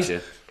teams in the East.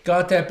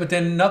 Got that, but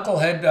then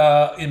Knucklehead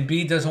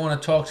Embiid doesn't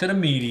want to talk to the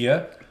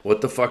media.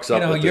 What the fuck's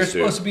up with you're this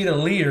supposed to be the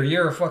leader.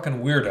 You're a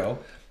fucking weirdo.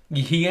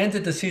 He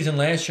ended the season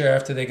last year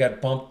after they got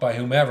bumped by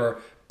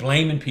whomever,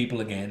 blaming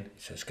people again.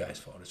 It's this guy's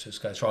fault. It's this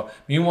guy's fault.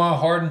 Meanwhile,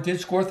 Harden did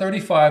score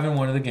 35 in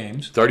one of the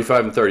games.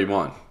 35 and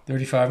 31.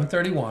 35 and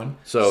 31.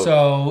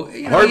 So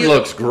you know, Harden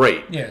looks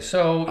great. Yeah,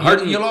 so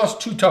Harden, you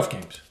lost 2 tough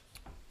games.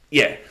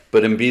 Yeah,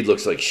 but Embiid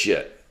looks like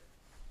shit.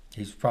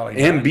 He's probably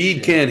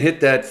Embiid can't hit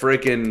that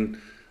freaking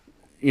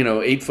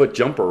 8-foot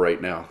jumper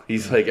right now.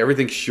 He's like,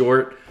 everything's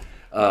short.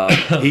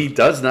 He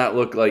does not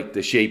look like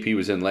the shape he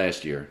was in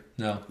last year.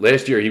 No.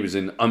 Last year he was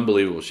in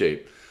unbelievable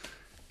shape.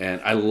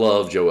 And I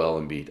love Joel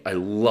Embiid. I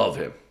love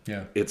him.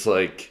 Yeah. It's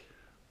like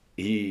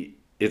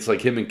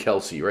him and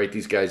Kelsey, right?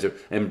 These guys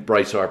and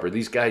Bryce Harper.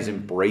 These guys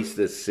embrace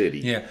this city.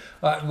 Yeah.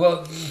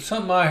 Well,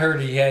 something I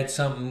heard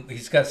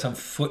he's got some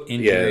foot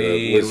injury. Yeah,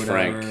 the Liz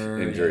Frank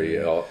injury.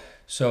 Yeah.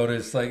 So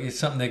it's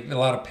something that a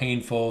lot of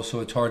painful, so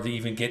it's hard to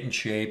even get in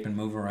shape and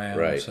move around.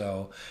 Right.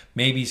 So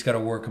maybe he's got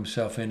to work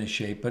himself into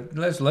shape. But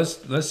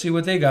let's see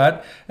what they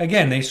got.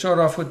 Again, they start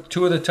off with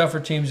 2 of the tougher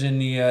teams in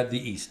the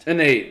East. And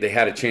they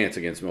had a chance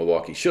against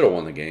Milwaukee. Should have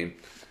won the game,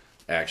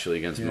 actually,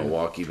 against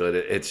Milwaukee. But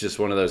it's just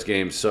one of those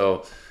games.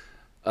 So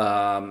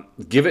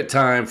give it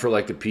time for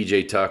like the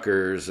PJ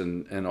Tuckers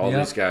and all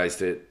these guys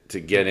to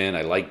get in.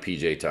 I like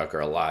PJ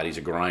Tucker a lot. He's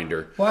a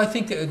grinder. Well, I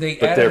think they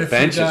but added their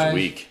bench is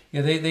weak.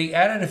 Yeah, they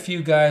added a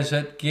few guys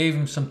that gave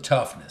him some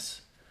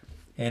toughness,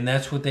 and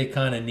that's what they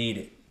kind of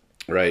needed.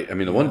 Right. I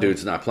mean, the one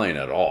dude's not playing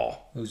at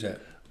all. Who's that?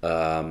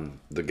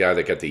 The guy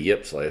that got the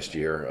yips last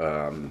year.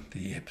 The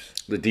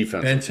yips. The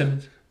defense. Ben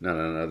Simmons?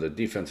 No. The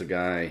defensive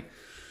guy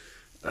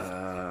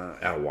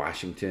out of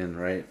Washington,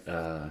 right?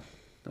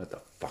 What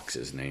the fuck's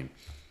his name?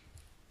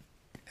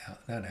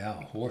 Not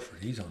Al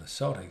Horford. He's on the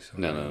Celtics.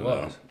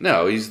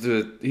 No,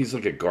 he's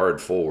like a guard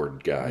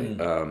forward guy.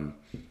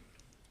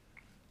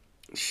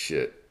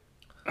 Shit.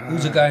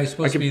 Who's the guy who's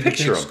supposed to be the big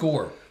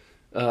scorer?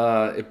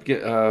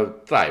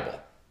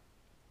 Thibault.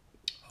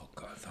 Oh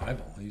God,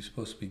 Thibault. He's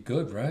supposed to be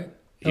good, right?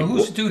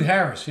 Who's the dude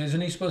Harris? Isn't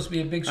he supposed to be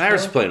a big scorer?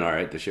 Harris is playing all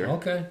right this year.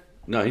 Okay.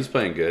 No, he's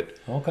playing good.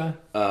 Okay.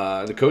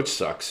 The coach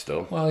sucks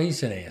still. Well,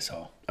 he's an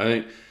asshole. I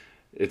think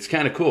it's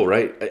kind of cool,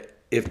 right?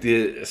 If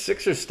the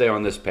Sixers stay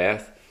on this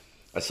path,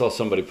 I saw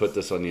somebody put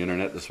this on the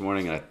internet this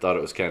morning, and I thought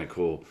it was kind of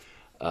cool.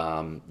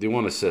 The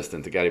one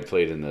assistant, the guy who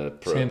played in the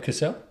pro, Sam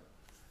Cassell.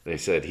 They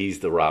said he's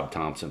the Rob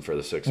Thompson for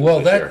the Sixers.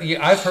 Well, this year.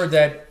 Yeah, I've heard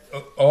that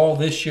all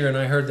this year, and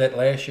I heard that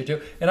last year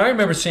too. And I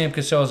remember Sam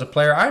Cassell as a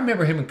player. I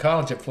remember him in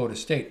college at Florida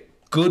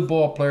State. Good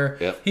ball player.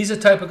 Yep. He's the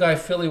type of guy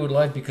Philly would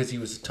like because he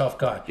was a tough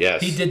guy.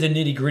 Yes. He did the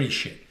nitty gritty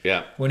shit.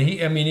 Yeah.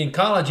 In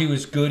college he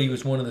was good. He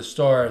was one of the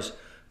stars.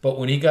 But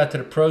when he got to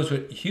the pros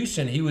with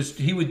Houston, he would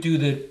do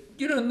the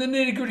the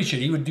nitty gritty shit.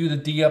 He would do the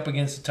D up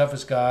against the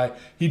toughest guy.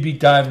 He'd be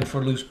diving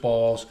for loose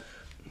balls,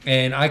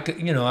 and I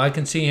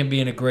can see him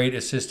being a great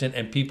assistant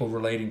and people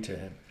relating to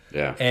him.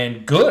 Yeah.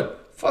 And good.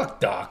 Fuck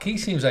Doc. He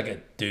seems like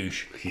a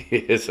douche. He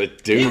is a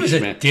douche, He was a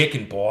man. dick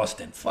in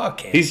Boston.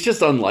 Fuck him. He's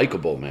just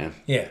unlikable, man.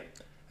 Yeah.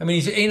 I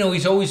mean,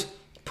 he's always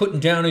putting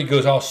down. He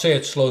goes, "I'll say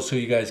it slow so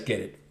you guys get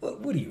it."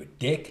 What are you, a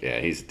dick? Yeah,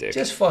 he's a dick.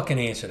 Just fucking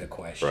answer the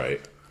question.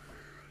 Right.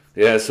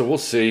 Yeah, so we'll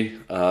see.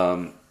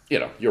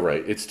 You're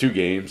right. It's 2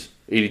 games,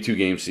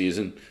 82-game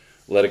season.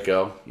 Let it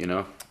go,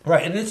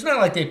 Right, and it's not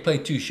like they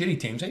played 2 shitty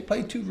teams. They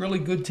played 2 really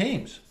good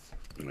teams.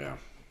 Yeah.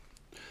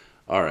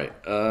 All right.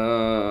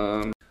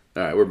 All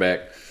right, we're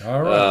back.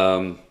 All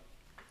right.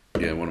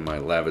 One of my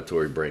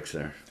lavatory breaks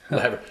there.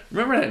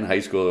 Remember that in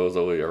high school? That was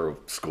always our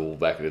school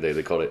back in the day.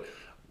 They called it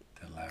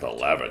the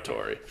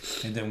lavatory.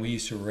 And then we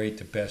used to rate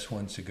the best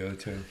ones to go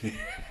to.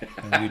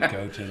 And we'd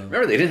go to them.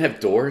 Remember they didn't have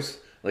doors?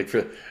 Like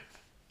for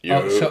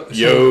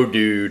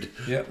dude.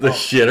 Yeah. The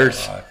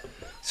shitters. God.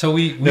 So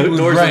we no would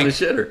doors rank, in the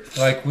shitter.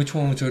 Like which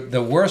one was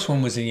the worst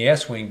one was in the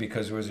S wing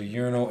because there was a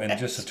urinal and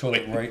just a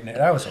toilet right in it.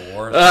 That was the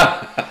worst.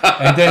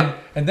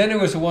 and then there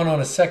was the one on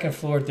the second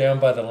floor down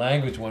by the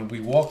language one. We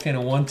walked in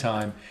at one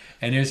time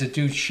and there's a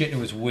dude shitting. It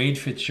was Wade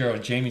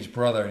Fitzgerald, Jamie's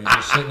brother, and he's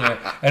just sitting there.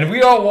 And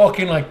we all walk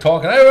in like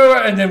talking,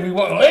 and then we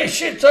walk, "Hey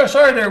shit,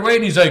 sorry there, Wade."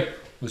 And he's like,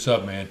 "What's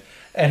up, man?"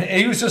 And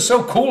he was just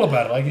so cool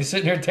about it. Like he's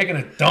sitting here taking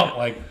a dump.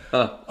 Like,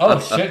 "Oh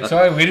shit,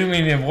 sorry, we didn't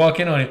mean to walk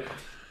in on you."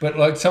 But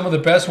like some of the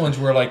best ones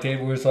were like it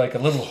was like a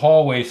little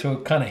hallway, so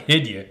it kind of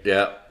hid you.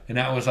 Yeah. And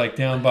that was like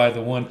down by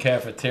the one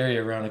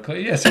cafeteria around the corner.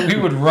 Yeah, so we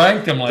would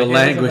rank them like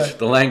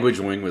the language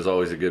wing was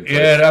always a good place.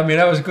 Yeah, I mean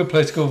that was a good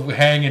place to go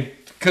hang and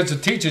because the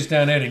teachers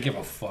down there didn't give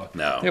a fuck.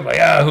 No. They're like,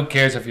 who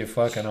cares if you're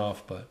fucking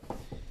off? But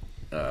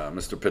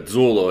Mr.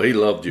 Pizzullo, he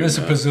loved you.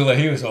 Mr. Pizzullo,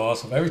 he was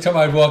awesome. Every time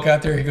I'd walk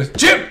out there, he goes,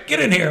 "Jim, get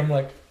in here." I'm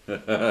like,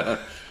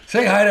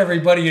 say hi to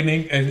everybody in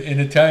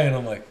Italian.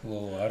 I'm like,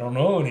 well, I don't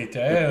know in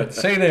Italian.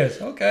 Say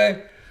this,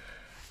 okay.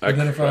 And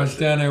then if I was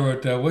down there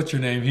with, what's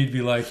your name, he'd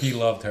be like, he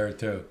loved her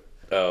too.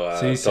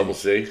 Oh, Double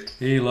C?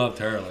 He loved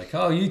her. Like,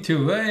 oh, you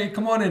too. Hey,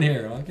 come on in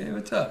here. I'm like, hey,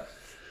 what's up?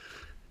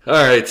 All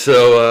right,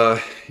 so,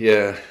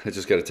 I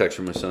just got a text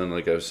from my son,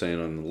 like I was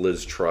saying, on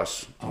Liz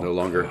Truss, no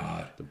longer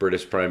the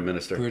British Prime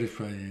Minister.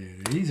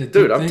 He's a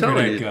dude, I'm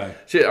telling you. Guy.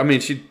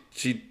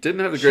 She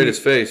didn't have the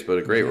greatest face, but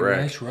a great rack.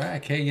 Nice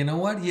rack. Hey, you know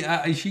what?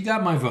 Yeah, she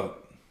got my vote.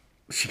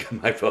 She got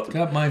my vote.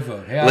 Got my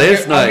vote. Hey,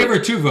 I'll give her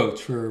 2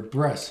 votes for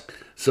breast.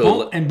 So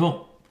boom and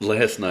boom.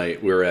 Last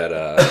night we were at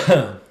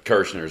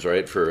Kirshner's,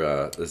 right,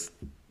 for this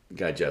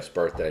guy Jeff's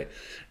birthday,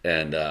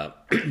 and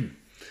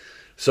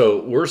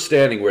so we're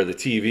standing where the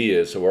TV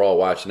is, so we're all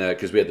watching that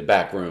because we had the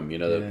back room,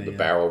 the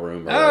barrel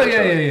room. Oh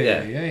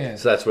yeah.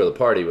 So that's where the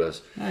party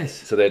was.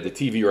 Nice. So they had the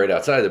TV right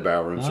outside the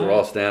barrel room, so we're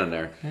all standing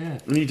there. Yeah.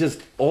 And you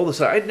just all of a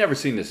sudden, I'd never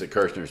seen this at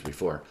Kirshner's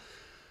before.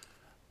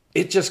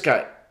 It just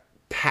got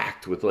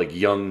packed with like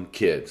young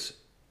kids.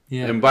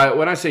 Yeah. And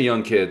when I say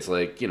young kids,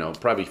 like,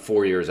 probably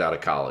 4 years out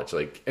of college,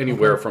 like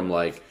anywhere from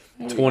like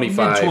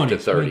 25 to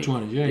 30.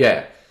 Mid-20s,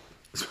 yeah.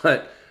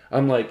 But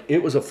I'm like,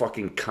 it was a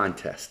fucking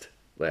contest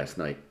last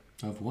night.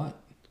 Of what?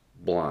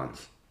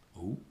 Blondes.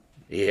 Ooh.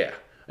 Yeah.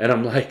 And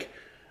I'm like,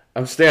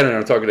 I'm standing there,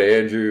 I'm talking to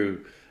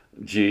Andrew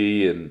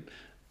G and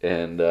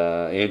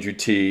Andrew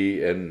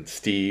T and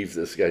Steve,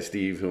 this guy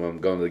Steve, who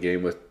I'm going to the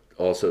game with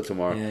also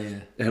tomorrow. Yeah.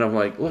 And I'm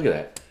like, look at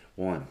that.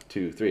 1,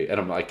 2, 3.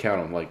 And I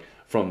count them like,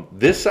 from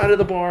this side of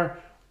the bar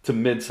to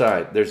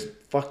mid-side, there's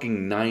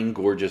fucking 9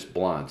 gorgeous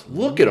blondes.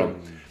 Look at them.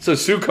 So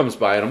Sue comes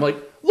by, and I'm like,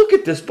 look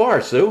at this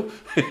bar, Sue.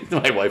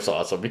 My wife's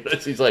awesome.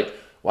 She's like,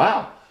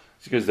 wow.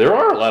 She goes, there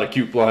are a lot of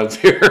cute blondes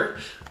here.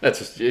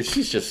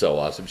 She's just so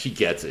awesome. She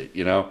gets it,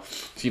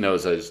 She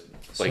knows I was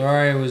like...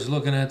 Sorry, I was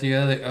looking at the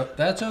other... Oh,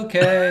 that's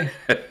okay.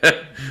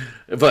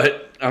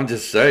 But I'm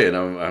just saying,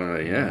 I'm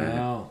like, yeah.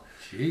 Wow.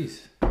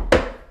 Jeez. What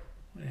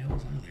the hell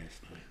was I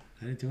last night?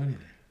 I didn't do anything.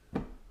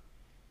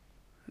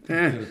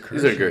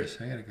 These are good.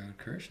 I gotta go to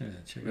Kirshner's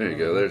and check. There you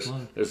go.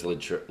 There's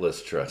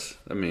Liz Truss.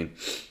 I mean,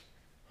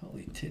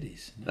 holy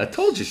titties! I Nice.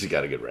 told you she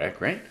got a good rack,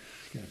 right?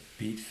 She's got a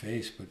beat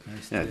face, but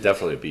nice. Yeah, titties.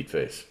 definitely a beat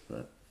face.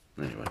 But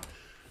anyway,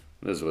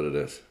 this is what it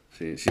is.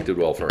 She did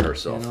well for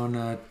herself.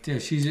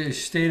 She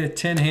stayed at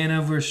 10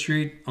 Hanover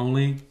Street,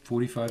 only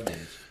 45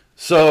 days.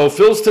 So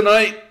Phil's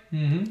tonight.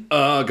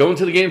 Mm-hmm. Going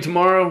to the game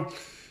tomorrow,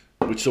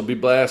 which will be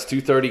blast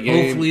 2:30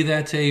 game. Hopefully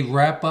that's a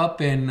wrap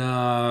up, and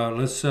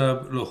let's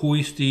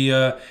hoist the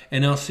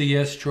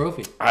NLCS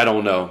trophy. I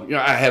don't know.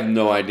 I have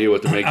no idea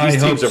what to make.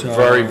 These teams are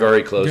very,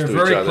 very close to each other.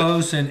 They're very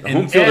close, and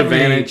home field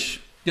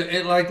advantage.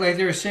 Like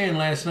they were saying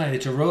last night,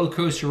 it's a roller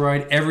coaster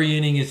ride. Every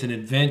inning is an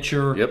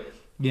adventure. Yep.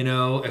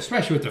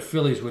 Especially with the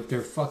Phillies with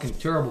their fucking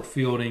terrible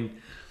fielding.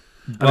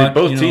 But, I mean,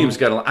 both teams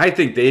got. I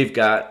think they've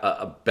got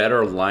a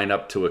better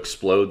lineup to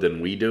explode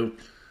than we do.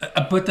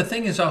 But the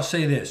thing is, I'll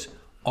say this.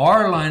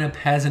 Our lineup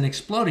hasn't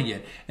exploded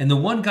yet. And the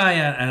one guy,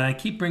 and I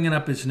keep bringing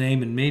up his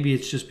name, and maybe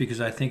it's just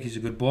because I think he's a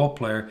good ball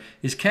player,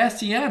 is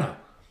Castellano.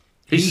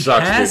 He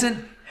sucks.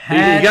 Hasn't he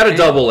got a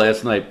double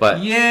last night,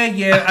 but...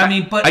 Yeah. I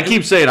mean, but... I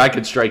keep saying I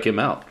could strike him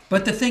out.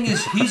 But the thing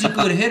is, he's a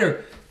good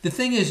hitter. The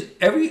thing is,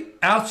 every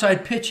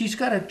outside pitch, he's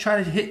got to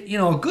try to hit.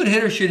 A good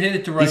hitter should hit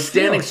it to right field. He's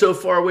standing so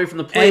far away from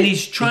the plate. And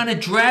he's trying to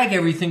drag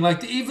everything.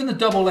 Like even the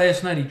double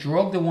last night, he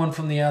drug the one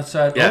from the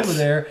outside over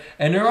there.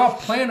 And they're all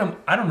playing him.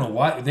 I don't know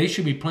why. They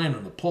should be playing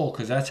on the pole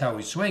because that's how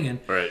he's swinging.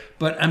 Right.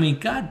 But, I mean,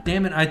 God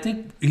damn it, I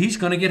think he's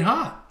going to get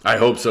hot. I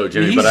hope so,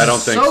 Jimmy, but I don't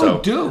think so.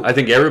 Due. I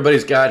think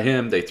everybody's got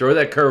him. They throw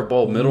that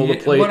curveball middle of the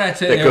plate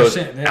that goes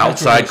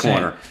outside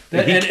corner.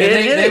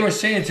 They were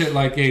saying to it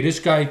like, hey, this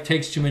guy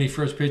takes too many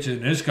first pitches,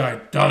 and this guy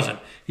doesn't.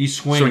 He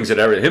swings at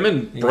everything. Him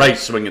and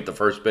Bryce swing at the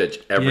first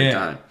pitch every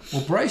time.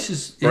 Well, Bryce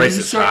is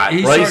hot.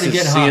 Bryce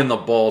is seeing the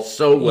ball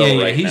so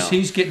well right now.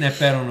 He's getting that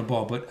bat on the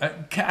ball. But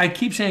I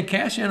keep saying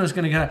Castellanos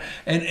going to get hot.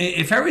 And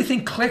if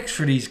everything clicks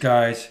for these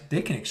guys,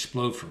 they can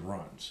explode for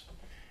runs.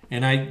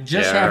 And I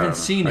just haven't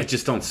seen it. I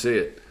just don't see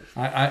it.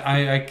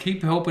 I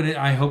keep hoping it.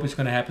 I hope it's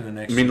going to happen the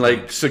next. I mean,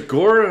 like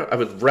Segura, I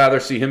would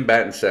rather see him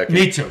batting second.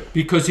 Me too,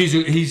 because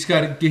he's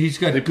got.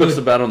 He puts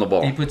the bat on the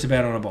ball. He puts the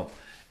bat on the ball.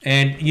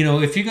 And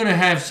if you're going to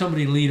have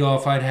somebody lead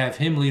off, I'd have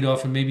him lead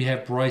off, and maybe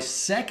have Bryce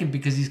second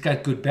because he's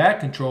got good bat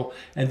control,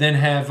 and then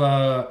have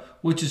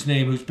what's his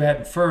name, who's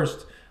batting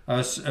first,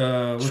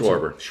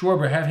 Schwarber.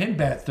 Schwarber, have him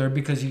bat third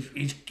because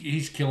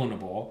he's killing the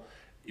ball.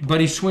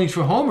 But he swings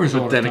for homers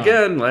all the time. But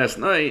then again, last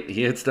night,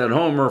 he hits that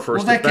homer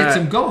first at bat. Well, that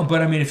gets him going.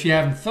 But, I mean, if you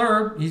have him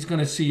third, he's going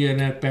to see you in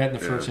that bat in the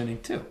first inning,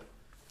 too.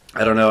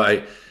 I don't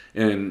know.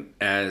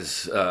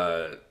 As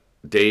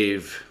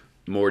Dave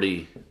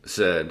Morty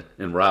said,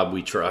 and Rob,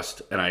 we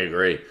trust, and I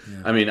agree.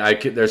 Yeah. I mean,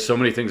 there's so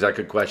many things I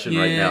could question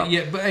right now.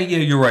 But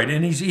you're right.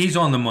 And he's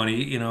on the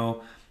money,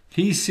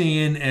 He's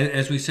seeing,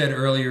 as we said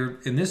earlier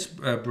in this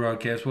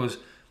broadcast, was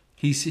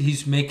he's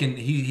planning.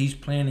 He's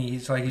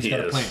got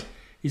a plan.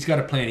 He's got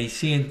a plan. He's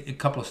seeing a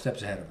couple of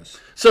steps ahead of us.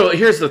 So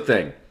here's the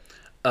thing.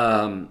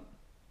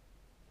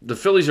 The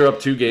Phillies are up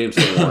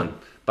 2-1.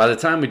 By the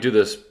time we do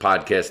this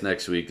podcast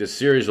next week, this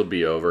series will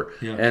be over.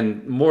 Yeah.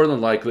 And more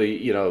than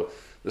likely, the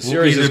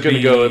series is going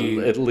to go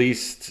at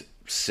least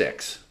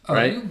 6,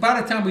 right?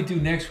 By the time we do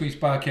next week's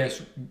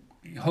podcast,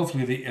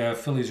 hopefully the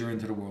Phillies are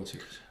into the World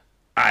Series.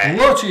 The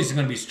World Series is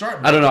going to be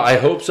starting. I don't know. I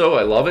hope so.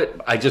 I love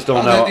it. I just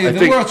don't know.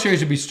 The World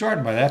Series will be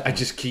starting by that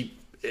point.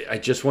 I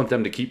just want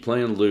them to keep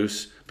playing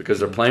loose because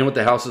they're playing with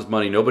the house's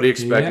money. Nobody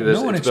expected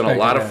this. It's been a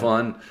lot of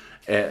fun.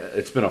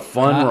 It's been a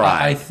fun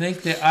ride. I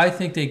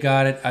think they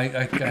got it.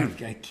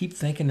 I keep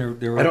thinking their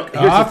here's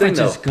the offense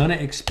thing, is though. gonna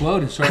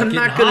explode and start I'm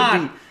getting not going hot.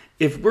 to be.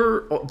 If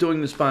we're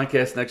doing this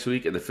podcast next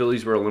week and the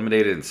Phillies were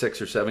eliminated in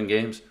 6 or 7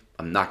 games,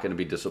 I'm not going to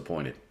be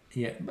disappointed.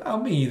 Yeah, well,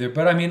 me either.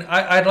 But I mean,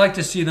 I'd like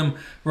to see them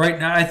right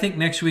now. I think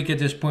next week at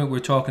this point we're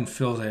talking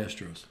Phil's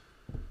Astros.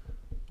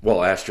 Well,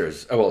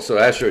 Astros. Oh, well, so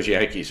Astros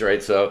Yankees,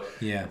 right? So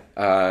yeah.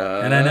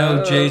 And I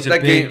know Jay's a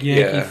big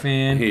Yankee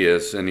fan. He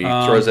is, and he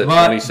throws that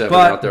 27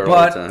 out there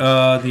all the time.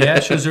 But the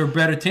Astros are a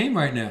better team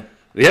right now.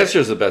 The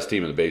Astros are the best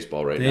team in the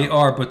baseball right now. They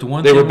are, but the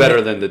one they were better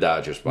than the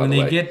Dodgers. By the way,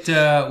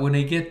 when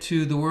they get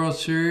to the World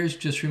Series,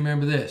 just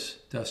remember this: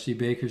 Dusty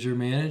Baker's their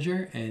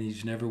manager, and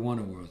he's never won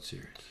a World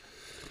Series.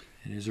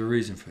 And there's a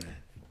reason for that.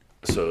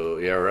 So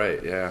yeah,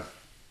 right, yeah.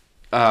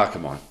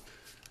 Come on.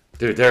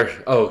 Dude,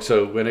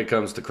 so when it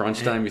comes to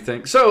crunch time, you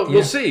think? So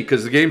we'll see,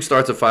 because the game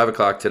starts at 5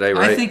 o'clock today,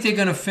 right? I think they're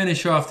going to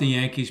finish off the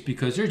Yankees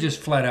because they're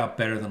just flat out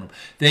better than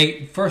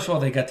them. First of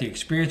all, they got the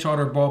experience. All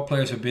their ball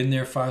players have been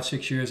there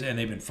 5-6 years, and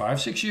they've been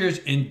 5-6 years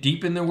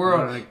deep in the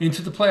world,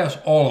 into the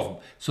playoffs, all of them.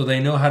 So they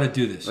know how to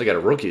do this. They got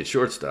a rookie at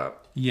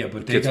shortstop. Yeah,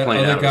 but they got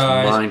other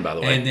guys. Mind, by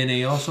the way. And then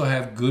they also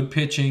have good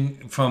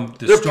pitching from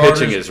the Their starters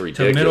pitching is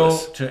ridiculous. to middle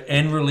to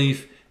end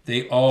relief.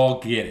 They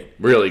all get it.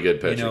 Really good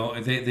pitching. You know,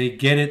 they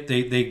get it.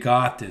 They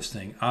got this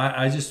thing.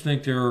 I just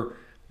think they're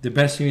the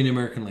best team in the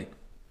American League.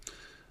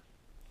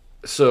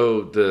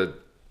 So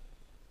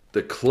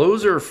the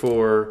closer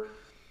for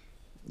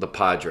the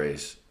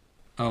Padres.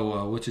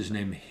 Oh, what's his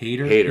name?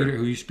 Hader,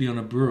 who used to be on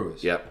the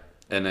Brewers. Yep.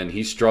 And then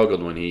he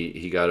struggled when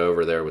he got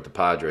over there with the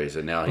Padres,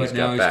 and now he's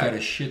got back.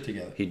 His shit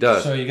together. He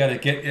does. So you got to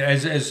get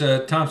as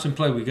Thompson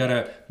played. We got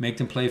to make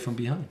them play from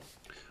behind.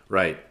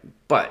 Right,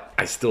 but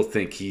I still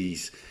think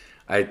he's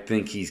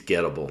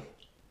gettable.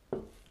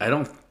 I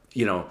don't,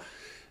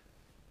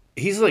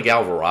 he's like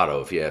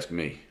Alvarado, if you ask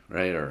me,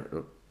 right?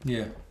 Or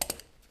yeah.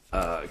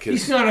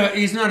 He's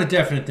not a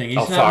definite thing. He's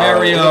Alfaro, not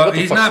Mario.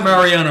 He's not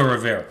Mariano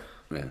Rivera.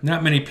 Yeah.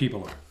 Not many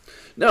people are.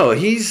 No,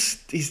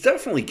 he's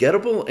definitely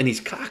gettable, and he's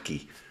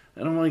cocky.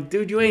 And I'm like,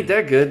 dude, you ain't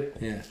that good.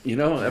 Yeah.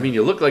 I mean,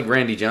 you look like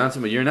Randy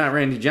Johnson, but you're not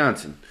Randy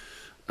Johnson.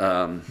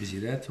 Is he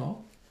that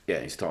tall? Yeah,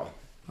 he's tall.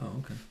 Oh,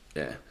 okay.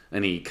 Yeah,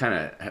 and he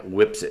kind of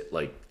whips it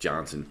like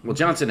Johnson. Well,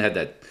 Johnson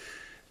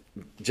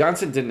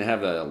didn't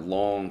have a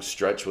long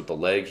stretch with the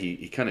leg.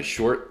 He kind of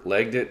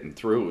short-legged it and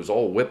threw. It was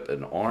all whip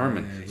and arm,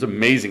 and it was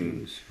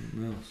amazing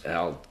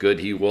how good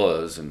he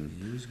was. And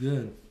he was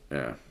good.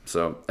 Yeah.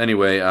 So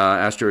anyway,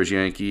 Astros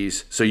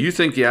Yankees. So you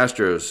think the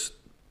Astros?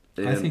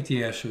 I think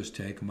the Astros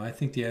take them. I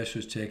think the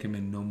Astros take them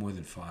in no more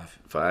than 5.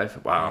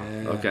 5? Wow.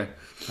 Yeah, okay.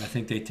 I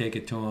think they take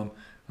it to them.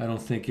 I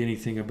don't think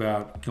anything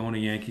about going to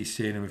Yankee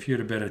Stadium. If you're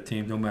the better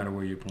team, no matter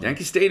where you're playing.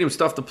 Yankee Stadium's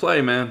tough to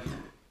play, man.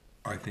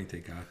 I think they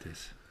got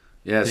this.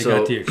 Yeah,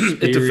 so if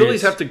the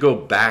Phillies have to go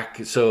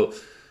back, so,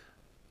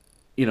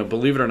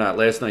 believe it or not,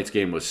 last night's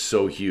game was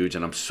so huge,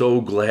 and I'm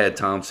so glad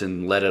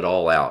Thompson let it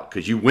all out,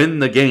 because you win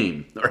the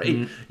game, right?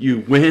 Mm-hmm. You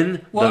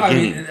win the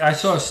game. Mean, I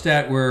saw a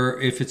stat where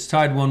if it's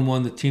tied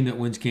 1-1, the team that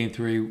wins game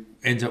 3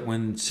 ends up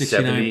winning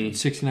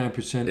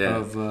 69%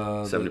 of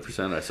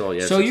 70%. I saw. Yeah.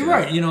 So 69. You're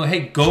right.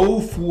 Hey,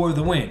 go for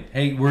the win.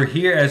 Hey, we're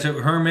here, as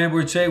Herm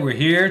Edwards would say, we're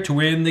here to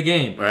win the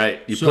game.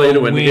 Right. You play to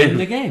win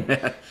the game.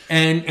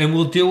 And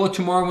we'll deal with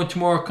tomorrow when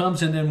tomorrow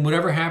comes, and then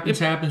whatever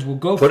happens, we'll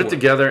go for it. Put it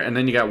together, and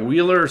then you got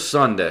Wheeler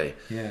Sunday.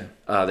 Yeah.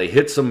 They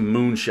hit some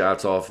moon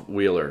shots off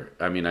Wheeler.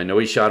 I mean, I know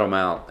he shot them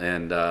out,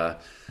 and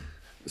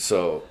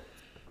so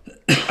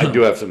I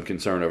do have some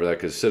concern over that,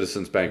 because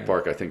Citizens Bank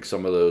Park, I think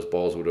some of those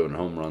balls would have been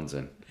home runs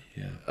in.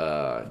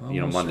 Yeah.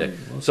 Monday.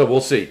 So we'll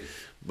see.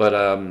 But,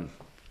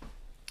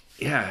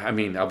 I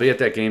mean, I'll be at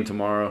that game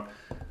tomorrow.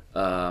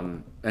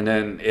 And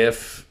then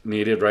if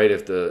needed, right,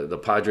 if the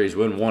Padres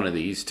win one of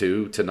these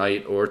two,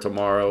 tonight or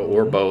tomorrow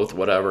or both,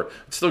 whatever,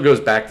 it still goes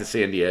back to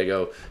San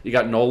Diego. You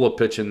got Nola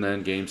pitching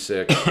then, game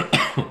 6.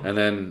 And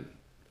then,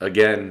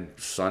 again,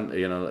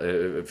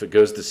 if it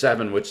goes to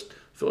 7, which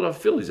Philadelphia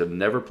Phillies have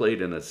never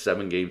played in a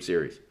 7-game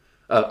series,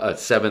 a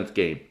 7th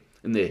game.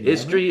 In the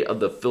history of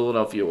the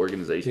Philadelphia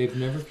organization. They've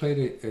never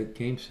played a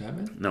Game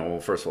 7? No, well,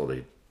 first of all,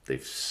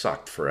 they've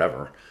sucked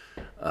forever.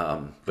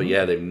 But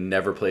yeah, they've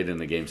never played in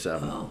the Game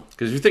 7.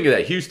 Because if you think of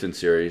that Houston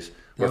series,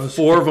 where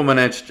 4 of them in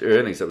extra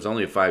innings, that was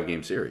only a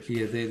 5-game series.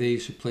 Yeah, they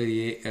used to play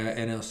the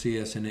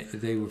NLCS, and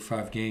they were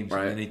 5 games,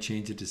 right. And they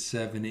changed it to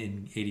 7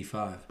 in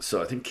 85.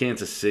 So I think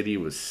Kansas City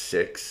was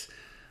 6.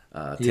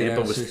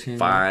 Tampa was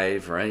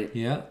 5, right?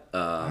 Yeah.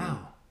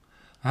 Wow.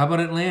 How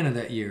about Atlanta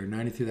that year,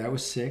 93? That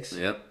was 6.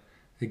 Yep.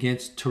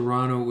 Against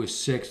Toronto, it was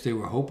 6. They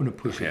were hoping to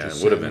push it to 7. Yeah,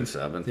 it would have been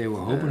 7. They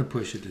were hoping to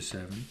push it to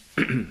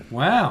 7.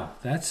 Wow,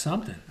 that's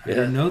something. I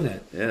didn't know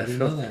that. Yeah, I didn't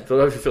know that.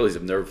 Philadelphia Phillies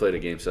have never played a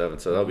Game 7,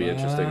 so that'll be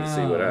interesting to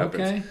see what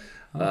happens.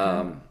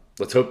 Okay.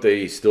 Let's hope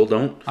they still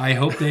don't. I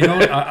hope they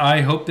don't.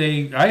 I hope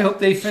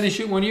they finish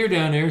it when you're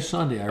down there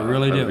Sunday. I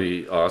really do. That would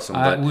be awesome.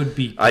 That would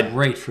be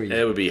great for you.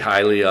 It would be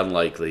highly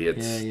unlikely.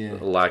 It's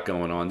a lot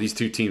going on. These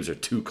two teams are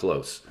too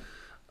close.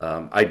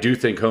 I do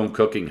think home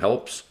cooking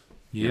helps.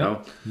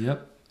 Yep.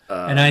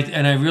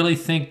 And I really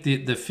think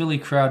the Philly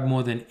crowd,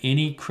 more than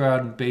any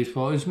crowd in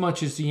baseball, as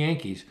much as the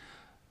Yankees,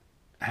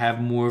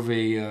 have more of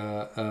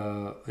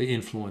a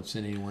influence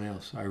than anyone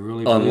else. I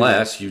really believe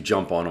unless you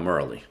jump on them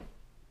early,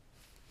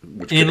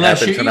 which could unless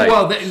happen you tonight.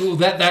 well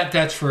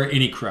that's for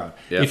any crowd.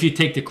 Yep. If you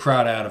take the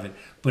crowd out of it,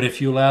 but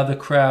if you allow the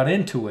crowd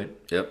into it,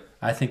 Yep.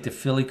 I think the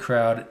Philly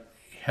crowd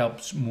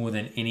helps more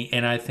than any,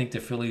 and I think the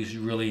Phillies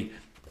really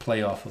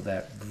play off of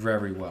that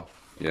very well.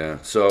 Yeah.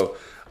 So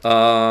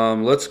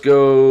let's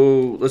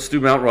go. Let's do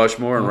Mount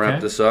Rushmore and wrap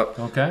Okay. this up.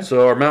 Okay.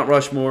 So our Mount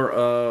Rushmore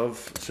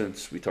of,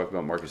 since we talked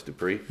about Marcus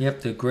Dupree.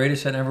 Yep, the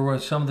greatest that ever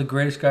was. Some of the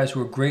greatest guys who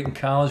were great in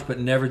college but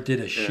never did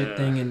a shit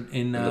thing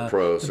in the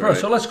pros, The right.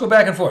 So let's go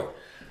back and forth.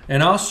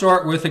 And I'll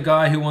start with a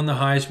guy who won the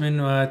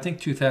Heisman, I think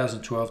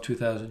 2012,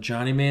 2000,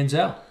 Johnny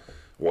Manziel.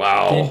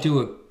 Wow. Didn't do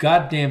a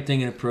goddamn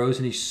thing in the pros,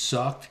 and he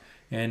sucked.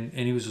 And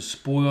he was a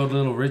spoiled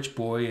little rich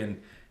boy,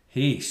 and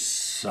he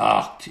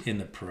sucked in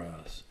the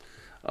pros.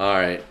 All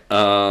right.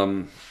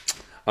 I'm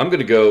going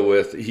to go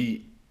with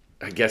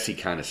I guess he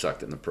kind of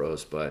sucked in the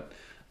pros, but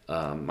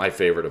my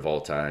favorite of all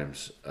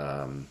times,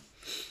 Tim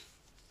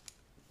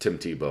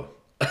Tebow.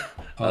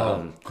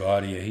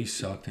 God, yeah, he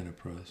sucked in the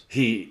pros.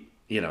 He,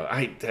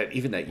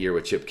 even that year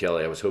with Chip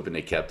Kelly, I was hoping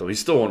they kept him. He's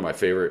still one of my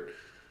favorite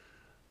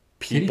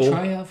people. Did he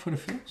try out for the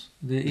Phils?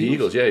 The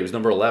Eagles, yeah, he was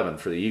number 11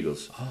 for the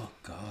Eagles. Oh,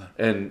 God.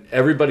 And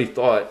everybody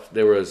thought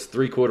there was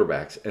 3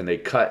 quarterbacks, and they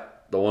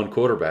cut the one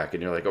quarterback,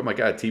 and you're like, oh my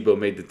God, Tebow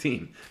made the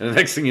team. And the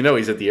next thing you know,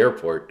 he's at the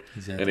airport,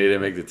 and he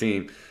didn't make the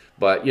team.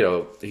 But,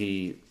 wasn't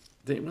he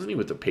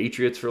with the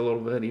Patriots for a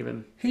little bit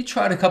even? He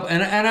tried a couple,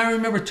 and I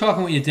remember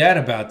talking with your dad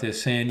about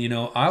this, saying,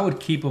 I would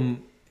keep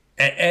him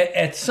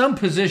at some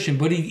position,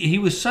 but he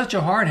was such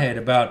a hardhead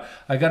about,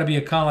 I got to be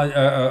a college,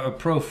 a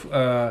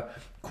pro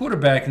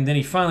quarterback, and then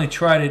he finally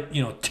tried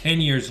it,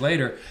 10 years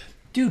later.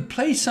 Dude,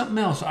 play something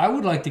else. I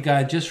would like the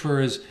guy just for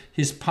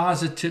his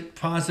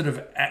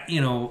positive,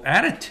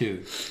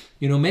 attitude.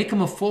 Make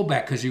him a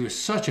fullback because he was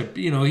such a,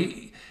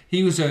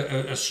 he was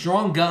a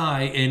strong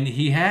guy, and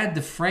he had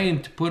the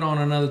frame to put on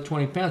another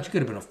 20 pounds. You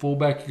could have been a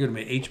fullback, you could have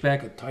been an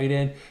H-back, a tight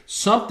end,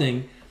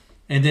 something.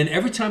 And then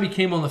every time he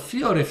came on the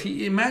field,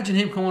 imagine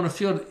him come on the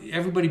field,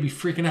 everybody be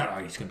freaking out.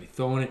 Oh, he's going to be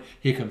throwing it.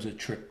 Here comes a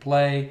trick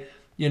play,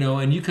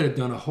 and you could have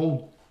done a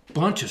whole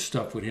bunch of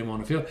stuff with him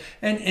on the field.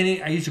 And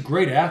he's a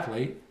great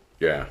athlete.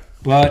 Yeah.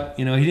 But,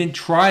 he didn't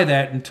try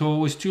that until it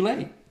was too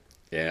late.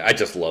 Yeah, I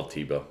just love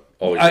Tebow.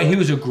 Always he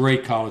was a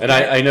great college player.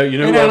 And I know,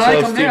 who and else I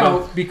like loves him now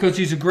Tebow? Because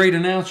he's a great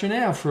announcer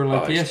now for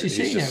the SEC.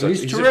 He's terrific.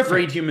 He's a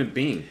great human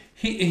being.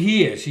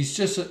 He is. He's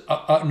just an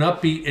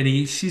upbeat, and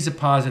he sees a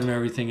positive in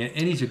everything,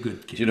 and he's a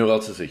good kid. Do you know who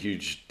else is a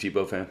huge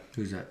Tebow fan?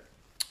 Who's that?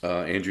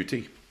 Andrew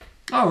T.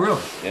 Oh,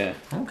 really? Yeah.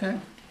 Okay.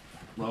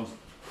 Loves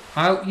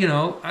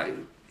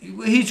him.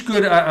 He's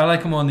good. I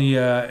like him on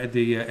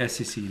the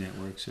SEC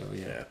network. So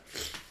yeah.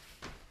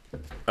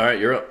 All right,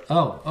 you're up.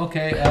 Oh,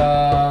 okay.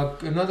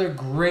 Another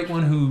great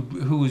one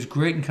who was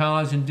great in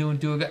college and doing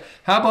good.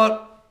 How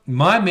about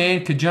my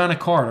man Kajana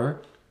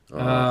Carter?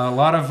 A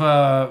lot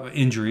of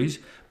injuries,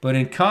 but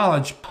in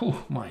college,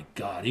 my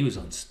God, he was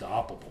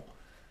unstoppable.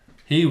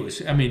 He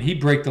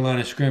broke the line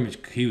of scrimmage.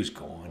 He was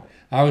gone.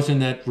 I was in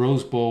that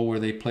Rose Bowl where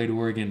they played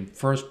Oregon,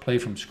 first play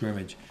from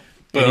scrimmage.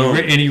 Boom.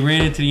 And he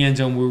ran into the end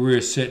zone where we were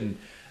sitting.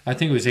 I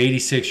think it was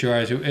 86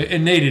 yards,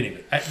 and they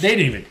didn't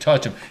even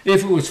touch him.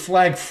 If it was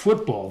flag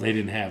football, they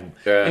didn't have him.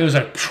 Yeah. It was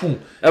like,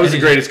 boom. That was the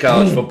greatest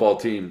college football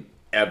team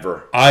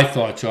ever. I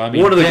thought so.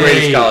 One of the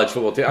greatest college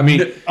football teams.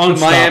 The Miami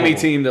unstoppable.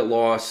 team that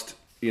lost,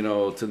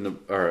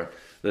 the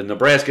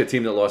Nebraska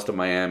team that lost to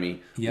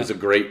Miami was a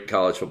great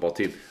college football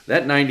team.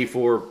 That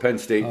 '94 Penn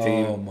State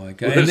team. Oh my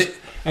God! Was,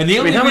 and the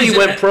only how many reason,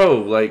 went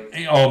pro?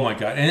 Oh my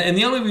God! And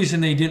the only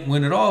reason they didn't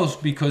win at all is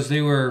because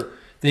they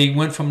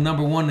went from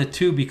number 1 to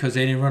 2 because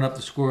they didn't run up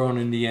the score on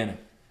Indiana,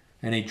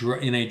 and they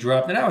dropped.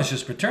 And that was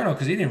just Paterno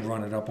because he didn't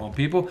run it up on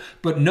people.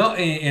 But no,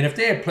 and if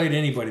they had played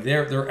anybody,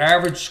 their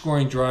average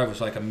scoring drive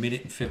was like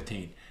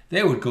 1:15.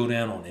 They would go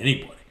down on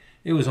anybody.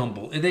 It was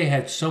unbelievable. They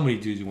had so many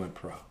dudes who went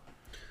pro.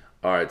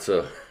 All right,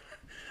 so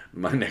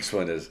my next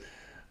one is,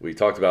 we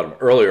talked about him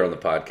earlier on the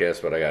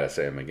podcast, but I got to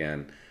say him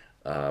again.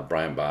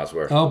 Brian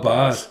Bosworth. Oh,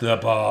 Boz. The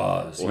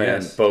Boz. When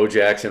yes. Bo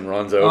Jackson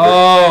runs over.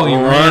 Oh, he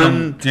ran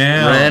him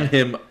down. Ran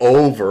him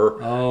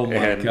over. Oh,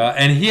 my God.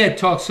 And he had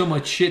talked so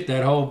much shit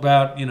that whole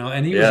about,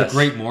 and he was a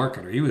great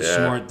marketer. He was a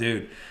smart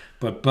dude.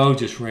 But Bo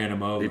just ran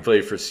him over. He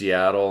played for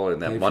Seattle in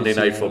that Monday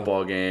Night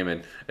Football game,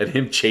 and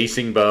him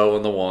chasing Bo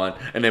on the one,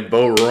 and then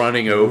Bo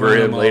running over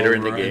him later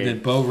in the game. And then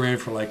Bo ran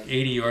for like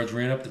 80 yards,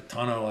 ran up the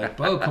tunnel like,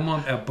 Bo, come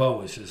on. Bo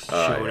was just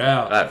showed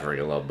out. I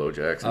freaking love Bo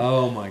Jackson.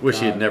 Oh, my God. Wish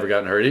he had never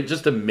gotten hurt. He's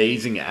just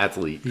amazing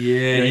athlete.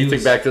 Yeah. You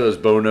think back to those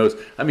Bo nose.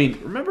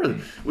 Remember,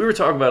 we were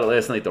talking about it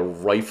last night, the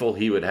rifle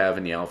he would have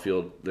in the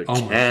outfield, the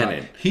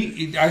cannon.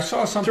 I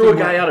saw something. Threw a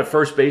guy out at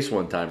first base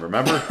one time,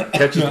 remember?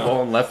 Catches the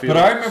ball in left field.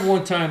 But I remember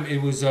one time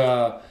it was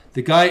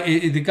the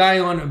guy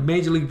on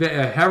Major League,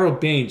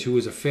 Harold Baines, who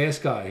was a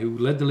fast guy who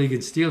led the league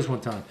in steals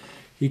one time.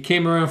 He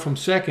came around from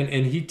second,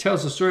 and he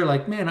tells the story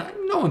like, man,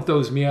 no one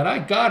throws me out. I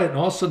got it. And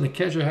all of a sudden the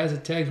catcher has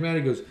it, tags me out.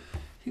 He goes,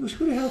 He goes,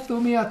 who the hell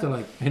threw me out there?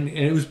 Like, and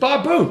it was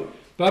Bob Boone.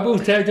 Bob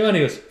Boone tagged on.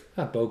 He goes,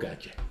 Bo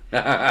got you.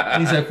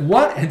 And he's like,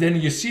 what? And then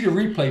you see the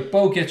replay.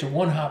 Bo gets it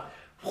one hop.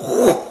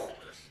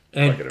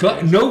 And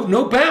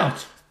no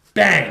bounce.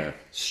 Bang. Yeah.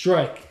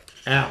 Strike.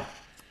 Out.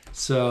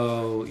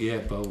 So, yeah,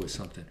 Bo was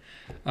something.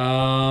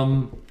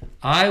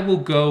 I will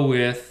go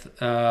with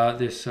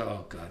this.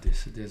 Oh, God.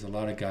 There's a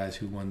lot of guys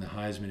who won the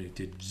Heisman who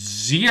did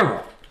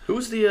zero.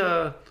 Who's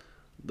the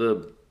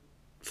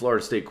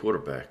Florida State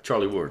quarterback?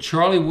 Charlie Ward.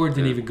 Charlie Ward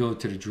didn't even go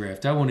to the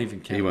draft. I won't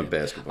even count. He went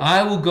basketball.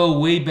 I will go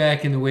way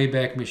back in the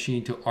Wayback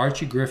Machine to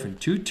Archie Griffin,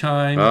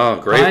 2-time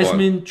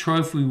Heisman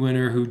Trophy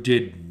winner who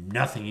did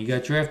nothing. He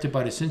got drafted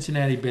by the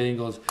Cincinnati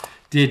Bengals,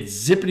 did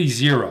zippity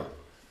zero.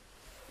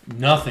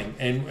 Nothing.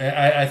 And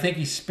I think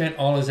he spent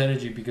all his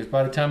energy because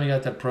by the time he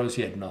got to the pros,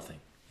 he had nothing.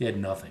 He had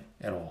nothing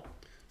at all.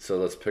 So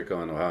let's pick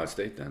on Ohio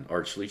State then.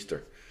 Art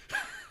Schlichter.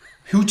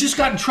 Who just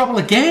got in trouble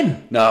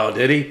again. No,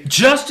 did he?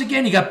 Just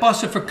again. He got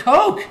busted for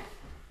coke.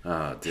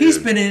 Oh, dude. He's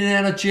been in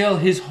and out of jail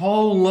his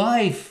whole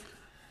life.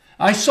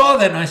 I saw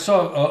that, and I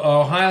saw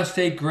Ohio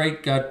State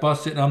great got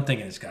busted, and I'm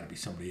thinking it's got to be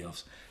somebody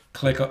else.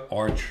 Click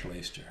Art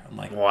Schlichter. I'm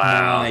like,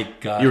 wow. My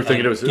God. You were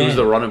thinking it was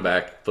the running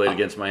back played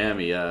against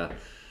Miami.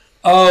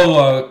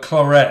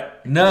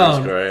 Claret.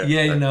 No. Claret.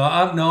 Yeah,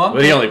 no.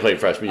 But he only played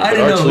freshman year. I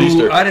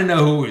didn't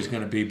know who it was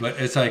going to be,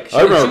 but it's like.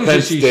 I remember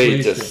Penn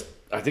State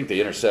I think they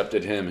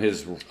intercepted him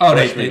his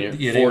freshman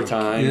year 4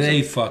 times.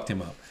 They fucked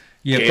him up.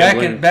 Yeah,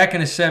 back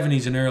in the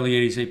 70s and early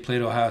 80s, they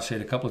played Ohio State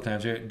a couple of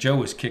times. Joe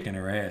was kicking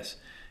their ass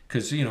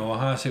because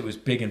Ohio State was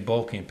big and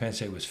bulky, and Penn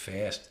State was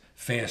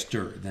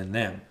faster than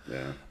them.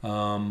 Yeah.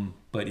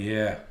 But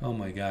yeah, oh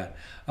my God.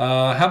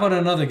 How about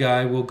another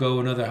guy? We'll go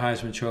another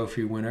Heisman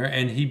Trophy winner,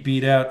 and he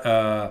beat out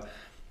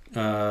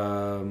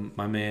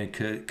my man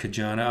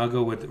Kajana. I'll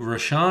go with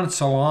Rashaan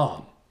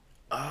Salam.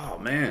 Oh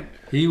man,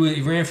 he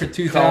ran for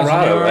 2,000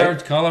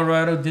 yards. Right?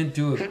 Colorado didn't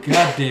do a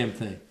goddamn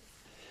thing.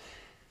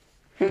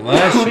 Who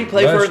did he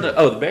play for?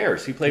 The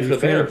Bears. He played for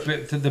the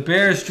Bears. The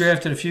Bears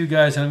drafted a few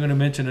guys. I'm going to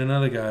mention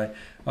another guy.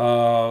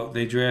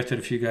 They drafted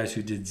a few guys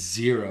who did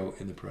zero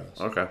in the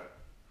pros. Okay.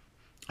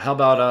 How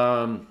about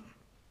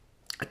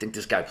I think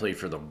this guy played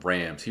for the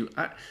Rams.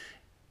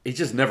 He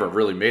just never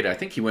really made it. I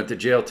think he went to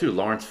jail too.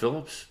 Lawrence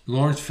Phillips.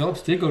 Lawrence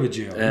Phillips did go to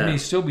jail. Yeah. He may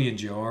still be in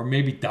jail, or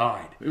maybe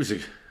died.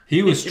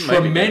 He was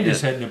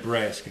tremendous at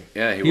Nebraska.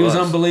 Yeah, he was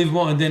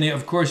unbelievable. And then,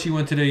 of course, he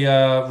went to the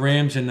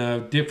Rams,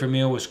 and Dick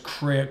Vermeil was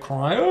crying,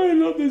 oh, I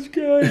love this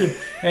guy.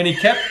 And he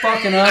kept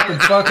fucking up.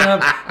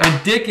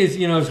 And Dick is,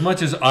 as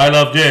much as I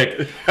love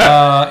Dick,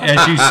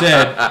 as you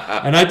said.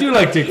 And I do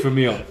like Dick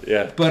Vermeil.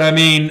 Yeah. But, I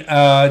mean,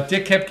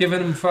 Dick kept giving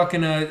him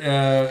fucking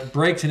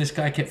breaks, and this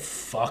guy kept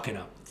fucking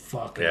up.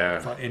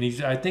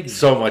 And I think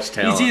so much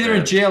talent. He's either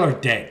in jail or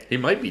dead. He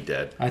might be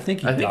dead. I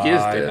think he died. He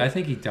is dead. I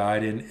think he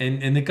died.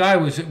 And the guy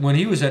was, when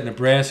he was at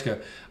Nebraska,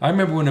 I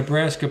remember when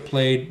Nebraska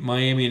played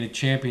Miami in the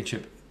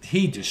championship,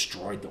 he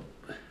destroyed them.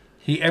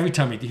 Every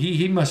time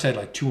he must have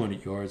had like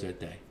 200 yards that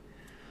day.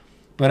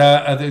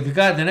 But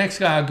the next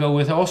guy I'll go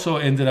with also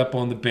ended up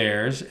on the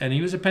Bears, and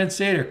he was a Penn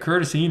Stater,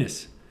 Curtis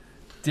Enis.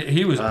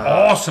 He was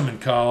awesome in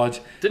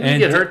college. Didn't he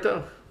get hurt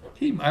though?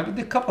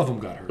 A couple of them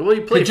got hurt. Well,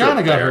 he played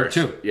Kajana got hurt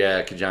too.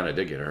 Yeah, Kajana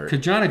did get hurt.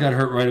 Kajana got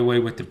hurt right away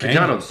with the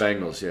Bengals. Kajana's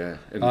Bengals, yeah,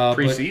 in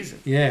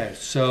preseason.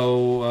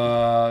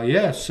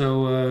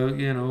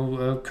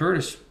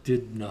 Curtis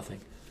did nothing.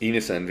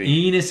 Enis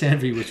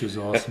Envy, which was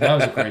awesome. That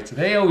was a great time.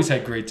 They always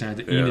had great times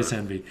at Enis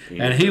Envy,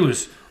 and he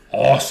was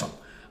awesome.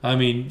 I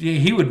mean,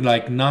 he would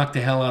like knock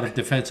the hell out of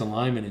defensive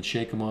linemen and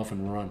shake them off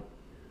and run.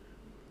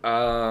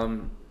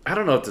 I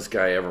don't know if this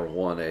guy ever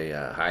won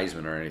a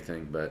Heisman or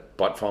anything, but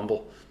butt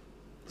fumble.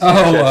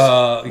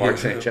 Mark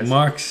Sanchez.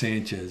 Mark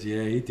Sanchez.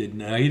 Yeah, he did.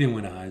 No, he didn't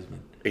win a Heisman.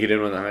 He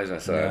didn't win the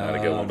Heisman, so not a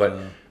good one. But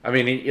I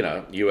mean,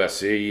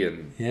 USC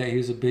and he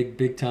was a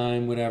big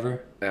time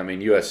whatever. I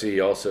mean,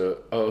 USC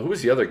also. Oh, who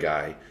was the other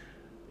guy?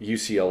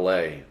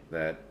 UCLA.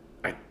 That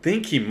I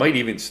think he might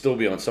even still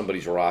be on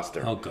somebody's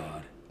roster. Oh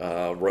God.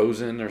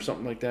 Rosen or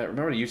something like that.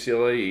 Remember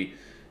UCLA?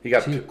 He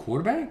got. Is he a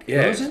quarterback?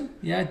 Yeah. Rosen?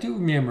 Yeah, I do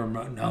remember.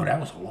 No, that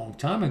was a long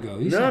time ago.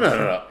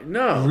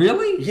 No.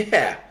 Really?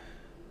 Yeah.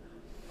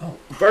 Oh,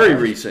 very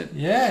recent.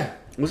 Yeah.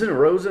 Wasn't it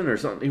Rosen or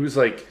something? He was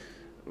like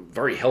a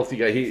very healthy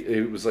guy.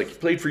 He was like he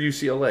played for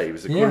UCLA. He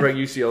was the quarterback at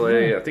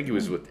UCLA. Yeah. I think he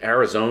was with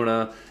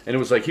Arizona, and it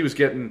was like he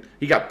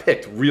got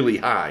picked really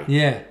high.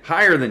 Yeah.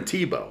 Higher than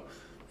Tebow.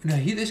 No,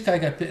 this guy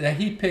got picked.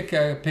 He picked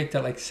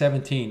at like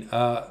 17.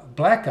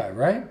 Black guy,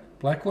 right?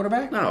 Black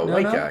quarterback? No,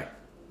 white guy.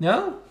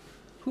 No.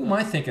 Who am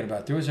I thinking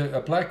about? There was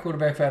a black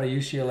quarterback out of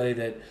UCLA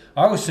that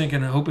I was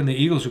hoping the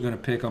Eagles were going to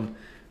pick him,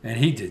 and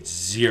he did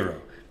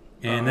zero.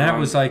 And that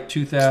was like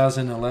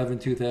 2011,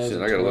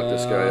 2012. I got to look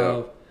this guy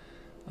up.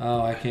 Oh,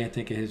 I can't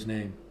think of his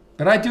name.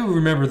 But I do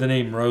remember the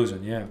name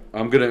Rosen, yeah.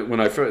 I'm going to, when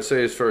I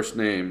say his first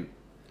name,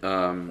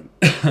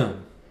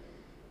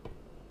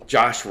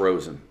 Josh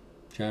Rosen.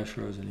 Josh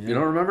Rosen. Yeah. You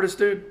don't remember this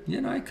dude?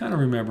 Yeah, no, I kind of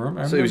remember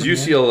him. So he was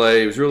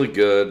UCLA. He was really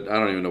good. I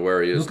don't even know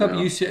where he is look now.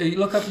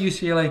 Look up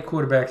UCLA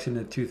quarterbacks in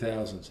the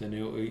 2000s, and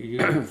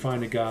you'll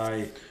find a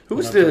guy. Who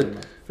was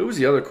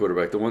the other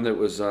quarterback? The one that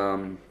was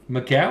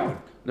McGowan.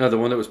 No, the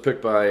one that was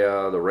picked by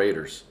the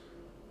Raiders.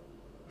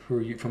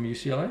 From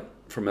UCLA?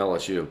 From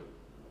LSU.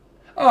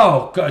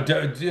 Oh, God,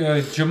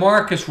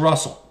 Jamarcus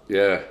Russell.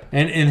 Yeah.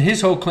 And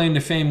his whole claim to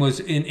fame was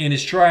in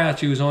his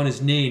tryouts, he was on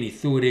his knee and he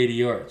threw it 80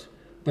 yards.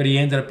 But he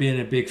ended up being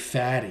a big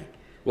fatty.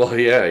 Well,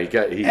 yeah,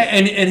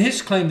 And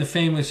his claim to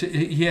fame was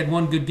he had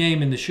one good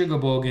game in the Sugar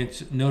Bowl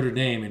against Notre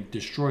Dame and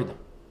destroyed them.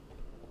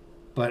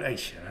 But I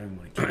don't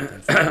want to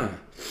keep that.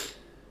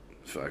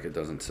 Fuck, it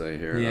doesn't say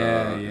here.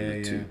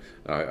 Yeah.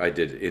 I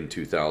did in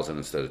 2000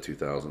 instead of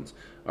 2000s.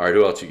 All right,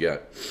 who else you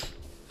got?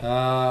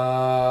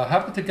 How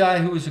about the guy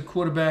who was a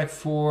quarterback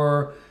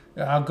for...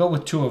 I'll go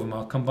with two of them.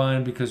 I'll combine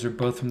them because they're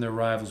both from their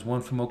rivals.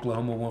 One from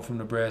Oklahoma, one from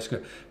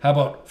Nebraska. How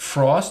about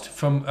Frost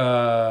from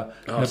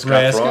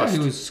Nebraska? He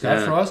was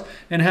Scott Frost.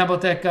 And how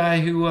about that guy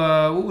who,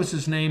 what was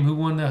his name, who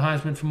won the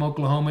Heisman from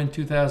Oklahoma in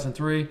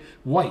 2003?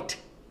 White.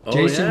 Oh,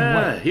 Jason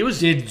yeah. White. He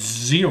did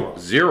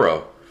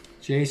zero.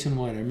 Jason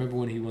White. I remember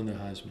when he won the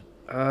Heisman.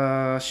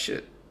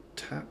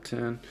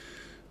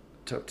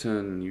 Top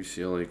 10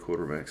 UCLA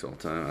quarterbacks all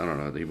time. I don't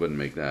know. He wouldn't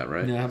make that,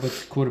 right? No, how about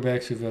the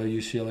quarterbacks of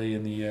UCLA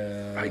in the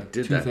I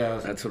did 2000s?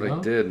 that. That's what I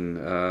did.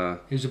 And,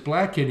 he was a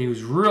black kid. And he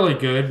was really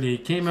good. And he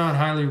came out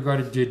highly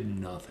regarded, did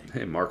nothing.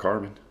 Hey, Mark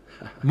Harmon.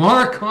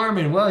 Mark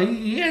Harmon. Well,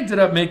 he ended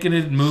up making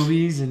it in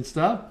movies and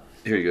stuff.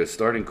 Here you go.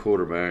 Starting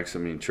quarterbacks. I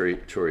mean, Troy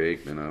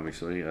Aikman,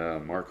 obviously.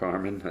 Mark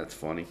Harmon. That's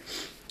funny.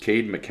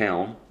 Cade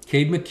McCown,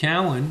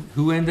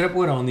 who ended up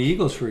on the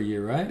Eagles for a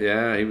year, right?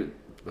 Yeah, he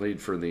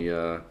played for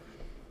the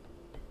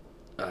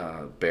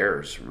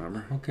Bears,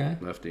 remember? Okay.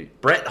 Lefty.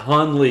 Brett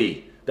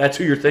Hundley. That's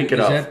who you're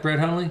thinking of. Is that Brett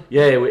Hundley?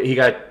 Yeah, he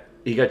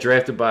got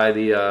drafted by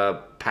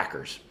the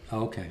Packers.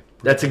 Oh, okay.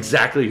 That's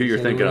exactly who you're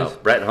thinking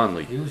of. Brett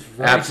Hundley. He was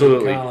very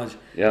good in college.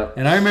 Yeah.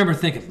 And I remember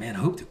thinking, man, I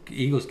hope the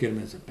Eagles get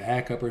him as a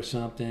backup or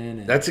something.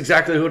 And that's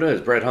exactly who it is,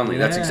 Brett Hundley.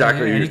 That's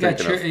exactly who you're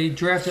thinking of. He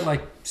drafted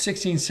like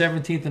 16th,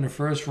 17th in the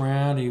first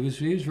round. He was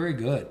very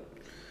good.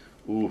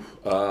 Ooh.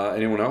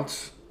 Anyone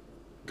else?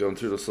 Going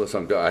through this list,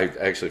 I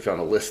actually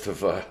found a list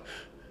of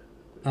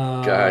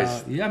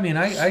guys. Yeah, I mean,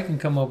 I can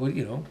come up with,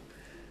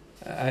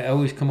 I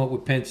always come up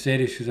with Penn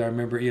State because I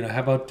remember, how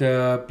about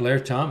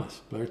Blair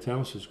Thomas? Blair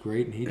Thomas was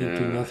great, and he didn't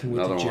do nothing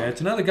with the Jets.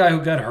 Another guy who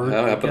got hurt.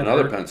 How about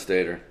another Penn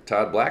Stater,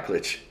 Todd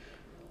Blackledge?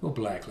 Well,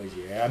 Blackledge,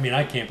 yeah. I mean,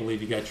 I can't believe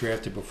he got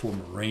drafted before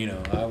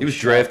Marino. He was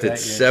drafted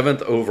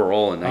 7th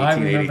overall in 1983.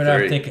 I remember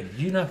that. I'm thinking,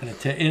 you're not going to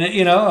tell... I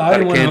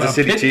didn't want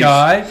to be a pit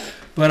guy,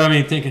 but I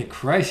mean, thinking,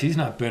 Christ, he's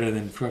not better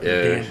than fucking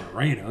Dan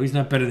Marino. He's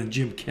not better than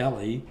Jim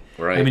Kelly.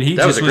 Right. I mean,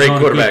 that was a great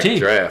quarterback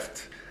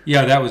draft.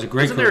 Yeah, that was a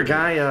great. Wasn't there a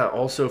guy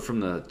also from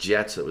the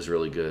Jets that was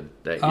really good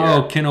that year?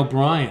 Oh, Ken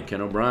O'Brien.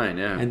 Ken O'Brien,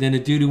 yeah. And then the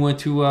dude who went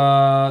to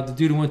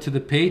the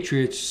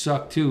Patriots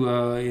sucked too,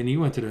 and he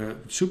went to the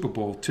Super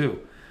Bowl too.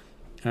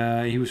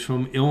 He was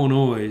from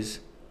Illinois,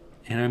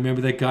 and I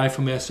remember that guy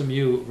from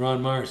SMU,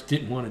 Ron Myers,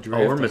 didn't want to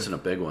draft him. Oh, we're missing a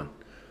big one.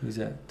 Who's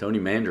that? Tony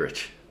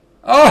Mandrich.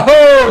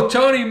 Oh,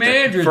 Tony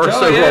Mandrich.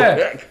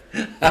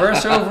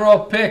 First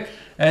overall pick.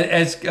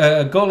 As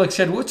Golick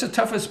said, what's the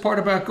toughest part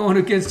about going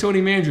against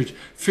Tony Mandrich?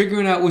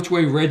 Figuring out which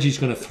way Reggie's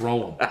going to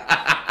throw him.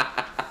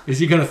 Is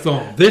he going to throw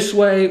him this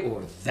way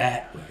or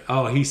that way?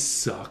 Oh, he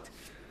sucked.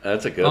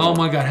 That's a good one. Oh,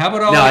 my God. How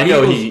about all the I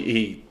know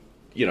he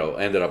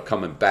ended up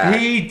coming back.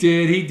 He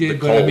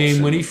did. But, I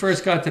mean, when he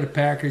first got to the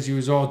Packers, he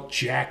was all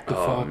jacked the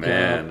fuck up. Oh,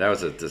 man. That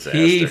was a disaster.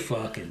 He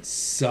fucking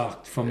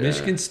sucked from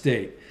Michigan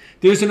State.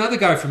 There's another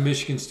guy from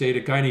Michigan State,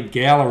 a guy named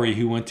Gallery,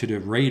 who went to the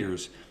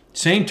Raiders.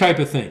 Same type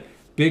of thing.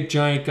 Big,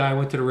 giant guy,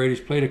 went to the Raiders,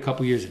 played a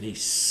couple years, and he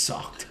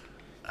sucked.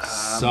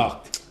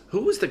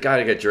 Who was the guy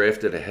that got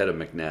drafted ahead of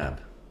McNabb?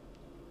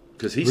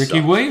 Because he Ricky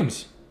sucked.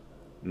 Williams.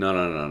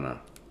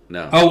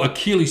 No. Oh,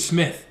 Akili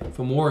Smith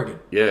from Oregon.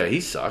 Yeah, he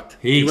sucked.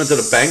 He went to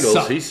the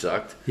Bengals. He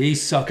sucked.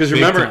 Because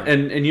remember,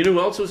 and you know who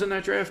else was in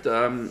that draft?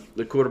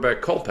 The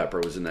quarterback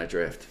Culpepper was in that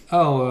draft.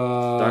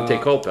 Oh, Dante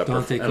Culpepper.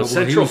 Out of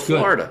Central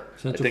Florida.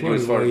 Central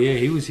Florida. Yeah,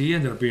 he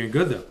ended up being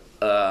good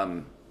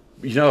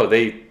though.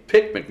 They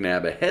picked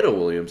McNabb ahead of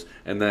Williams,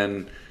 and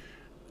then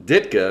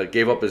Ditka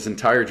gave up his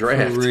entire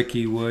draft. For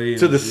Ricky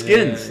Williams. To the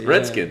Skins,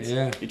 Redskins.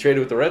 Yeah. He traded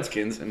with the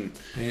Redskins.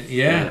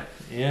 Yeah.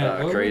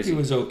 Well, crazy. Ricky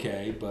was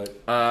okay, but...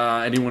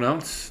 anyone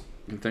else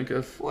you can think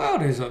of? Well,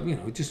 there's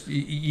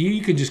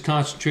you can just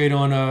concentrate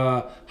on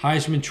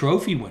Heisman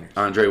Trophy winners.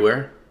 Andre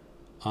Ware?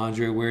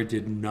 Andre Ware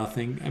did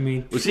nothing. I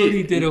mean,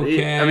 he did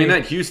okay.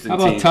 That Houston team.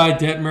 How about Ty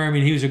Detmer? I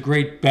mean, he was a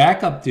great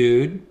backup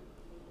dude.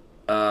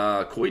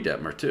 Coy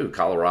Detmer too,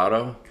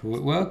 Colorado.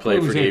 Well,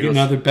 played for the Eagles.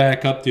 Another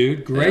backup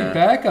dude, great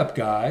backup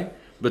guy.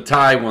 But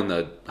Ty won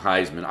the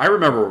Heisman. I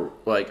remember,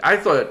 I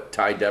thought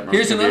Ty Detmer.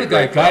 Here's another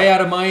guy out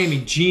of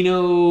Miami,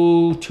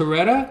 Gino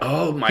Torretta.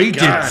 Oh my God, he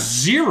did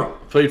zero.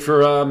 Played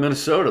for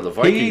Minnesota. The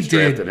Vikings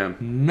drafted him.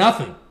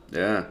 Nothing.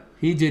 Yeah.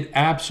 He did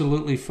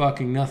absolutely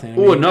fucking nothing.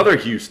 Oh, another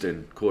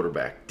Houston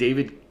quarterback,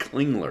 David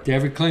Klingler.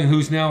 David Klingler,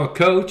 who's now a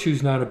coach,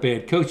 who's not a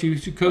bad coach. He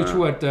used to coach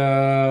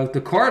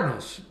the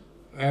Cardinals,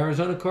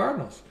 Arizona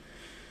Cardinals.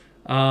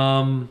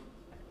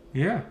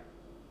 Yeah.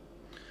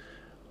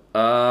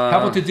 How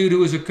about the dude who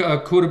was a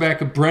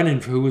quarterback of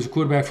Brennan, who was a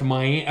quarterback from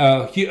Miami?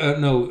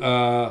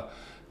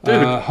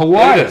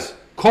 Hawaii.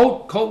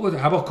 Colt.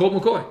 How about Colt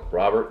McCoy?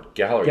 Robert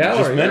Gallery.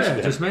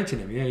 Just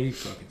mentioned him. Yeah, he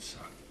fucking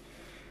sucked.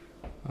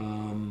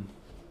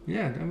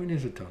 Yeah, I mean,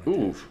 there's a ton of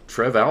Ooh,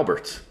 Trev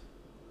Alberts.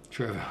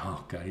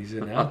 Oh, God, he's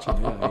an announcer.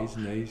 Yeah, he's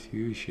nice.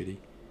 He was shitty.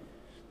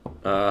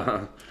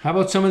 How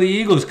about some of the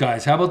Eagles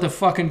guys? How about the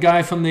fucking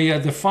guy from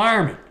the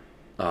firemen?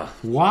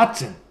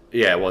 Watson.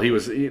 Yeah, well, he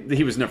was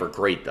never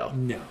great, though.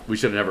 No. We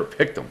should have never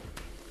picked him.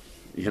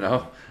 You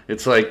know?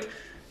 It's like,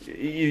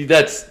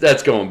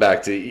 that's going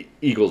back to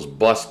Eagles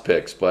bust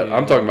picks, but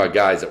I'm talking about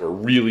guys that were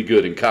really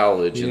good in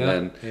college and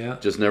then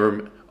just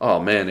never...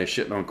 Oh, man, they're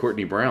shitting on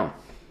Courtney Brown.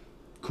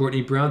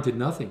 Courtney Brown did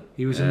nothing.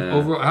 He was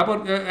over. How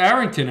about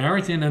Arrington?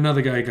 Arrington,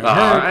 another guy got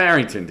hurt.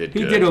 Arrington did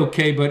good. He did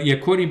okay, but yeah,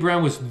 Courtney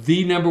Brown was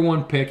the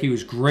 #1 pick. He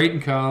was great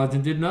in college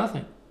and did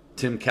nothing.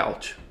 Tim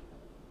Couch.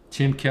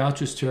 Tim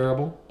Couch was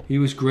terrible. He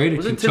was great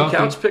at Kentucky. Wasn't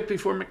Tim Couch picked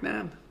before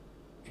McNabb?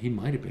 He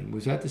might have been.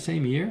 Was that the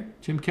same year?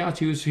 Tim Couch.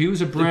 He was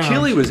a Brown.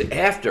 Achille was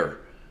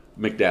after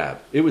McNabb.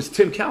 It was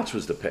Tim Couch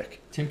was the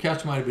pick. Tim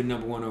Couch might have been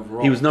 #1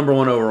 overall. He was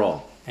 #1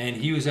 overall. And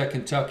he was at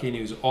Kentucky, and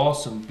he was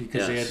awesome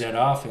because they had that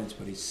offense,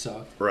 but he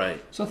sucked.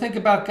 Right. So think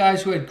about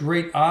guys who had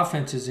great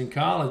offenses in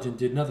college and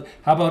did nothing.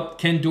 How about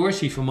Ken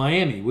Dorsey from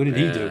Miami? What did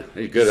he do?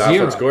 He's a good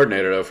offense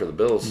coordinator, though, for the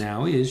Bills.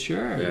 Now he is,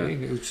 sure.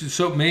 Yeah.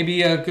 So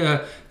maybe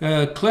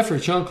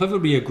Clifford, Sean Clifford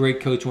would be a great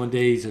coach one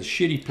day. He's a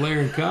shitty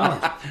player in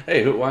college.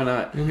 Hey, why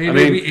not?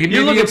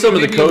 You look at some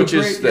of the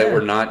coaches that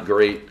were not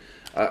great.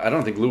 I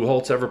don't think Lou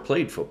Holtz ever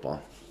played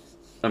football.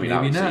 I mean,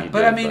 maybe not,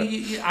 but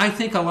I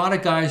think a lot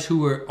of guys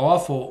who are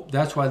awful.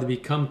 That's why they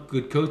become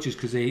good coaches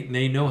because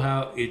they know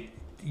how it.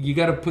 You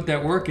got to put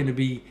that work in to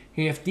be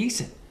half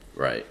decent.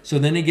 Right. So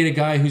then they get a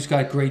guy who's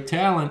got great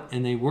talent,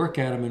 and they work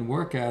at him,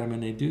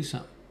 and they do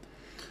something.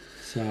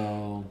 So.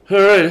 All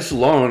right, it's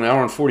long, 1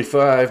 hour and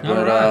 45,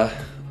 but right.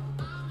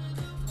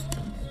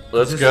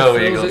 Let's go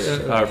Eagles.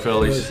 Our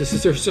Phillies. This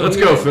is their song. Let's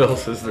go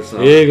Phils. This is their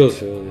song. Eagles,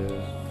 Phil. Yeah.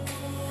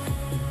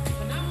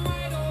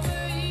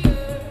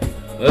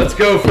 Let's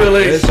go,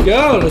 Phillies. Let's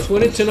go. Let's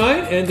win it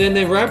tonight, and then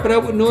they wrap it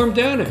up with Norm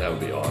Downer. That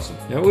would be awesome.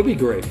 That would be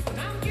great.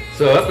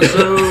 So,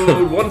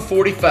 episode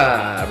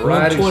 145.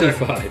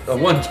 125.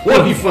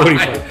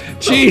 125.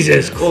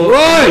 Jesus Christ.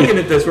 We're looking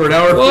at this for an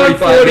hour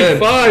 45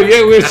 minutes. 145.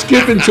 Yeah, we're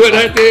skipping to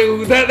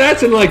it.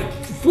 That's in like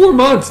 4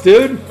 months,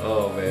 dude.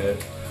 Oh, man.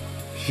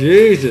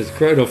 Jesus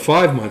Christ. No,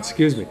 5 months.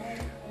 Excuse me.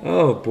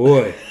 Oh,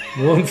 boy.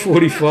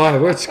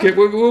 145.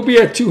 We'll be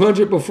at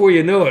 200 before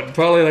you know it.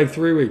 Probably like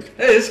 3 weeks.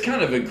 Hey, it's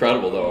kind of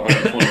incredible though.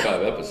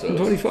 125 episodes.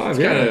 125. It's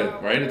kind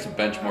of right. It's a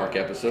benchmark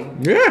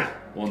episode. Yeah.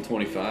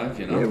 125.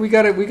 You know. Yeah, we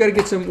got to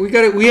get some. We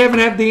haven't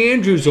had the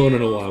Andrews on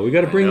in a while. We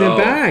got to bring them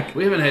back.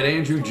 We haven't had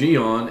Andrew G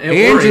on.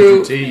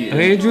 Andrew T.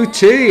 Andrew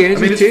T.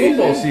 It's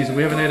football season.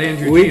 We haven't had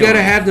Andrew T. We got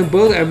to have them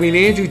both. I mean,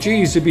 Andrew G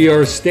used to be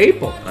our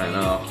staple. I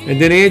know.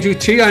 And then Andrew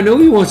T. I know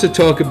he wants to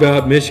talk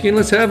about Michigan.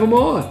 Let's have him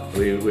on.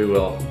 We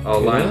will. I'll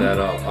line that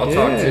up. I'll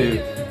talk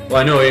to. Well,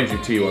 I know Andrew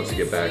T wants to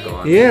get back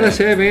on. Yeah, let's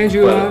have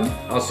Andrew on.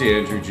 I'll see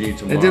Andrew G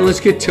tomorrow. And then let's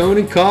get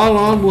Tony Carl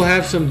on. We'll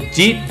have some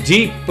deep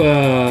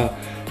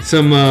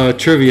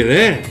trivia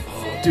then.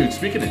 Oh, dude,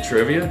 speaking of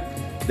trivia,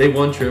 they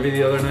won trivia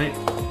the other night.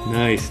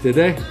 Nice, did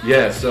they?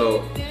 Yeah,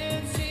 so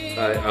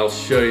I'll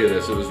show you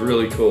this. It was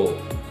really cool.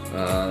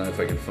 If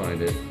I can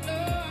find it.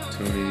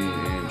 Tony,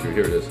 Andrew,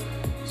 here it is.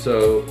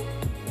 So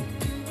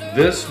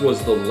this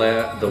was the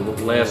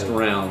last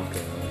round.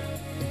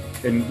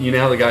 And you know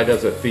how the guy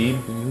does a theme?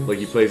 Mm-hmm. Like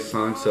he plays a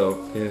song,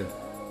 so yeah,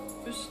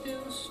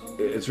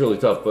 it's really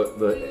tough. But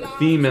the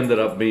theme ended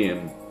up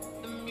being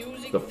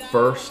the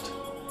first.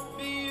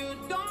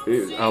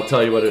 I'll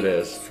tell you what it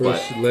is.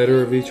 First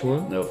letter of each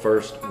one? No,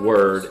 first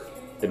word,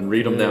 and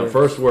read them down.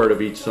 First word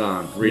of each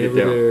song. Read it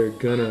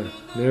down.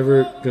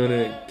 Never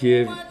gonna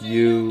give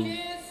you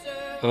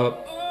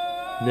up.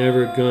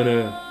 Never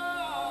gonna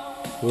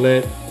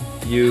let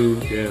you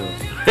down.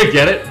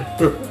 Get it?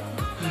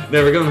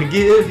 Never gonna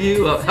give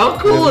you up. How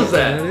cool is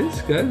that?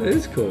 That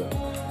is cool.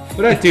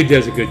 But that dude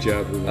does a good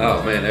job.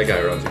 Oh man, that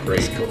guy runs a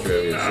great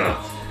trivia. So.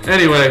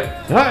 Anyway,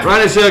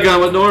 Riding Shotgun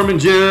with Norm and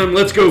Jim.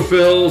 Let's go,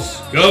 Phils.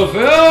 Go,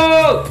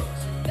 Phil!